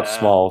they're not yeah.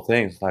 small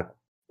things. Like,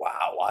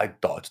 wow, I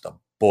dodged a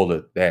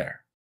bullet there.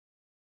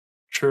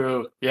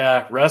 True.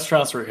 Yeah.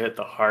 Restaurants were hit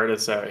the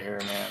hardest out here,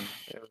 man.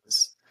 It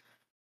was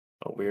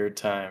a weird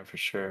time for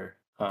sure.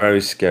 Very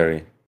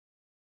scary.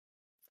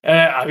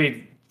 And I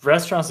mean,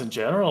 restaurants in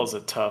general is a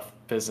tough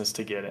business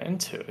to get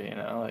into,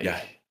 Yeah.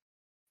 like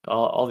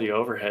all the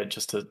overhead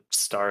just to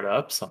start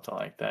up something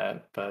like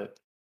that. But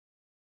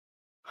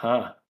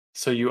huh.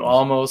 So you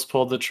almost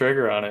pulled the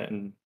trigger on it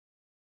and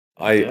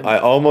I didn't.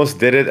 almost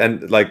did it,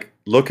 and like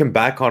looking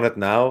back on it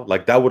now,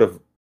 like that would have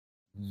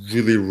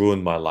really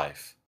ruined my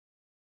life.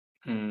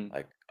 Hmm.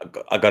 Like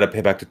I got to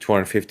pay back to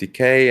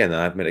 250K, and then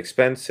I've made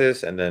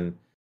expenses, and then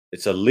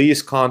it's a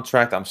lease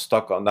contract. I'm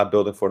stuck on that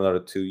building for another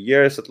 2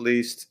 years at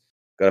least.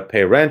 Got to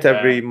pay rent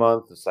every Yeah.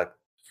 month. It's like,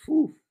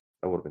 whew,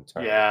 that would have been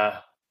terrible. Yeah.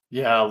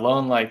 Yeah. A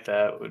loan like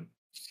that would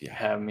Yeah,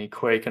 have me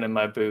quaking in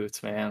my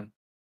boots, man.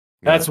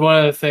 yeah. That's one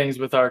of the things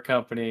with our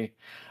company.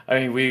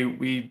 I mean,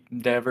 we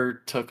never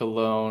took a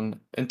loan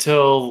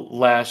until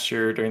last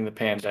year during the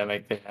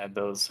pandemic. They had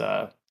those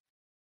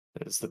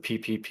it's the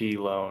PPP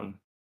loan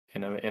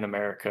in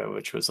America,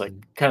 which was like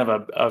Mm. kind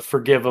of a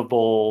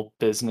forgivable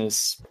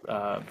business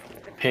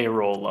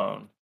payroll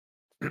loan.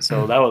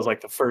 So that was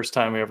like the first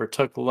time we ever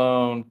took a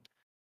loan,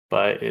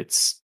 but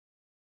it's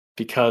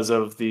because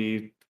of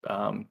the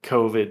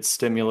COVID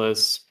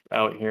stimulus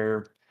out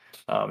here.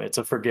 It's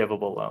a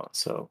forgivable loan,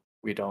 so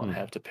we don't Hmm.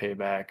 have to pay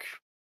back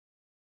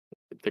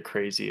the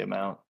crazy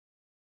amount.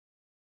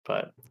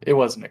 But it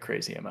wasn't a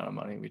crazy amount of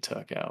money we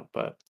took out,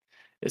 but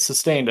it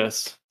sustained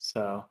us.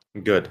 So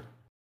Good.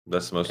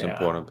 That's the most yeah,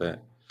 important bit.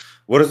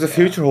 What does the yeah.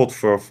 future hold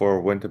for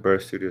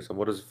WinterBearStudios, and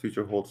what does the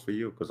future hold for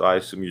you? Because I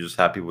assume you're just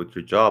happy with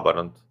your job. I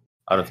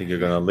don't think you're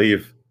gonna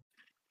leave.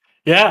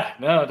 Yeah,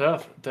 no,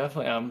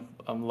 definitely.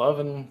 I'm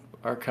loving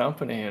our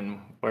company and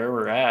where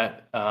we're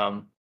at.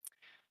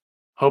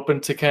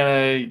 Hoping to kind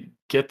of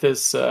get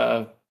this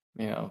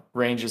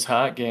range is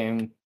hot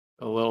game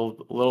a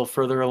little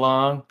further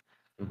along.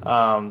 Mhm.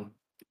 Um,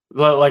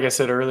 like I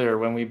said earlier,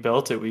 when we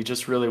built it, we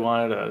just really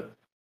wanted a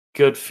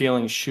good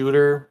feeling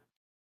shooter.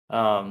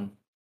 Um,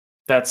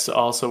 that's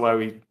also why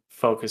we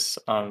focus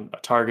on a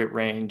target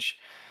range.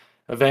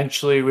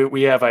 Eventually,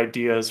 we have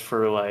ideas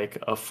for like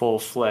a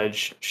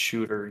full-fledged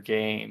shooter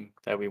game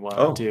that we want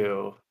to Oh,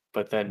 do,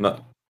 but then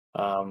no.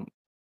 um,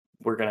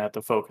 we're gonna have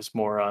to focus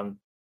more on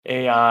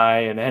AI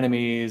and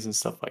enemies and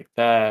stuff like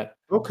that.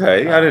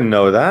 Okay, I didn't Um,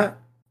 know that.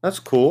 That's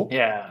cool.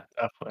 yeah,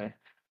 definitely.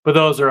 But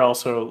those are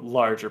also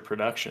larger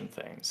production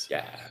things.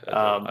 Yeah,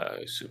 I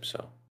assume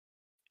so.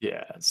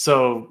 Yeah.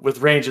 So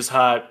with Range is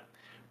Hot,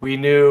 we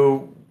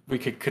knew we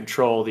could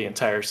control the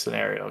entire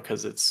scenario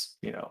because it's,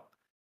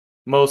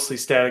 mostly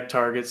static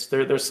targets.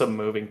 There's some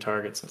moving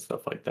targets and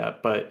stuff like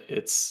that, but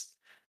it's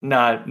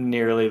not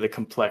nearly the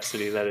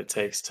complexity that it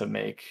takes to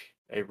make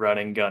a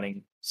running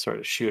gunning sort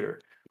of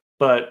shooter.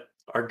 But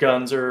our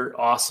guns are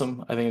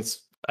awesome. I think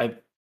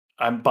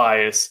I'm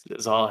biased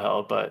as all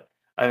hell, but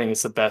I think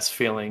it's the best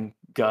feeling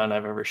gun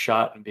I've ever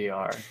shot in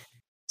VR.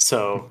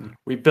 So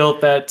we built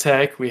that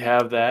tech, we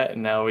have that,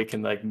 and now we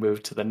can like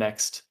move to the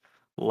next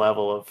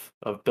level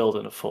of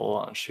building a full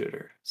on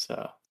shooter.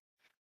 So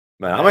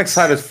Man, I'm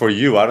excited for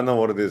you. I don't know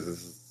what it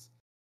is.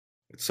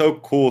 It's so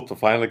cool to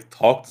finally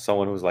talk to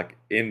someone who's like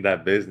in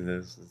that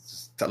business. It's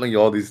just telling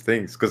you all these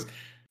things because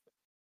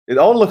it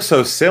all looks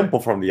so simple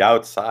from the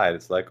outside.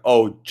 It's like,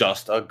 oh,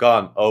 just a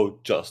gun. Oh,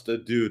 just a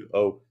dude.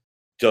 Oh,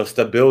 just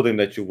a building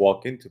that you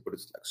walk into. But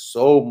it's like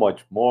so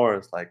much more.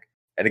 It's like,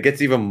 and it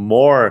gets even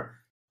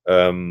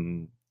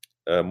um,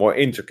 more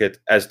intricate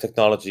as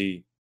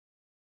technology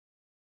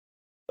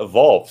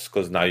evolves.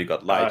 Because now you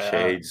got light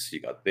shades,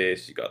 you got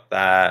this, you got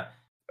that,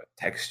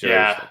 textures.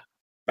 Yeah. Like,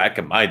 back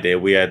in my day,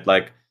 we had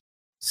like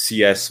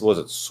CS, was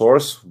it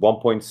Source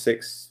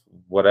 1.6,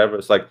 whatever.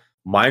 It's like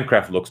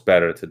Minecraft looks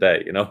better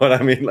today. You know what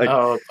I mean? Like,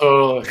 oh,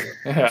 totally.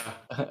 Yeah.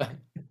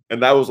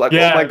 and that was like,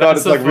 yeah, oh my god,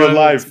 it's like real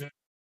life.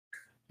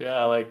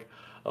 Yeah, like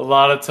a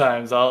lot of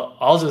times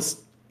I'll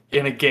just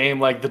in a game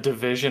like The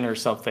Division or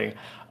something,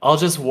 I'll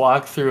just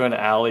walk through an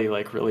alley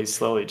like really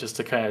slowly just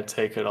to kind of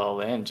take it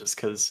all in, just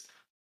because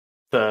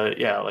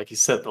like you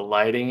said, the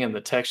lighting and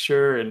the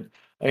texture. And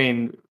I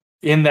mean,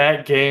 in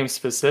that game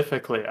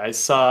specifically, I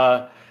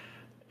saw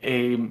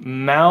a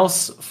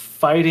mouse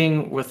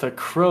fighting with a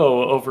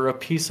crow over a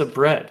piece of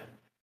bread.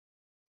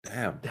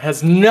 Damn. It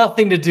has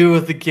nothing to do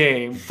with the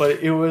game, but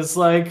it was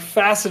like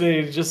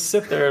fascinating to just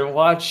sit there and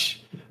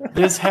watch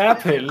this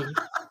happen.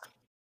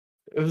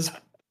 It was,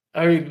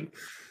 I mean,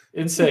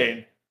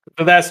 insane.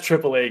 But that's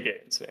AAA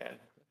games, man.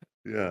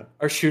 Yeah.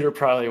 Our shooter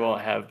probably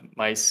won't have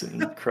mice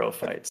and crow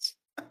fights.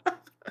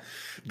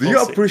 Do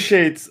you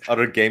appreciate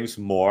other games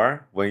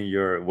more when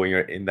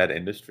you're in that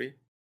industry?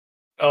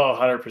 Oh,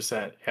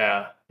 100%.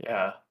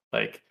 Yeah.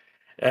 Like,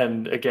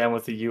 and again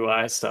with the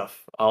UI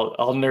stuff,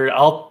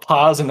 I'll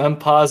pause and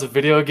unpause a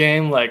video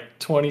game like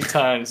 20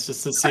 times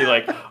just to see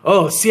like,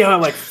 oh, see how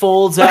it like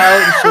folds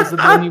out and shows the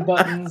menu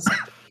buttons.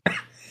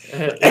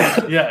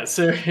 Yeah,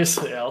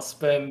 seriously, I'll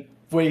spend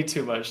way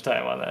too much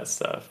time on that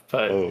stuff.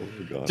 But Oh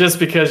my god. just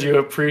because you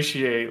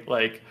appreciate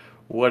like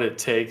what it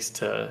takes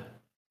to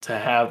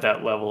have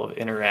that level of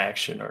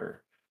interaction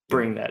or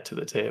bring that to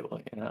the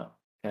table, Yeah,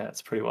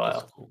 it's pretty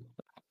wild. That's cool.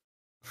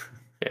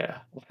 Yeah.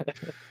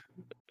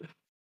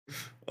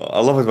 I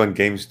love it when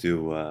games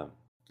do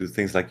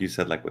things like you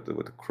said, like with the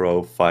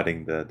crow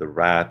fighting the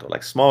rat, or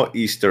like small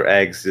Easter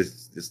eggs.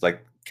 Just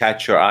like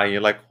catch your eye. And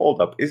you're like,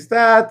 hold up, is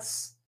that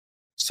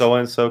so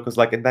and so? Because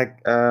like in that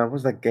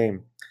what's that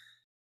game?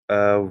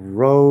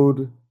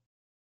 Road.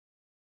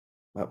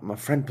 My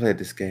friend played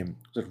this game.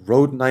 Was it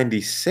Road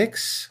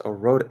 96 or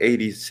Road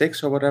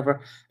 86 or whatever?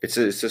 It's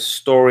a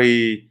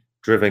story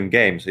driven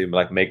game. So you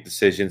like make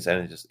decisions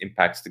and it just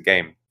impacts the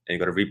game, and you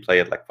got to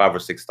replay it like 5 or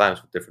 6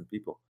 times with different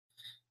people.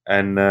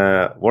 And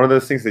one of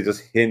those things, they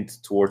just hint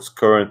towards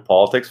current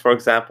politics, for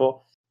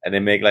example, and they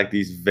make like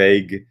these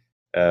vague,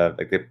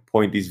 like they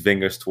point these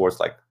fingers towards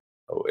like,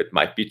 oh, it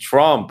might be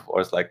Trump, or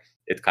it's like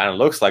it kind of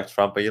looks like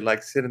Trump, and you're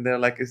like sitting there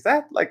like, is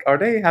that like, are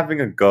they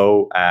having a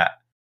go at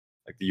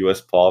like the U.S.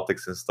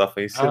 politics and stuff?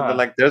 And you're sitting there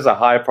like, there's a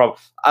high problem.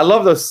 I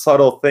love those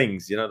subtle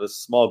things, the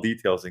small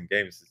details in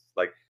games. It's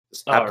like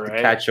just happen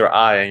to catch your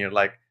eye, and you're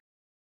like,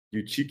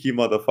 you cheeky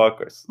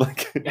motherfuckers,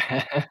 like.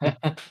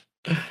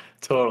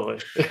 Totally.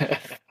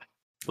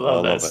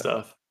 Love that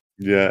stuff.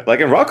 Yeah, like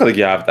in Rocket League,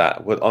 you have that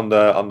on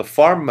the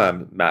farm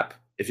map.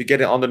 If you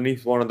get it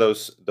underneath one of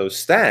those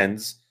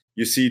stands,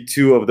 you see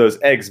two of those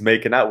eggs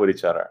making out with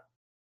each other.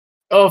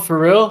 Oh, for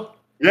real?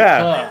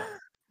 Yeah.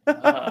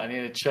 I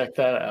need to check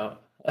that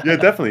out. Yeah,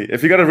 definitely.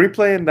 If you got a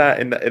replay in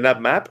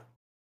that map,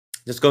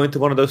 just go into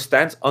one of those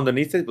stands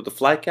underneath it with the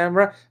flight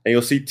camera, and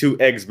you'll see two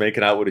eggs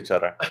making out with each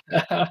other.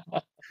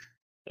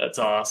 That's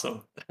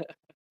awesome.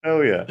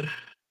 Oh yeah.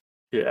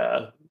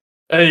 Yeah.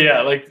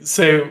 Yeah, like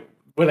say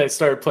when I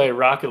started playing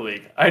Rocket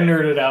League, I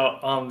nerded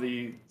out on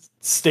the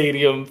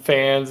stadium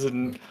fans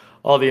and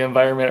all the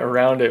environment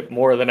around it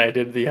more than I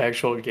did the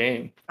actual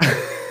game.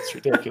 It's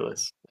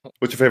ridiculous.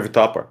 What's your favorite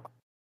topper?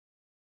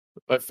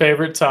 My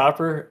favorite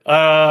topper?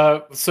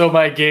 So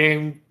my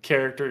game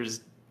character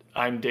is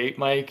I'm Date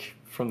Mike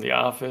from The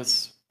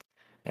Office,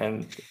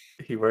 and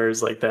he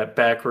wears like that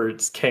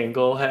backwards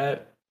Kangol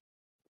hat.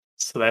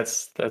 So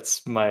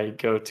that's my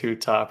go-to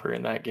topper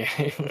in that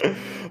game.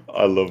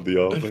 I love The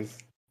Office.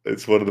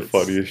 It's one of the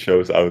funniest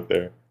shows out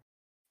there.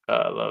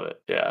 I love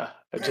it. Yeah.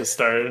 I just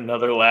started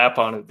another lap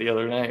on it the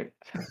other night.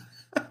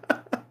 I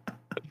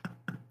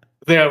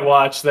think I've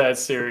watched that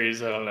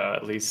series, I don't know,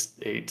 at least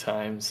 8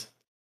 times.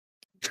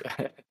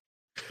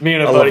 Me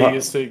and a I love buddy how.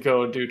 used to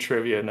go and do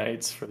trivia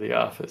nights for the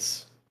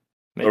office. Oh,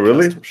 Make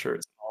really? custom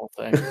shirts and the whole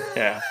thing.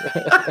 Yeah.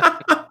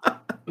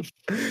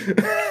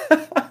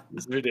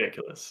 It's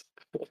ridiculous.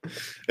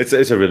 It's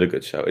a really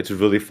good show. It's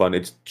really fun.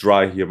 It's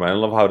dry humor. I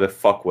love how they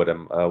fuck with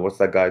him. What's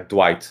that guy?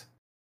 Dwight.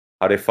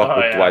 How they fuck Oh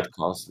with yeah. Dwight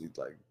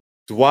constantly. Like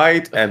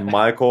Dwight and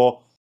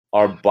Michael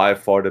are by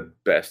far the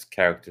best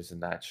characters in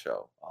that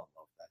show. I love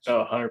that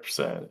show. Oh,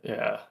 100%.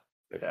 Yeah.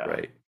 They're Yeah.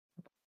 great.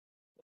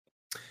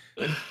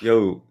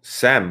 Yo,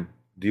 Sam,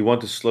 do you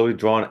want to slowly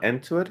draw an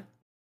end to it?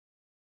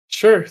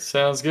 Sure.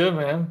 Sounds good,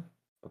 man.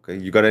 Okay.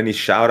 You got any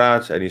shout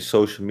outs, any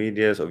social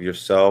medias of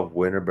yourself,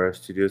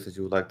 WinterBearStudios that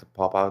you would like to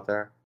pop out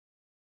there?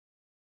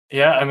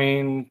 Yeah, I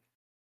mean,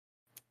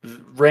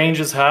 range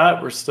is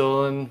hot. We're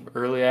still in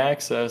early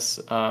access.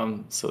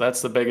 So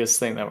that's the biggest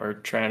thing that we're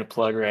trying to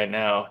plug right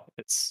now.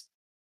 It's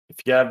if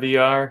you got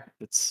VR,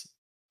 it's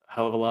a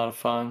hell of a lot of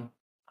fun.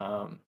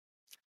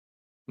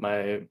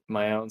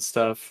 My own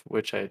stuff,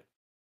 which I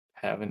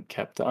haven't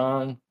kept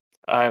on.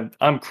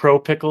 I'm Crow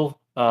Pickle.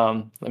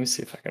 Let me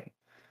see if I can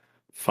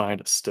find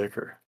a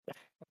sticker.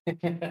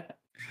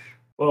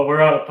 Well,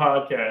 we're on a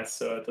podcast,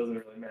 so it doesn't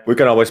really matter. We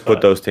can always put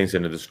But- those things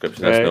in the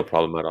description. That's no Right.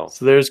 problem at all.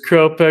 So there's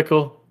Crow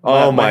Pickle.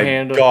 Oh my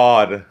handle.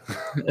 god.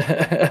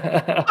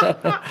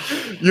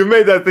 You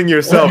made that thing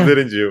yourself,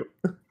 didn't you?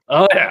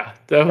 Oh yeah,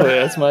 definitely.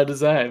 That's my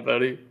design,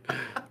 buddy.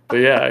 But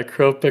yeah,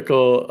 Crow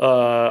Pickle.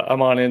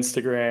 I'm on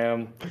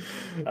Instagram.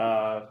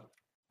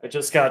 I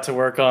just got to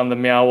work on the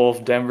Meow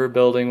Wolf Denver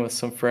building with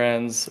some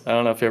friends. I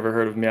don't know if you ever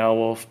heard of Meow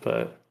Wolf,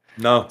 but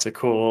No. it's a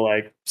cool,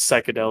 like,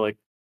 psychedelic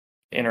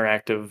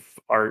interactive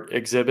art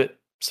exhibit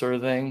sort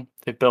of thing.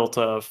 They built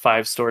a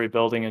 5-story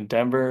building in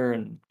Denver,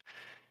 and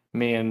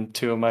me and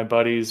 2 of my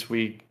buddies,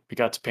 we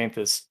got to paint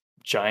this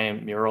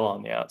giant mural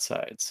on the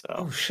outside. So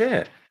Oh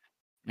shit.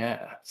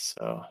 yeah,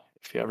 so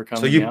if you ever come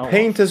So to you Meow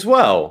paint Wolf, as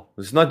well.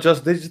 It's not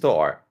just digital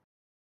art.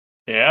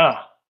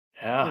 yeah,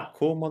 You're yeah, a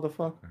cool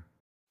motherfucker.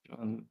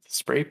 and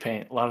spray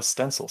paint, a lot of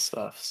stencil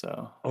stuff.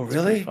 So Oh it's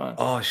pretty really? fun.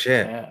 Oh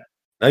shit. Yeah,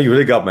 Now you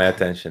really got my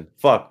attention.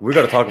 Fuck, we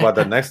gotta talk about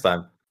that next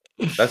time.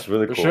 That's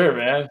really for cool. sure,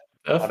 man.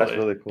 Definitely. that's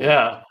really cool.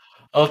 Yeah,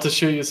 I'll have to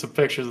shoot you some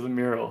pictures of the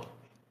mural.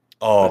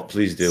 Oh, But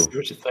please do. see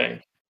what you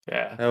think.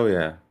 Yeah. Hell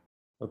yeah.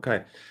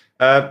 Okay.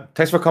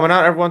 Thanks for coming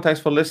out, everyone.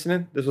 Thanks for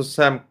listening. This was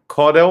Sam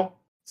Caudill.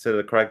 Said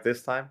it correct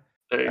this time.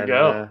 There you And,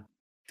 go.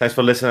 Thanks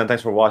for listening and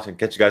thanks for watching.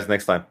 Catch you guys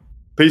next time.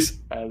 Peace.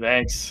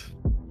 Thanks.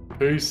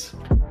 Peace.